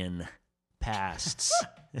Cambrian pasts.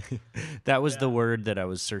 That was the word that I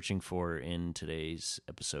was searching for in today's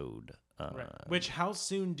episode. Right. Which, how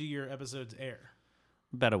soon do your episodes air?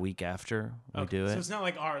 About a week after we do it. So it's not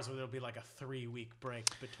like ours where there'll be like a 3-week break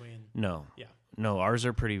between. No. Yeah. No, ours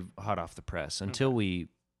are pretty hot off the press until we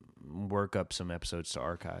work up some episodes to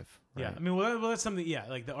archive. Right? Yeah. I mean, well, that's something, yeah,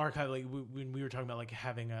 like the archive, like when we were talking about like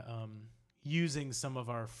having a, using some of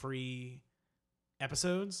our free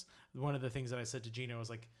episodes, one of the things that I said to Gino was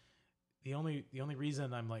like, the only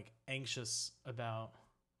reason I'm like anxious about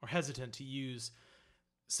or hesitant to use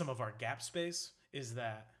some of our gap space is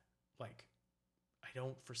that like I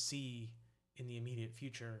don't foresee in the immediate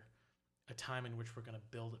future a time in which we're going to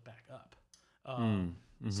build it back up.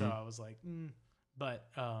 So I was like, but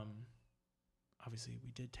obviously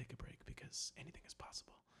we did take a break because anything is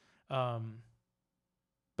possible.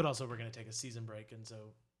 But also we're going to take a season break, and so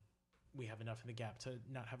we have enough in the gap to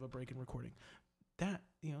not have a break in recording. That,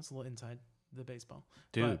 it's a little inside the baseball.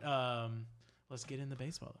 Dude. But let's get in the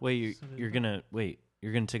baseball. Wait, you're gonna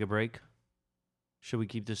take a break? Should we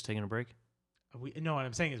keep this taking a break? No, what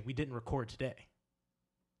I'm saying is we didn't record today.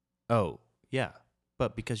 Oh, yeah.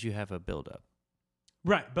 But because you have a build-up.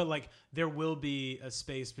 Right, but like there will be a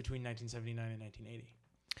space between 1979 and 1980.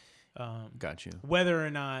 Got you. Whether or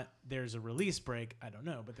not there's a release break, I don't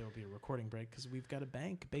know, but there will be a recording break because we've got a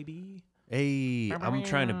bank, baby. Hey, I'm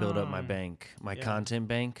trying to build up my bank, my content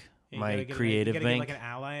bank, my creative bank. Get like an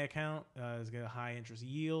Ally account. It's got a high interest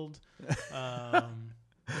yield.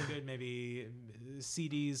 Good, maybe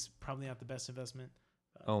CDs, probably not the best investment.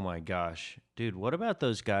 Oh my gosh, dude! What about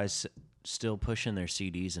those guys still pushing their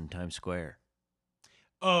CDs in Times Square?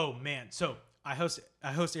 Oh man, so I host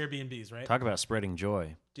Airbnbs, right? Talk about spreading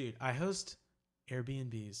joy, dude. I host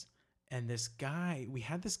Airbnbs, and we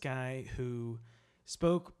had this guy who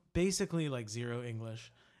spoke basically like zero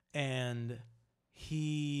English, and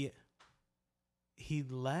he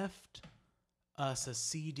left us a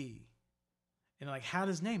CD, and like had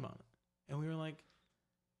his name on it. And we were like,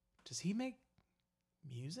 does he make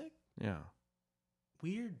music? Yeah.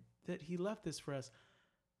 Weird that he left this for us.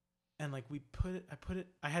 And like we then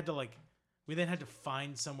had to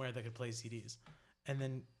find somewhere that could play CDs and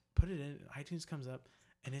then put it in. iTunes comes up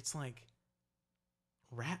and it's like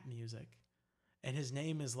rap music. And his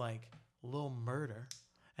name is like Lil Murder.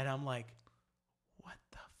 And I'm like, what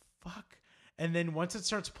the fuck? And then once it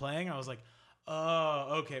starts playing, I was like,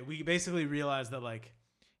 oh, okay. We basically realized that like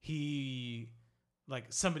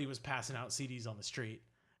somebody was passing out CDs on the street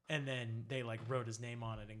and then they like wrote his name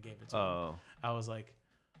on it and gave it to him. Oh. I was like,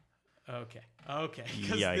 okay.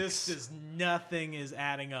 Because nothing is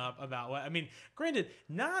adding up about what, I mean, granted,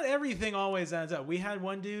 not everything always adds up. We had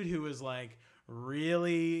one dude who was like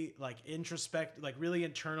really like really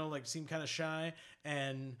internal, like seemed kind of shy.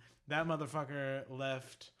 And that motherfucker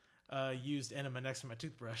left used enema next to my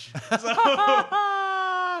toothbrush. So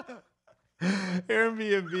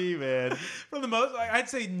Airbnb, man. for the most, I'd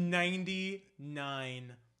say 99%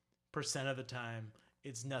 of the time,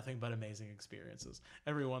 it's nothing but amazing experiences.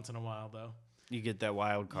 Every once in a while, though, You get that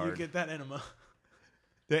wild card. you get that enema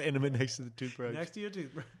the enema next to the toothbrush. next to your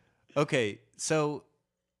toothbrush. Okay, so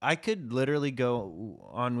I could literally go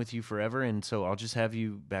on with you forever, and so I'll just have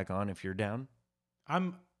you back on if you're down.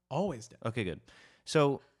 I'm always down. Okay, good.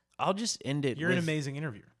 So I'll just end it. You're with, an amazing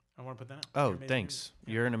interviewer. I want to put that out. Oh, You're an amazing thanks.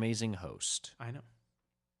 interviewer. You're an amazing host. I know.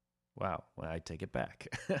 Wow. Well, I take it back.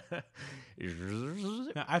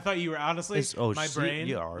 No, I thought you were honestly. My see, brain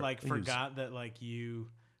you are. like You forgot that like you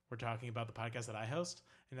were talking about the podcast that I host,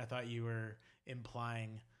 and I thought you were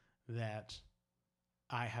implying that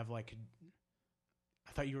I have like.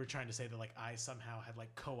 I thought you were trying to say that like I somehow had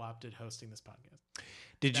like co-opted hosting this podcast.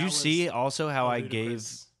 Did That you was see also how I gave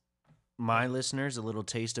ludicrous. my listeners a little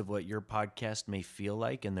taste of what your podcast may feel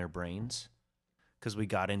like in their brains? Because we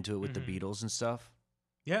got into it with the Mhm. Beatles and stuff.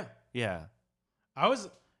 Yeah, Yeah.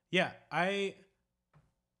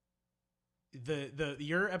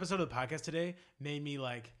 Your episode of the podcast today made me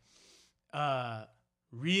like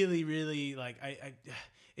really like I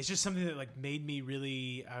it's just something that like made me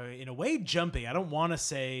really in a way jumpy. I don't want to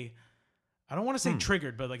say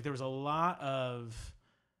triggered, but like there was a lot of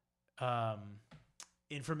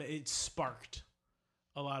it sparked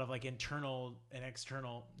a lot of like internal and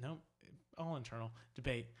external, all internal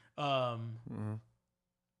debate. Mhm.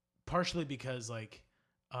 Partially because like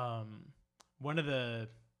one of the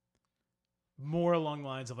more along the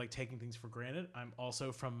lines of like taking things for granted. I'm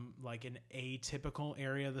also from like an atypical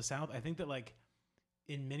area of the South. I think that like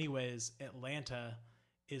in many ways Atlanta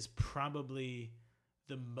is probably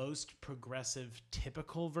the most progressive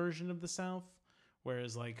typical version of the South,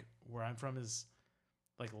 whereas like where I'm from is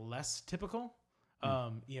like less typical.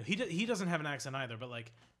 He doesn't have an accent either, but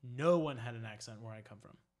like no one had an accent where I come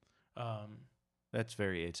from. That's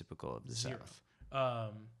very atypical of the Zero.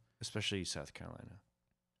 South, especially South Carolina.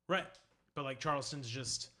 Right. But like Charleston's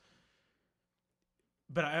just,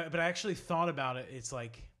 but I actually thought about it. It's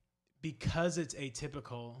like, because it's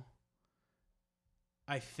atypical,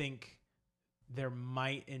 I think there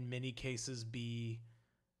might in many cases be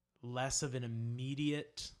less of an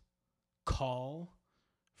immediate call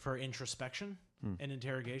for introspection and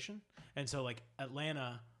interrogation. And so like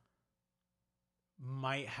Atlanta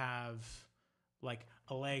might have like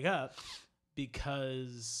a leg up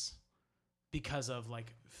because of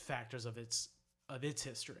like factors of its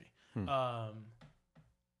history,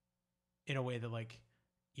 in a way that like,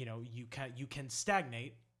 you can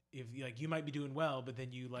stagnate if like you might be doing well, but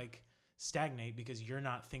then you like stagnate because you're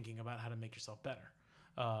not thinking about how to make yourself better.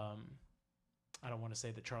 I don't want to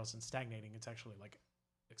say that Charleston's stagnating. It's actually like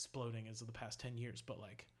exploding as of the past 10 years, but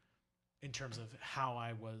like in terms of how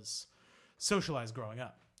I was socialized growing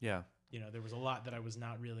up, Yeah. there was a lot that I was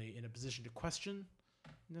not really in a position to question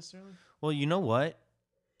necessarily. Well, you know what?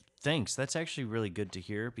 Thanks. That's actually really good to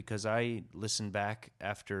hear, because I listened back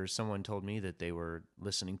after someone told me that they were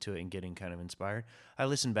listening to it and getting kind of inspired. I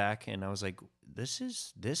listened back and I was like, this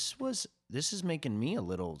is making me a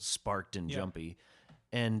little sparked and jumpy.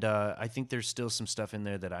 And I think there's still some stuff in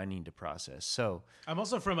there that I need to process. So I'm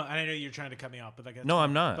also from and I know you're trying to cut me off, but like no,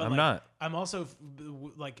 I'm not. but, I'm like, not. I'm also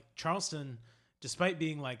like Charleston, despite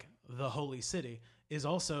being like the holy city, is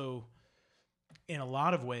also in a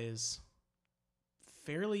lot of ways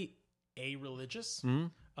fairly a-religious.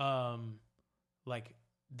 Like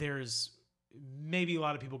there's maybe a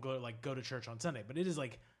lot of people go to church on Sunday, but it is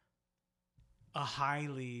like a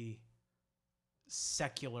highly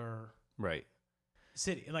secular Right.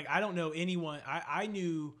 city. Like I don't know anyone. I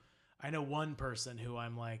know one person who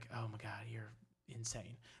I'm like, oh my God, you're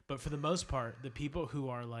insane. But for the most part, the people who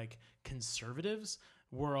are like conservatives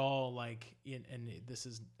were all like, and this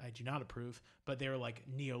is, I do not approve, but they were like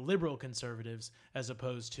neoliberal conservatives as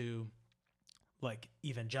opposed to like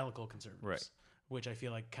evangelical conservatives, Right. which I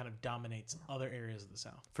feel like kind of dominates other areas of the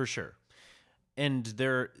South. For sure. And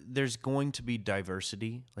there's going to be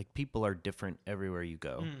diversity. Like, people are different everywhere you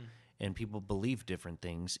go. And people believe different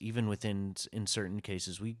things, even within, in certain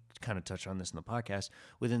cases, we kind of touched on this in the podcast,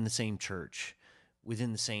 within the same church,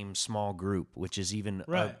 within the same small group, which is even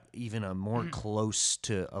Right. even a more close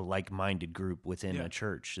to a like-minded group within Yeah. a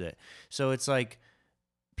church. So it's like,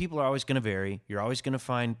 people are always going to vary. You're always going to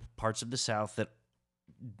find parts of the South that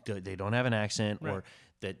they don't have an accent, Right. or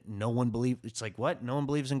that no one believes. It's like, what? No one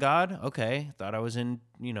believes in God? Okay, thought I was in,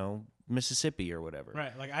 Mississippi or whatever.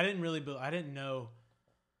 Right. Like I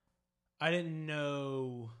didn't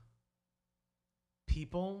know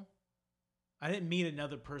people. I didn't meet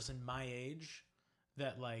another person my age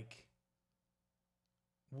that like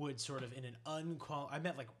would sort of in an I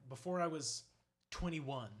met like before I was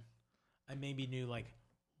 21, I maybe knew like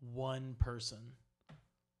one person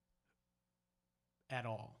at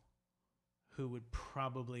all who would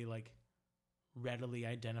probably like readily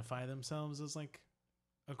identify themselves as like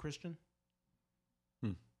a Christian.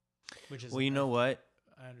 Which is, Well, you know what?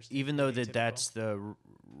 I understand. Even though atypical. that's the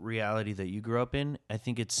reality that you grew up in, I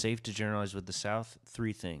think it's safe to generalize with the South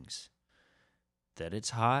 3 things: that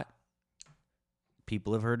it's hot,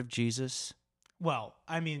 people have heard of Jesus, Well,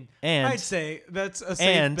 I mean, and I'd say that's a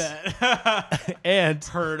safe bet. and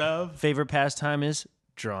Heard of. favorite pastime is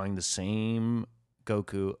drawing the same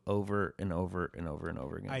Goku over and over and over and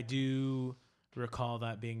over again. I do recall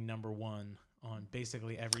that being number 1 on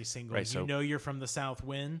basically every single. Right, so- you're from the South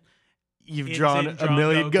win. You've It's drawn in a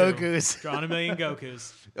million Goku. Gokus. Drawn a million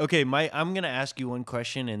Gokus. Okay, I'm gonna ask you one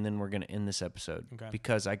question, and then we're gonna end this episode Okay.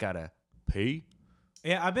 because I gotta pee.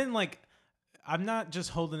 Yeah, I'm not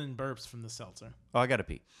just holding in burps from the seltzer. Oh, I gotta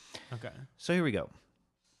pee. Okay. So here we go.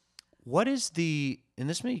 What is and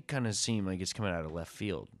this may kind of seem like it's coming out of left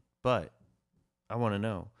field, but I want to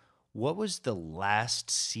know, what was the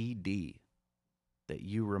last CD that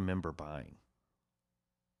you remember buying?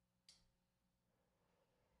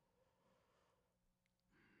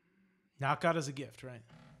 Not got as a gift, right?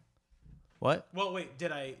 What? Well, wait.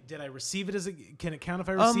 Did I receive it as a? Can it count if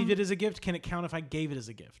I received it as a gift? Can it count if I gave it as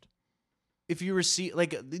a gift? If you receive,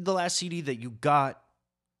 like, the last CD that you got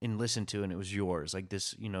and listened to and it was yours, like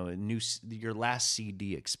this, your last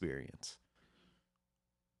CD experience.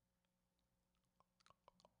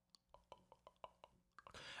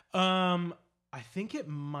 I think it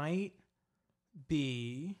might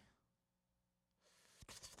be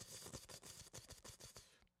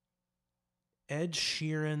Ed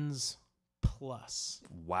Sheeran's Plus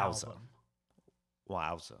Wowza. album.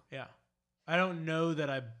 Wowza. Yeah. I don't know that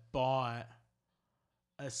I bought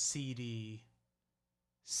a CD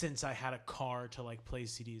since I had a car to like play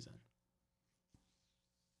CDs in.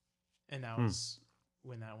 And that was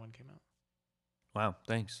when that one came out. Wow,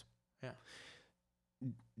 thanks. Yeah.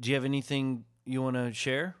 Do you have anything you want to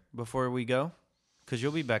share before we go? Because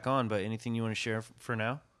you'll be back on, but anything you want to share for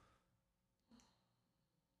now?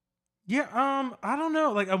 Yeah, I don't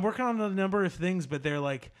know. Like I'm working on a number of things, but they're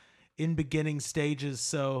like in beginning stages,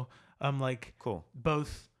 so I'm like Cool.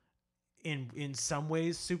 both in some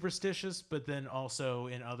ways superstitious, but then also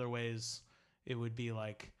in other ways it would be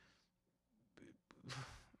like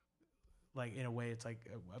in a way it's like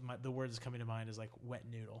the word that's coming to mind is like wet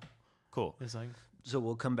noodle. Cool. It's like So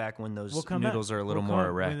we'll come back when those we'll come noodles back. are a little We'll more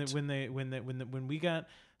come- erect. when we got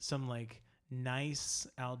some like nice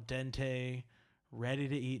al dente ready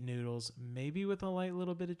to eat noodles, maybe with a light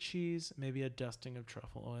little bit of cheese, maybe a dusting of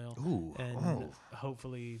truffle oil, Ooh, and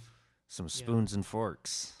hopefully some spoons and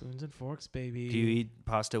forks. spoons and forks, baby. Do you eat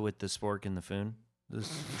pasta with the spork and the foon?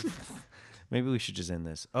 Maybe we should just end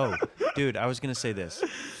this. Oh, dude, I was gonna say this.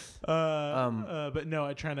 But no,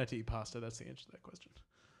 I try not to eat pasta. That's the answer to that question.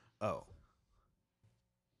 Oh.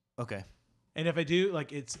 Okay. And if I do,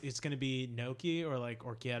 like it's gonna be gnocchi or like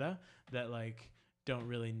orchietta that like don't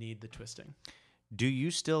really need the twisting. Do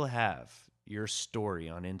you still have your story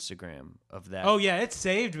on Instagram of that? Oh yeah, it's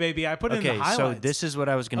saved, baby. I put it in Okay, the highlights. so this is what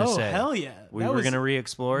I was gonna oh say. hell yeah, We That were was- gonna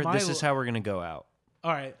re-explore. my This is l- how we're gonna go out.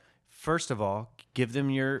 All right, First of all, give them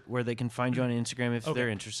where they can find you on Instagram if Okay. they're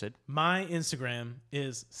interested. my Instagram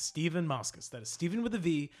is Stephen Moskos. That is Stephen with a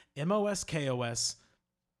V, Moskos.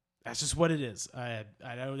 That's just what it is. I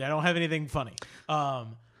don't have anything funny.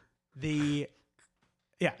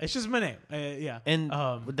 It's just my name. Yeah, And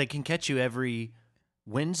they can catch you every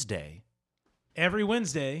Wednesday every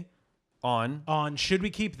Wednesday on on Should We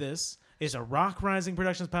Keep This is a Rock Rising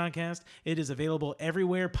Productions podcast. It is available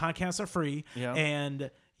everywhere podcasts are free, Yeah. and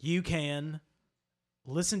you can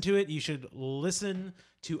listen to it. You should listen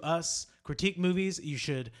to us critique movies. You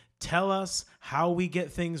should tell us how we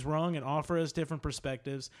get things wrong and offer us different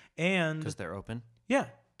perspectives. And Because they're open. yeah,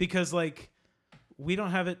 because like we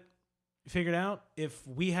don't have it figured out. If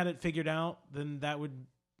we had it figured out, then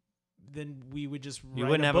we would just You write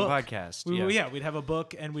wouldn't have book. a podcast. We'd have a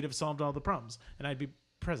book and we'd have solved all the problems, and I'd be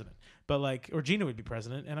president. But like, or Gina would be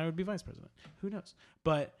president and I would be vice president. Who knows?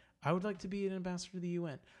 But I would like to be an ambassador to the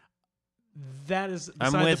UN. That is,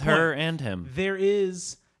 I'm beside with the point. her and him. There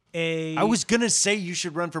is a. I was going to say you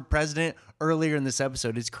should run for president earlier in this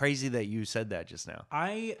episode. It's crazy that you said that just now.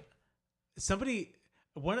 A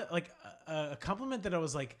compliment that I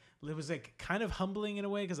was like, it was like kind of humbling in a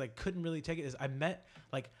way because I couldn't really take it. Is I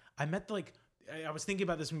was thinking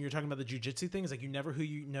about this when you were talking about the jujitsu thing. It's like you never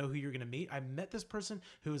know who you're gonna meet. I met this person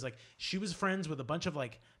who was like, she was friends with a bunch of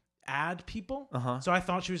like ad people. So I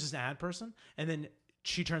thought she was just an ad person, and then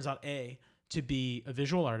she turns out to be a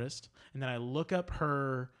visual artist. And then I look up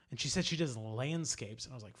her, and she said she does landscapes,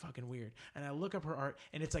 and I was like, fucking weird. And I look up her art,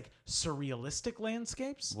 and it's like surrealistic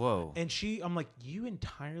landscapes. Whoa. And I'm like, you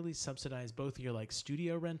entirely subsidize both your like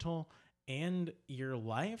studio rental and your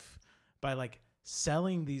life by like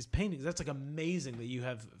selling these paintings. That's like amazing that you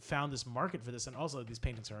have found this market for this, and also these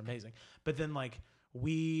paintings are amazing. But then like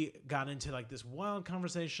we got into like this wild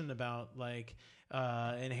conversation about like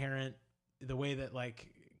the way that like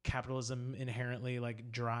capitalism inherently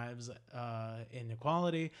like drives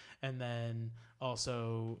inequality, and then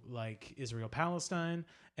also like Israel Palestine,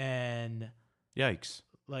 and Yikes.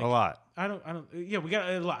 like a lot. I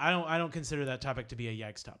don't consider that topic to be a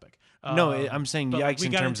yikes topic. No, I'm saying but, like, yikes we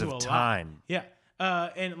in got terms into of a lot. time. Yeah.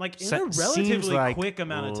 And like in a Seems relatively like quick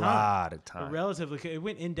amount of time. A lot of time. It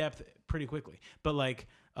went in depth pretty quickly. But like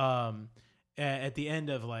at the end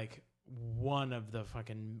of like one of the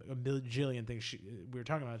fucking a bajillion things we were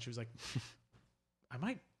talking about, she was like,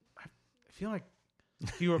 I feel like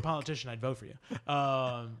if you were a politician, I'd vote for you. And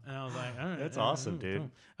I was like, all right. That's awesome, dude.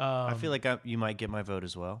 I feel like you might get my vote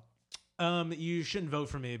as well. You shouldn't vote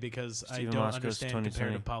for me because Stephen I don't Moskos, understand 2020.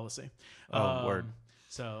 comparative policy. Word.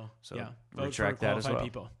 So So vote retract for that as qualified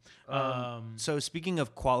well. people. So speaking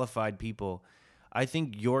of qualified people, I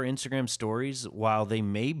think your Instagram stories, while they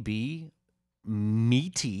may be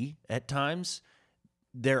meaty at times,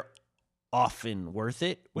 they're often worth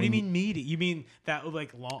it. What do you mean meaty? You mean that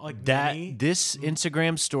like long, like That mini? this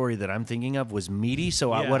Instagram story that I'm thinking of was meaty.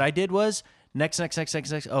 So Yeah. what I did was next.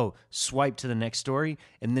 Oh, swipe to the next story,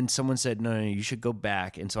 and then someone said, "No, you should go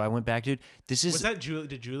back." And so I went back, dude. This is Was that Julie?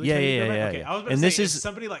 Did Julie? Yeah, tell you to yeah, go back? yeah, Okay, yeah. I was about And to this say, is- if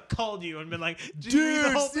somebody like called you and been like, Dude,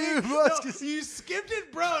 the whole Steve thing? Musk No, you skipped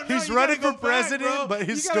it, bro. No, He's you running gotta for go back, president, bro. but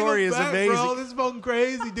his You gotta go story is back, amazing. Bro. This is fucking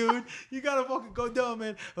crazy, dude. You gotta fucking go down,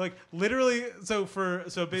 man. Like literally. So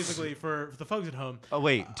basically for the folks at home. Oh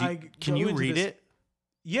wait, can go you into read this- it?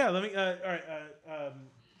 Yeah. Let me. All right.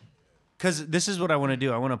 Because this is what I want to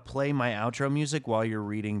do. I want to play my outro music while you're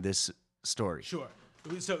reading this story. Sure.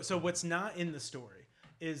 So what's not in the story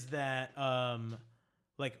is that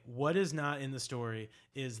like what is not in the story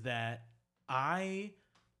is that I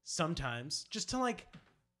sometimes just to like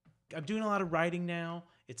I'm doing a lot of writing now.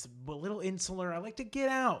 It's a little insular. I like to get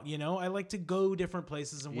out, you know? I like to go different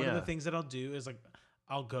places, and one of the Yeah. things that I'll do is like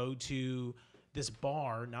I'll go to this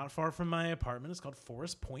bar not far from my apartment. It's called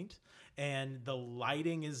Forest Point, and the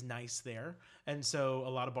lighting is nice there. And so a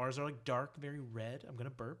lot of bars are like dark, very red. I'm gonna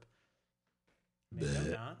burp. Maybe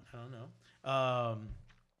I'm not. I don't know.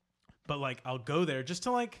 But like I'll go there just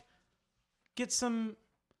to like get some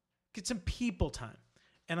people time.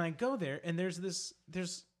 And I go there, and there's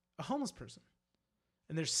a homeless person,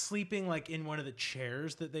 and they're sleeping like in one of the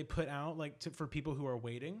chairs that they put out like for people who are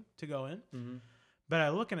waiting to go in. Mm-hmm. But I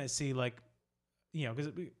look and I see like, you know,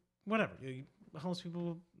 because whatever, homeless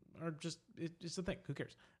people are just it's a thing. Who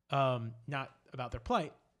cares? Not about their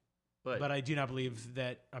plight. But I do not believe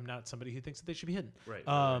that I'm not somebody who thinks that they should be hidden. Right.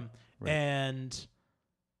 And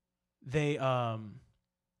they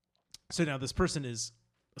so now this person is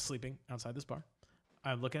sleeping outside this bar.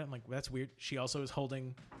 I'm looking at it, I'm like, well, that's weird. She also is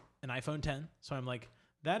holding an iPhone 10. So I'm like,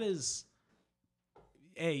 that is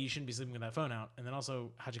you shouldn't be sleeping with that phone out. And then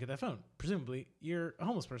also, how'd you get that phone? Presumably you're a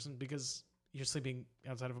homeless person because you're sleeping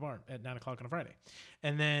outside of a bar at 9:00 on a Friday.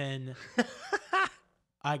 And then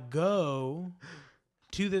I go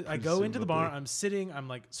into the bar. I'm sitting. I'm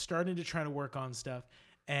like starting to try to work on stuff,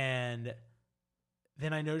 and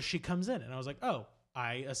then I notice she comes in, and I was like, "Oh,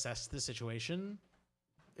 I assessed the situation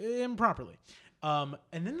improperly." And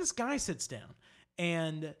then this guy sits down,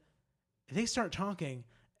 and they start talking,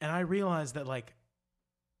 and I realize that like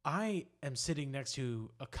I am sitting next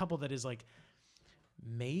to a couple that is like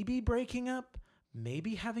maybe breaking up,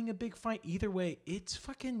 maybe having a big fight. Either way, it's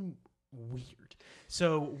fucking weird.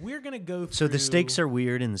 So we're gonna go through. So the stakes are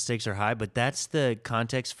weird and the stakes are high, but that's the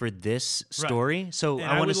context for this story. So And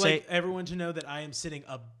I want would to say like everyone to know that I am sitting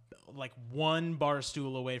like one bar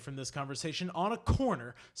stool away from this conversation on a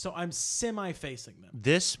corner, so I'm semi-facing them.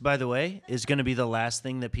 this, by the way, is going to be the last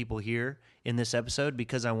thing that people hear in this episode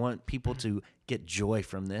because I want people to get joy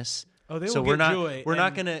from this. Oh, they will so get we're not joy, we're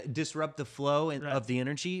not and- going to disrupt the flow of the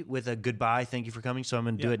energy with a goodbye. Thank you for coming. So I'm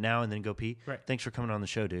going to do Yeah. it now and then go pee. Right. Thanks for coming on the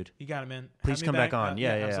show, dude. You got it, man. Please Have me come back on.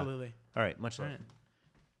 Yeah, yeah. absolutely. All right, much All love. right.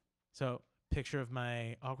 So, picture of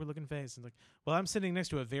my awkward-looking face, and like, well, I'm sitting next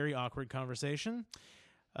to a very awkward conversation.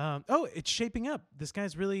 Oh, it's shaping up. This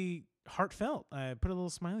guy's really heartfelt. I put a little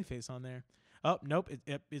smiley face on there. Oh, nope,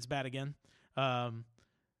 it's bad again.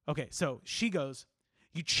 Okay, so she goes,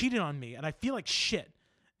 "You cheated on me, and I feel like shit."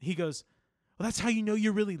 He goes, "Well, that's how you know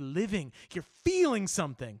you're really living. You're feeling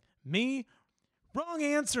something." Me? Wrong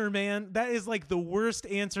answer, man. That is like the worst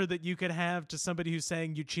answer that you could have to somebody who's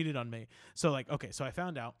saying you cheated on me. So like, okay, so I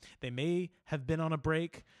found out they may have been on a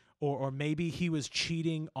break, or maybe he was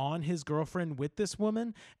cheating on his girlfriend with this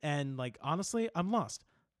woman. And like, honestly, I'm lost.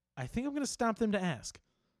 I think I'm going to stop them to ask.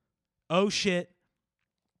 Oh shit.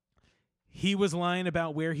 He was lying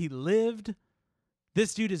about where he lived.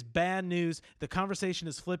 This dude is bad news. The conversation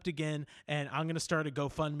is flipped again, and I'm going to start a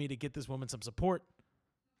GoFundMe to get this woman some support.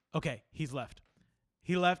 Okay, he's left.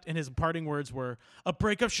 He left, and his parting words were, "A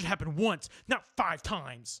breakup should happen once, not 5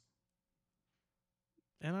 times."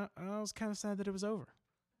 And I was kind of sad that it was over.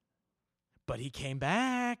 But he came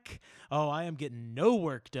back. Oh, I am getting no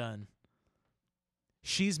work done.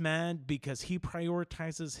 She's mad because he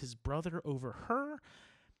prioritizes his brother over her.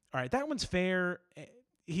 All right, that one's fair.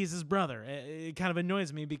 He's his brother. It kind of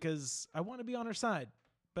annoys me because I want to be on her side,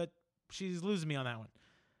 but she's losing me on that one.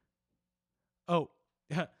 Oh,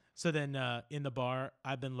 so then in the bar,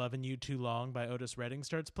 "I've Been Loving You Too Long" by Otis Redding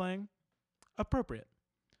starts playing. Appropriate.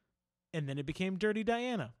 And then it became Dirty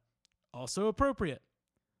Diana. Also appropriate.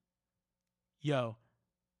 Yo,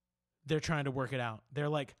 they're trying to work it out. They're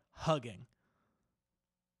like hugging.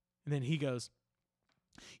 And then he goes,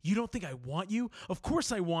 "You don't think I want you? Of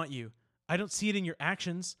course I want you. I don't see it in your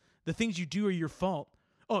actions. The things you do are your fault.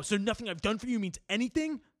 Oh, so nothing I've done for you means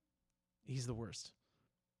anything?" He's the worst.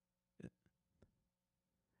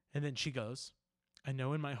 And then she goes, "I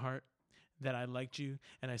know in my heart that I liked you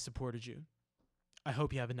and I supported you. I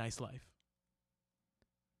hope you have a nice life."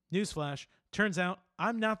 Newsflash, turns out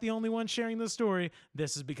I'm not the only one sharing this story.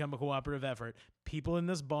 This has become a cooperative effort. People in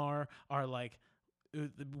this bar are like,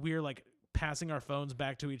 we're like passing our phones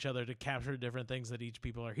back to each other to capture different things that each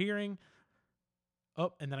people are hearing.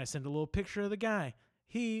 Oh, and then I send a little picture of the guy.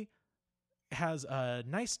 He has a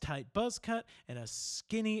nice tight buzz cut and a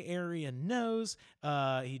skinny area nose.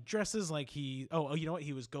 He dresses like you know what?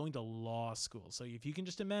 He was going to law school. So if you can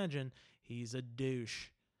just imagine, he's a douche.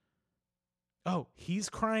 Oh, he's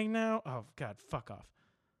crying now? Oh, God, fuck off.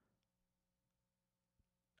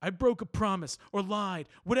 "I broke a promise or lied,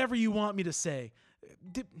 whatever you want me to say."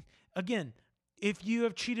 Again, if you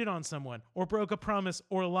have cheated on someone or broke a promise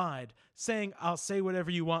or lied, saying "I'll say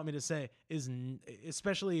whatever you want me to say" is,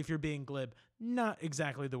 especially if you're being glib, not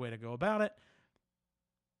exactly the way to go about it.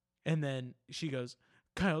 And then she goes,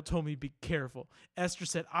 "Kyle told me be careful. Esther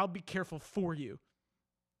said I'll be careful for you."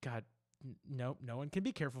 God, no one can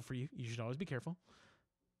be careful for you. You should always be careful.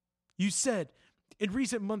 "You said in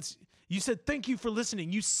recent months, you said thank you for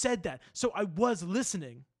listening. You said that. So I was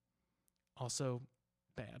listening." Also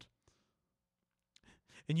bad.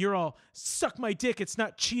 And you're all, "Suck my dick. It's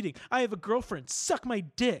not cheating. I have a girlfriend. Suck my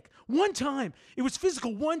dick. One time. It was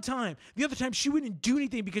physical one time. The other time she wouldn't do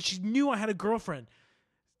anything because she knew I had a girlfriend."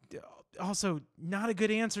 Also, not a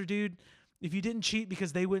good answer, dude. If you didn't cheat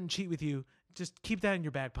because they wouldn't cheat with you, just keep that in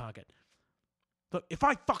your back pocket. Look, if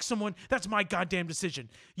I fuck someone, that's my goddamn decision.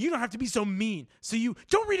 You don't have to be so mean. So you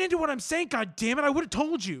don't read into what I'm saying, goddammit. I would have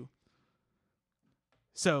told you.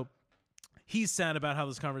 So he's sad about how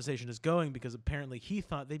this conversation is going because apparently he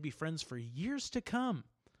thought they'd be friends for years to come.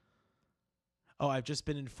 Oh, I've just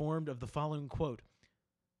been informed of the following quote.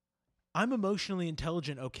 "I'm emotionally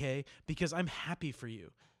intelligent, okay, because I'm happy for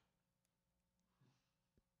you.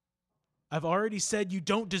 I've already said you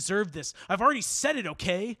don't deserve this. I've already said it,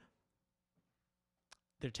 okay?"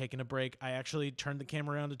 They're taking a break. I actually turned the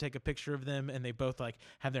camera around to take a picture of them, and they both like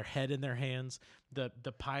have their head in their hands.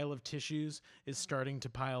 The pile of tissues is starting to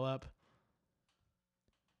pile up.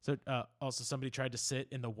 So also somebody tried to sit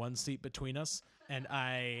in the one seat between us, and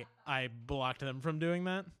I blocked them from doing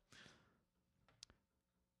that.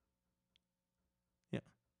 Yeah.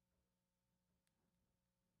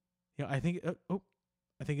 Yeah, I think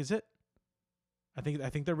I think it's it. I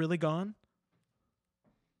think they're really gone.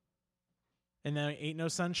 And now Ain't No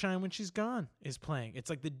Sunshine When She's Gone is playing. It's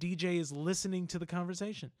like the DJ is listening to the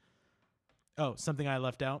conversation. Oh, something I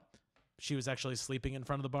left out. She was actually sleeping in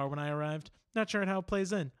front of the bar when I arrived. Not sure how it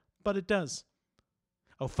plays in, but it does.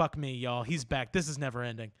 Oh, fuck me, y'all. He's back. This is never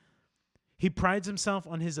ending. He prides himself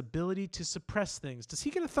on his ability to suppress things. Does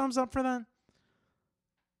he get a thumbs up for that?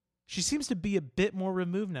 She seems to be a bit more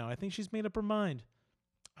removed now. I think she's made up her mind.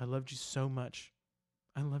 I loved you so much.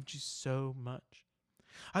 I loved you so much.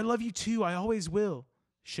 I love you too. I always will.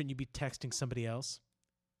 Shouldn't you be texting somebody else?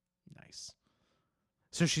 Nice.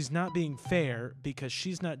 So she's not being fair because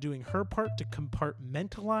she's not doing her part to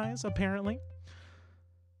compartmentalize, apparently.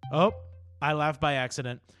 Oh, I laughed by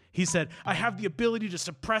accident. He said, I have the ability to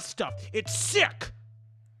suppress stuff. It's sick.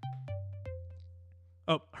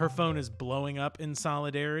 Oh, her phone is blowing up in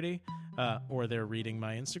solidarity. Or they're reading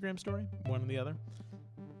my Instagram story. One or the other.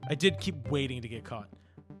 I did keep waiting to get caught.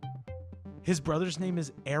 His brother's name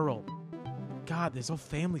is Errol. God, this whole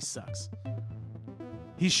family sucks.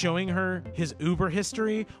 He's showing her his Uber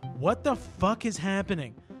history. What the fuck is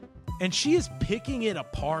happening? And she is picking it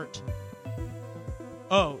apart.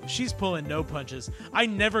 Oh, she's pulling no punches. I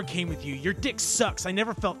never came with you. Your dick sucks. I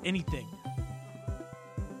never felt anything.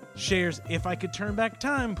 Shares If I Could Turn Back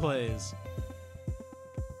Time plays.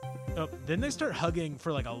 Oh, then they start hugging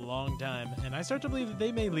for like a long time, and I start to believe that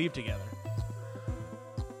they may leave together.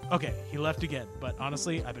 Okay, he left again, but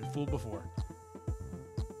honestly, I've been fooled before.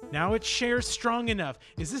 Now it's Cher Strong Enough.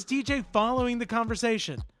 Is this DJ following the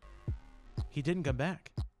conversation? He didn't come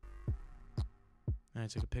back. I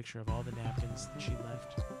took a picture of all the napkins that she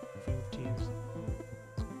left, full of tears.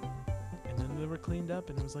 And then they were cleaned up,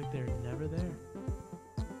 and it was like they're never there.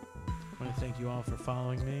 I want to thank you all for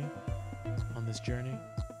following me on this journey.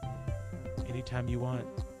 Anytime you want,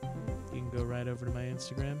 you can go right over to my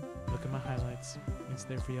Instagram, look at my highlights. It's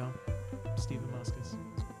there for y'all. Stephen Moskus.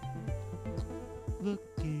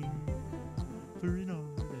 Looking for an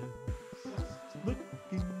artist.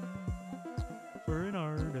 Looking for an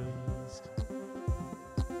artist.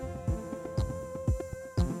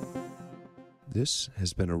 This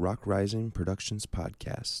has been a Rock Rising Productions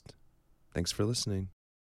podcast. Thanks for listening.